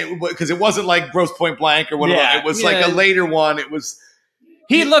ones. Yeah, because it wasn't like Grosse Point Blank or one of those. It was like a later one. It was.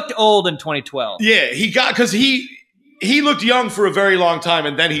 He looked old in 2012. Yeah, because he looked young for a very long time,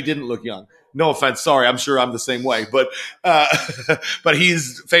 and then he didn't look young. No offense, sorry. I'm sure I'm the same way, but but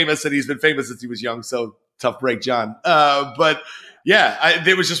he's famous and he's been famous since he was young. So tough break, John. But yeah,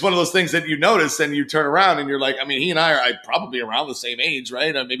 it was just one of those things that you notice and you turn around and you're like, I mean, he and I are probably around the same age,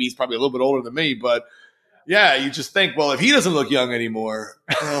 right? Maybe he's probably a little bit older than me, but yeah, you just think, well, if he doesn't look young anymore,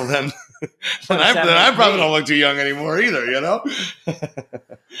 well, then I probably don't look too young anymore either, you know?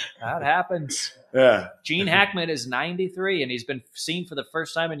 That happens. Yeah. Gene Hackman is 93, and he's been seen for the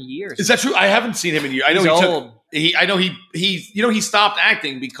first time in years. Is that true? I haven't seen him in years. I know He's he old. I know he stopped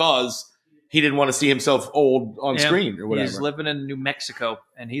acting because he didn't want to see himself old on screen or whatever. He's living in New Mexico,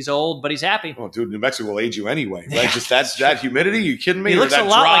 and he's old, but he's happy. Oh, dude, New Mexico will age you anyway, right? Just that humidity. You kidding me? He Or looks that a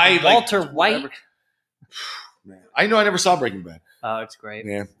lot dry, like Walter White. whatever. Man, I know I never saw Breaking Bad. Oh, it's great.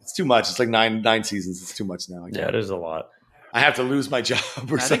 Yeah, it's too much. It's like nine seasons. It's too much now. Yeah, it is a lot. I have to lose my job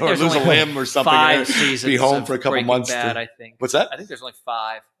or, I think or there's lose a only limb or something. 5 and seasons. be home of for a couple Breaking months. Bad, I think. What's that? I think there's only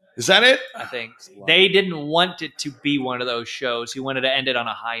 5. Is that it? I think they didn't want it to be one of those shows. He wanted to end it on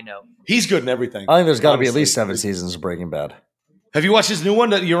a high note. He's good in everything. I think there's got to be at Honestly. least 7 seasons of Breaking Bad. Have you watched his new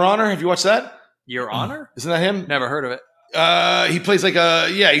one, Your Honor? Have you watched that? Your Honor? Isn't that him? Never heard of it. He plays like I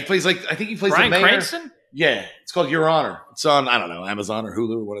think he plays Bryan the mayor. Cranston? Yeah, it's called Your Honor. It's on, I don't know, Amazon or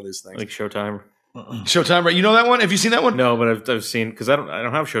Hulu or one of those things. Like Showtime. Showtime, right? You know that one? Have you seen that one? No, but I've seen because I don't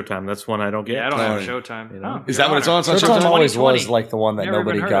have Showtime. That's one I don't get. Yeah, I don't Oh, have yeah. Showtime. You know? Oh, Is Your that what it's on? It's on Honor. Showtime Showtime? always 2020. was like the one that Never even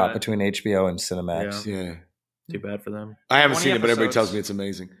nobody heard got of it. between HBO and Cinemax. Yeah. Too bad for them. I haven't 20 seen it, but everybody episodes. tells me it's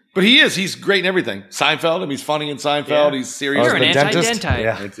amazing. But he's great in everything. Seinfeld, I mean, he's funny in Seinfeld. Yeah. He's serious. You're Oh, an the dentist? anti-dentite.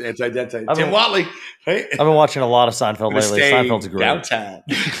 Yeah. It's anti-dentite. I've Tim been- Watley. Hey. I've been watching a lot of Seinfeld Gonna lately. stay Seinfeld's great. downtown.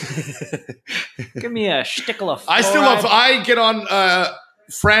 Give me a shtickle of I still love. fluoride. I get on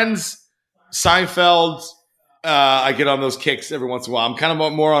Friends, Seinfeld. I get on those kicks every once in a while. I'm kind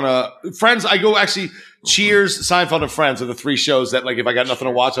of more on a Friends. I go actually. Cheers, Seinfeld, and Friends are the 3 shows that, like, if I got nothing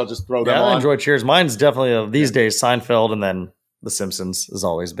to watch, I'll just throw them Yeah, I on. enjoy Cheers. Mine's definitely these days Seinfeld, and then The Simpsons has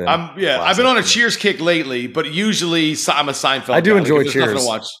always been. I've been on a Cheers kick lately, but usually I'm a Seinfeld. I do guy. enjoy if there's nothing Cheers. to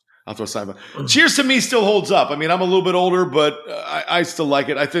watch, I'll throw Seinfeld. Cheers to me still holds up. I mean, I'm a little bit older, but I still like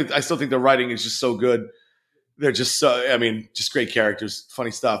it. I still think the writing is just so good. They're just just great characters, funny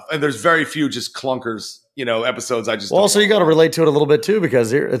stuff, and there's very few just clunkers. Episodes. I just Well, don't also you got to relate to it a little bit too,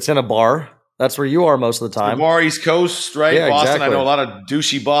 because it's in a bar. That's where you are most of the time. Bar East Coast, right? Yeah, Boston. exactly. I know a lot of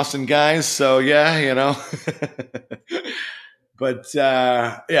douchey Boston guys, so yeah, But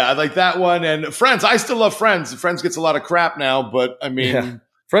I like that one. And Friends, I still love Friends. Friends gets a lot of crap now, but I mean, Yeah.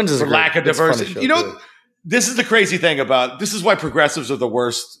 Friends is for a great- lack of it's a funny diversity, show, too. this is the crazy thing about this is why progressives are the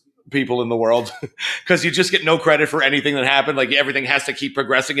worst people in the world, because you just get no credit for anything that happened. Like, everything has to keep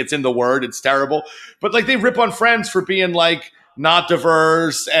progressing. It's in the word. It's terrible. But like, they rip on Friends for being like not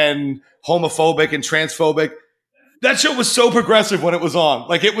diverse and homophobic and transphobic. That show was so progressive when it was on.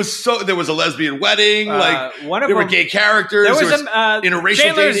 Like, it was so, there was a lesbian wedding. Like, one of there were them, gay characters. there was there was interracial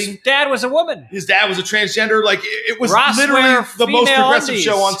Chandler's dating. dad was a woman. His dad was a transgender. Like, it was Ross literally wear the most female progressive undies.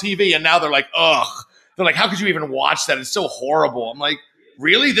 show on TV. And now they're like, ugh. They're like, how could you even watch that? It's so horrible. I'm like,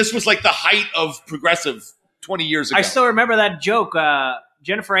 really? This was like the height of progressive 20 years ago. I still remember that joke.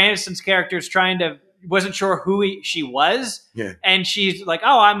 Jennifer Aniston's character is wasn't sure who she was. Yeah. And she's like,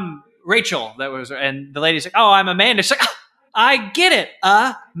 oh, I'm Rachel. And the lady's like, oh, I'm Amanda. She's like, "Ah, I get it.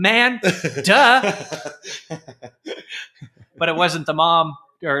 Man, duh. But it wasn't the mom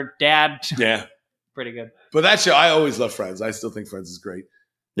or dad. Yeah. Pretty good. But that show, I always love Friends. I still think Friends is great.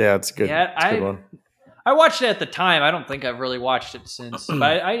 Yeah, it's good. Yeah, It's a good one. I watched it at the time. I don't think I've really watched it since.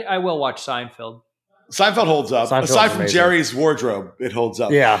 But I will watch Seinfeld. Seinfeld holds up. Seinfeld's Aside from amazing. Jerry's wardrobe, it holds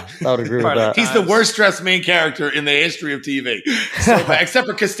up. Yeah, I would agree with Part of that. the He's the worst dressed main character in the history of TV. So bad. Except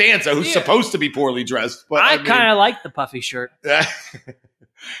for Costanza, who's Yeah. supposed to be poorly dressed. But I kind of like the puffy shirt. of.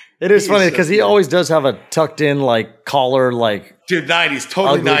 It is He's funny so because he good. always does have a tucked in like collar, like Dude, 90s,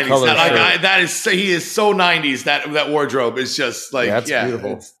 totally Ugly 90s. color That, shirt. he is so 90s. That wardrobe is just like, Yeah, it's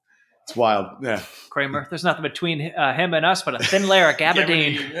beautiful. It's wild. Yeah. Kramer, there's nothing between him and us but a thin layer of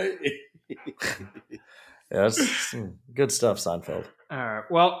Gabardine. yeah, it's good stuff. Seinfeld. All right.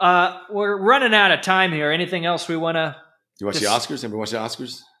 Well, we're running out of time here. Anything else we want to? You watch the Oscars? Ever watch the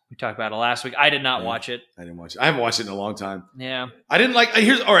Oscars? We talked about it last week. I did not Yeah. watch it. I didn't watch it. I haven't watched it in a long time. Yeah, I didn't like.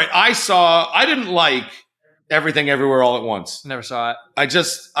 I didn't like Everything Everywhere All at Once. never saw it.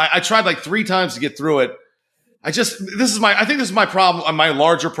 I tried like 3 times to get through it. I think this is my problem, my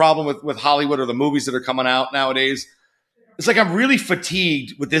larger problem with Hollywood or the movies that are coming out nowadays. It's like I'm really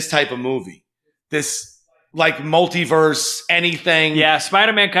fatigued with this type of movie. This like multiverse, anything. Yeah,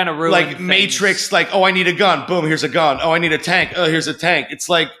 Spider-Man kind of ruined Like things. Matrix, like, oh, I need a gun. Boom, here's a gun. Oh, I need a tank. Oh, here's a tank. It's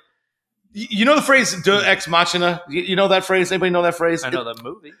like, You know the phrase "de ex machina"? You know that phrase? Anybody know that phrase? I know the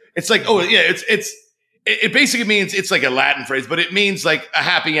movie. It's like, it basically means, it's like a Latin phrase, but it means like a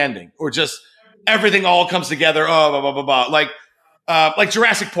happy ending, or just everything all comes together. Oh, blah, blah, blah, blah. Like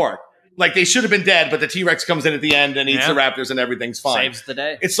Jurassic Park. Like they should have been dead, but the T-Rex comes in at the end and eats the raptors and everything's fine. Saves the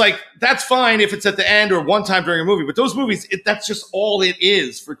day. It's like, that's fine if it's at the end or one time during a movie, but those movies, that's just all it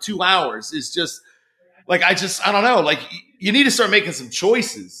is for 2 hours. Is just like, I don't know. Like you need to start making some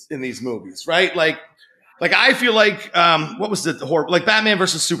choices in these movies, right? Like I feel like, what was the horror? Like Batman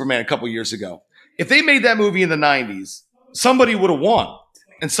versus Superman a couple years ago. If they made that movie in the 90s, somebody would have won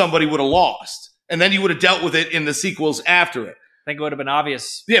and somebody would have lost. And then you would have dealt with it in the sequels after it. I think it would have been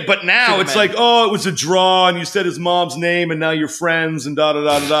obvious. Yeah, but now Superman. It's like, oh, it was a draw and you said his mom's name and now you're friends and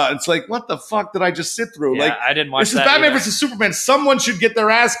da-da-da-da-da. It's like, what the fuck did I just sit through? Yeah, Like, I didn't watch this is that Batman either. versus Superman. Someone should get their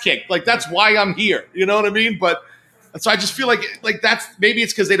ass kicked. Like, that's why I'm here. You know what I mean? But so I just feel like that's, maybe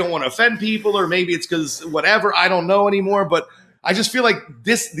it's because they don't want to offend people, or maybe it's because whatever. I don't know anymore. But I just feel like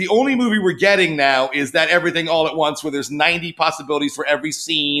the only movie we're getting now is that Everything All at Once, where there's 90 possibilities for every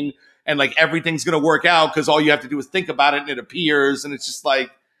scene. And like everything's gonna work out because all you have to do is think about it and it appears, and it's just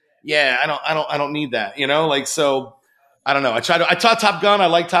like, yeah, I don't need that, you know. Like, so I don't know. I saw Top Gun. I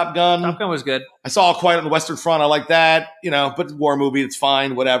like Top Gun. Top Gun was good. I saw All Quiet on the Western Front. I like that, you know. But war movie, it's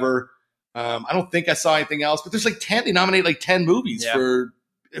fine, whatever. I don't think I saw anything else. But there's like 10. They nominate like 10 movies for.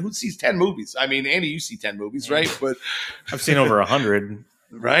 Who sees 10 movies? I mean, Andy, you see 10 movies, right? But I've seen over 100.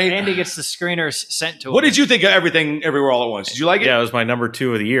 right. Andy gets the screeners sent to him. What did you think of Everything Everywhere All at Once? Did you like it? Yeah, it was my number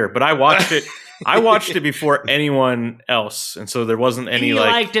 2 of the year. But I watched it. I watched it before anyone else, and so there wasn't any He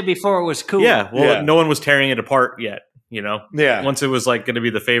liked it before it was cool. Yeah, well, Yeah. no one was tearing it apart yet. You know, Yeah. Once it was like going to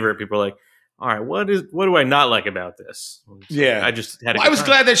be the favorite, people were like, "All right, what do I not like about this?" Yeah. I just had. I was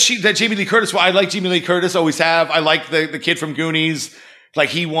glad that Jamie Lee Curtis. Well, I like Jamie Lee Curtis. Always have. I like the kid from Goonies. Like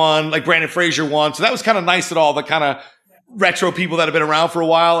he won. Like Brandon Fraser won. So that was kind of nice that all the kind of retro people that have been around for a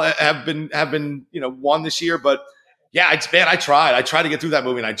while have been won this year. But yeah, I tried to get through that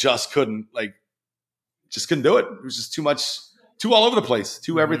movie and I just couldn't do it. It was just too much, too all over the place,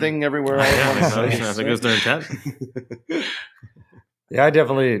 too everything everywhere. All at once. I think it was their intent. Yeah, I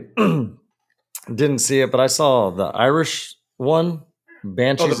definitely didn't see it, but I saw the Irish one,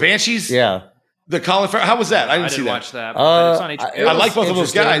 Banshees. Oh, the Banshees. Yeah, The Colin Farrell. How was that? I I didn't didn't see that. watch that. But it's on HBO. it I was like both of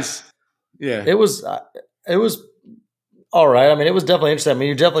those interesting. guys. Yeah. It was all right. I mean, it was definitely interesting. I mean,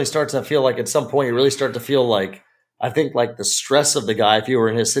 you definitely start to feel like at some point you really start to feel like, I think like the stress of the guy, if you were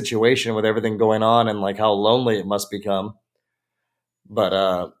in his situation with everything going on and like how lonely it must become. But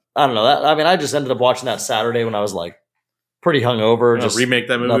I don't know. I just ended up watching that Saturday when I was like pretty hungover. Just Just remake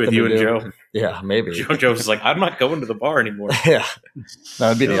that movie nothing with you to and do. Joe. Yeah, maybe. Joe was like, "I'm not going to the bar anymore." Yeah, that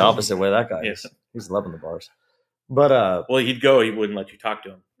would be the opposite way. That guy Yes. is. He's loving the bars. But Well, he'd go. He wouldn't let you talk to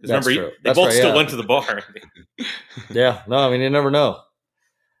him. 'Cause That's remember, true. they That's both right, still yeah. went to the bar. yeah, no, I mean you never know.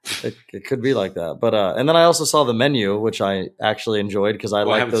 It could be like that. But and then I also saw The Menu, which I actually enjoyed because I I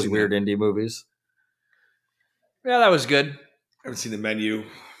like haven't those seen weird indie movies. Yeah, that was good. I haven't seen The Menu.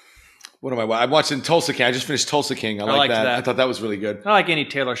 What am I watching? I'm watching Tulsa King. I just finished Tulsa King. I like liked that. that. I thought that was really good. I like any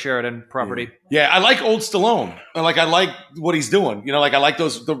Taylor Sheridan property. Yeah, I like old Stallone. I like what he's doing. You know, like I like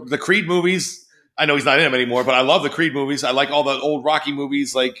the Creed movies. I know he's not in them anymore, but I love the Creed movies. I like all the old Rocky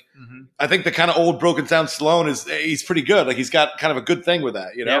movies. Like, I think the kind of old broken down Stallone he's pretty good. Like he's got kind of a good thing with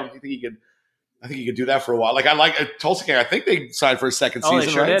that. You know, Yeah. I think he could do that for a while. Like I like Tulsa King. I think they signed for a second Oh, they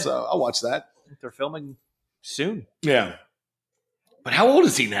season, sure right? did. So I'll watch that. They're filming soon. Yeah. But how old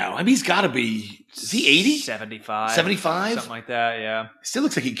is he now? I mean, he's got to be. Is he 80? 75. 75? Something like that, yeah. Still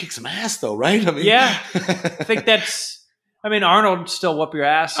looks like he kicks some ass, though, right? I mean, Yeah. I think Arnold still whoop your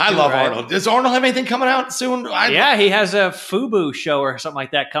ass. I too, love right? Arnold. Does Arnold have anything coming out soon? Yeah, he has a FUBU show or something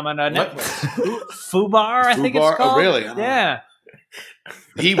like that coming on What? Netflix. FUBAR, I think FUBAR? it's called. Oh, really? I don't know. Yeah,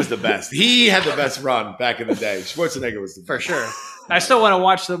 He was the best. He had the best run back in the day. Schwarzenegger was the best. for sure. I still want to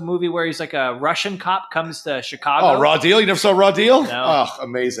watch the movie where he's like a Russian cop comes to Chicago. Oh, Raw Deal? You never saw Raw Deal? No. Oh,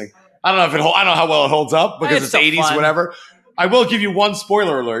 amazing. I don't know I don't know how well it holds up because It's it's, still 80s, fun. whatever. I will give you one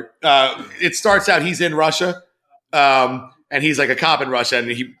spoiler alert. It starts out he's in Russia, and he's like a cop in Russia,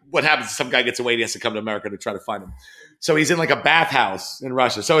 and what happens is some guy gets away and he has to come to America to try to find him. So he's in like a bathhouse in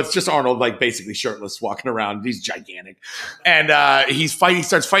Russia. So it's just Arnold, like basically shirtless, walking around. He's gigantic. And he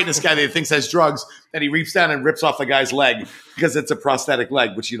starts fighting this guy that he thinks has drugs. And he reaches down and rips off the guy's leg because it's a prosthetic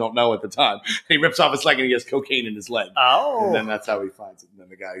leg, which you don't know at the time. And he rips off his leg and he has cocaine in his leg. Oh. And then that's how he finds it. And then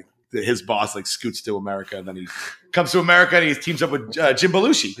the guy, his boss, like scoots to America. And then he comes to America and he teams up with Jim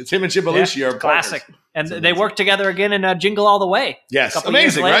Belushi. It's him and Jim Belushi are classic. partners. And It's they amazing. work together again in Jingle All the Way. Yes, couple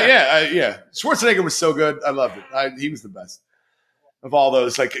years amazing, later. right? Yeah, yeah. Schwarzenegger was so good. I loved it. He was the best. of all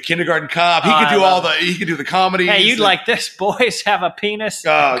those, like Kindergarten Cop. He Oh, could I do love he could do the comedy. Hey, you'd like this. Boys have a penis.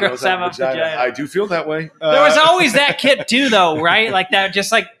 Oh, girls have a vagina. I do feel that way. There was always that kid too, though, right? Like that,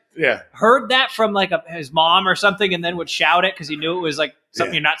 just like yeah. heard that from like his mom or something, and then would shout it because he knew it was like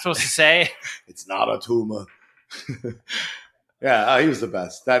something Yeah. you're not supposed to say. It's not a tumor. Yeah, he was the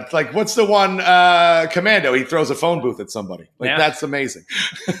best. That's like, what's the one? Commando. He throws a phone booth at somebody. Like Yeah. that's amazing.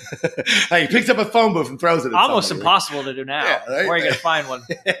 Like, he picks up a phone booth and throws it. At Almost somebody. impossible to do now. Yeah, right? Where are you gonna find one?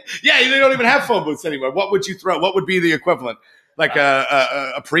 Yeah, they don't even have phone booths anymore. What would you throw? What would be the equivalent? Like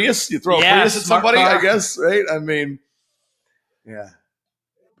a Prius? You throw a Yeah, Prius at smart somebody, car. I guess, right? I mean, yeah.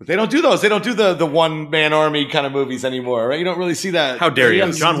 But they don't do those. They don't do the one man army kind of movies anymore, right? You don't really see that. How dare you?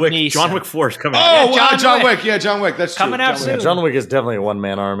 Liam John Wick. Neeson. John Wick 4 is coming. Oh, out. Yeah, John Wick. Yeah, John Wick. That's Coming true. out John soon. Wick. John Wick is definitely a one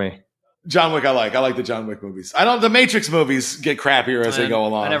man army. John Wick, I like. I like the John Wick movies. I don't. The Matrix movies get crappier as they go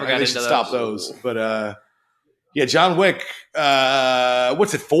along. I never got They into should stop those. those. But yeah, John Wick.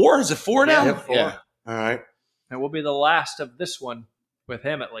 What's it? 4? Is it 4 now? Yeah, 4. Yeah. All right. It will be the last of this one with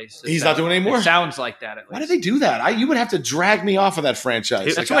him, at least. He's not doing any more? It sounds like that, at least. Why did they do that? You would have to drag me off of that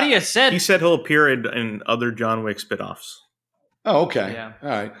franchise. That's Like, what he has said. He said he'll appear in other John Wick spinoffs. Oh, okay. Yeah. All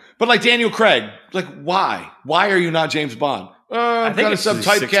right. But like Daniel Craig, like why? Why are you not James Bond? I think got it's some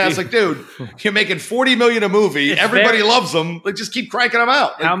typecast. 60. Like, dude, you're making $40 million a movie. It's Everybody very- loves them. Like, just keep cranking them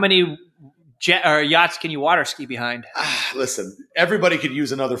out. Like, How many yachts can you water ski behind? listen, everybody could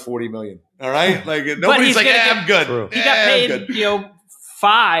use another $40 million. All right. Like nobody's he's like, gonna I'm good. True. He Eh, got I'm paid, good."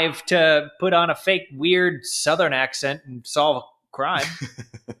 $5 to put on a fake weird Southern accent and solve a crime.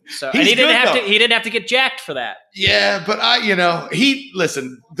 So and He's he didn't good, have though. to. He didn't have to get jacked for that. Yeah, but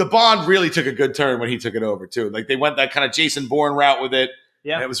listen, the Bond really took a good turn when he took it over too. Like they went that kind of Jason Bourne route with it.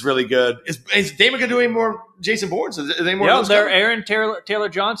 Yeah. And it was really good. Is Damon gonna do any more Jason Bournes? Is there any more? of those There, coming? Aaron Taylor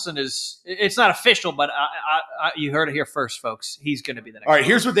Johnson is. It's not official, but you heard it here first, folks. He's going to be the next. All right,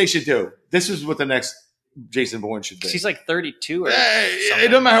 here's what they should do. This is what the next Jason Bourne should be. He's like 32 or It something.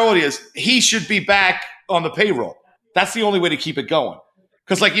 doesn't matter how old he is. He should be back on the payroll. That's the only way to keep it going.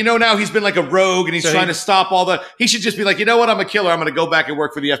 Because, now he's been like a rogue and he's So trying to stop all the. He should just be like, you know what? I'm a killer. I'm going to go back and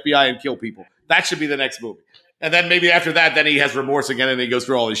work for the FBI and kill people. That should be the next movie. And then maybe after that, then he has remorse again and he goes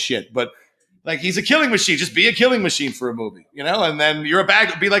through all his shit. But he's a killing machine. Just be a killing machine for a movie, and then you're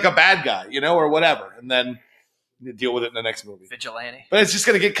be like a bad guy, or whatever. And then deal with it in the next movie. Vigilante. But it's just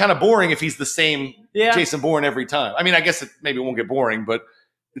going to get kind of boring if he's the same Yeah. Jason Bourne every time. I mean, I guess it maybe won't get boring, but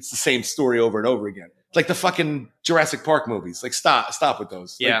it's the same story over and over again. It's like the fucking Jurassic Park movies. Like stop with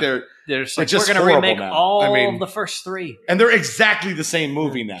those. Yeah. Like There's They're like, just we're going to horrible remake now. all I mean- of the first 3. and they're exactly the same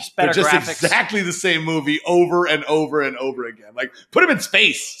movie now. Just better They're just graphics. exactly the same movie over and over and over again. Like put him in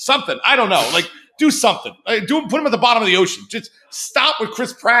space, something. I don't know. Like do something. Put him at the bottom of the ocean. Just stop with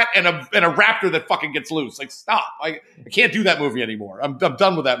Chris Pratt and a raptor that fucking gets loose. Like stop. I can't do that movie anymore. I'm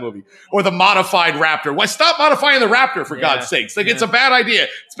done with that movie. Or the modified raptor. Why stop modifying the raptor for Yeah. God's sakes? Like it's Yeah. a bad idea.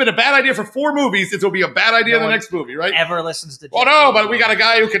 It's been a bad idea for 4 movies. It'll be a bad idea in the one next movie, right? Ever listens to Oh Jeff no, Goldblum. but we got a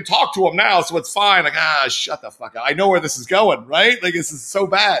guy who can talk to him now, so it's fine. Like, shut the fuck up. I know where this is going, right? Like, this is so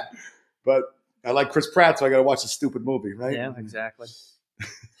bad. But I like Chris Pratt, so I got to watch a stupid movie, right? Yeah, exactly.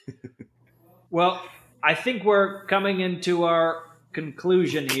 Well, I think we're coming into our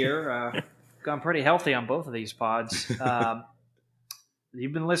conclusion here. Gone pretty healthy on both of these pods.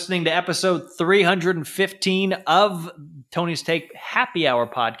 You've been listening to episode 315 of Tony's Take Happy Hour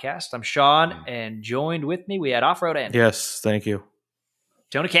podcast. I'm Sean, and joined with me, we had Off-Road Andy, Yes, thank you.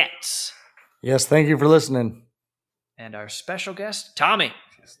 Tony Katz, Yes, thank you for listening. and our special guest, Tommy.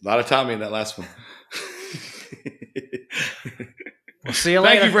 A lot of Tommy in that last one. We'll see you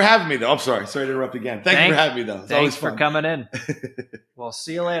later. Thank you for having me, though. I'm sorry. Sorry to interrupt again. Thank you for having me, though. It's always Thanks for fun. coming in. We'll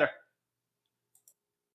see you later.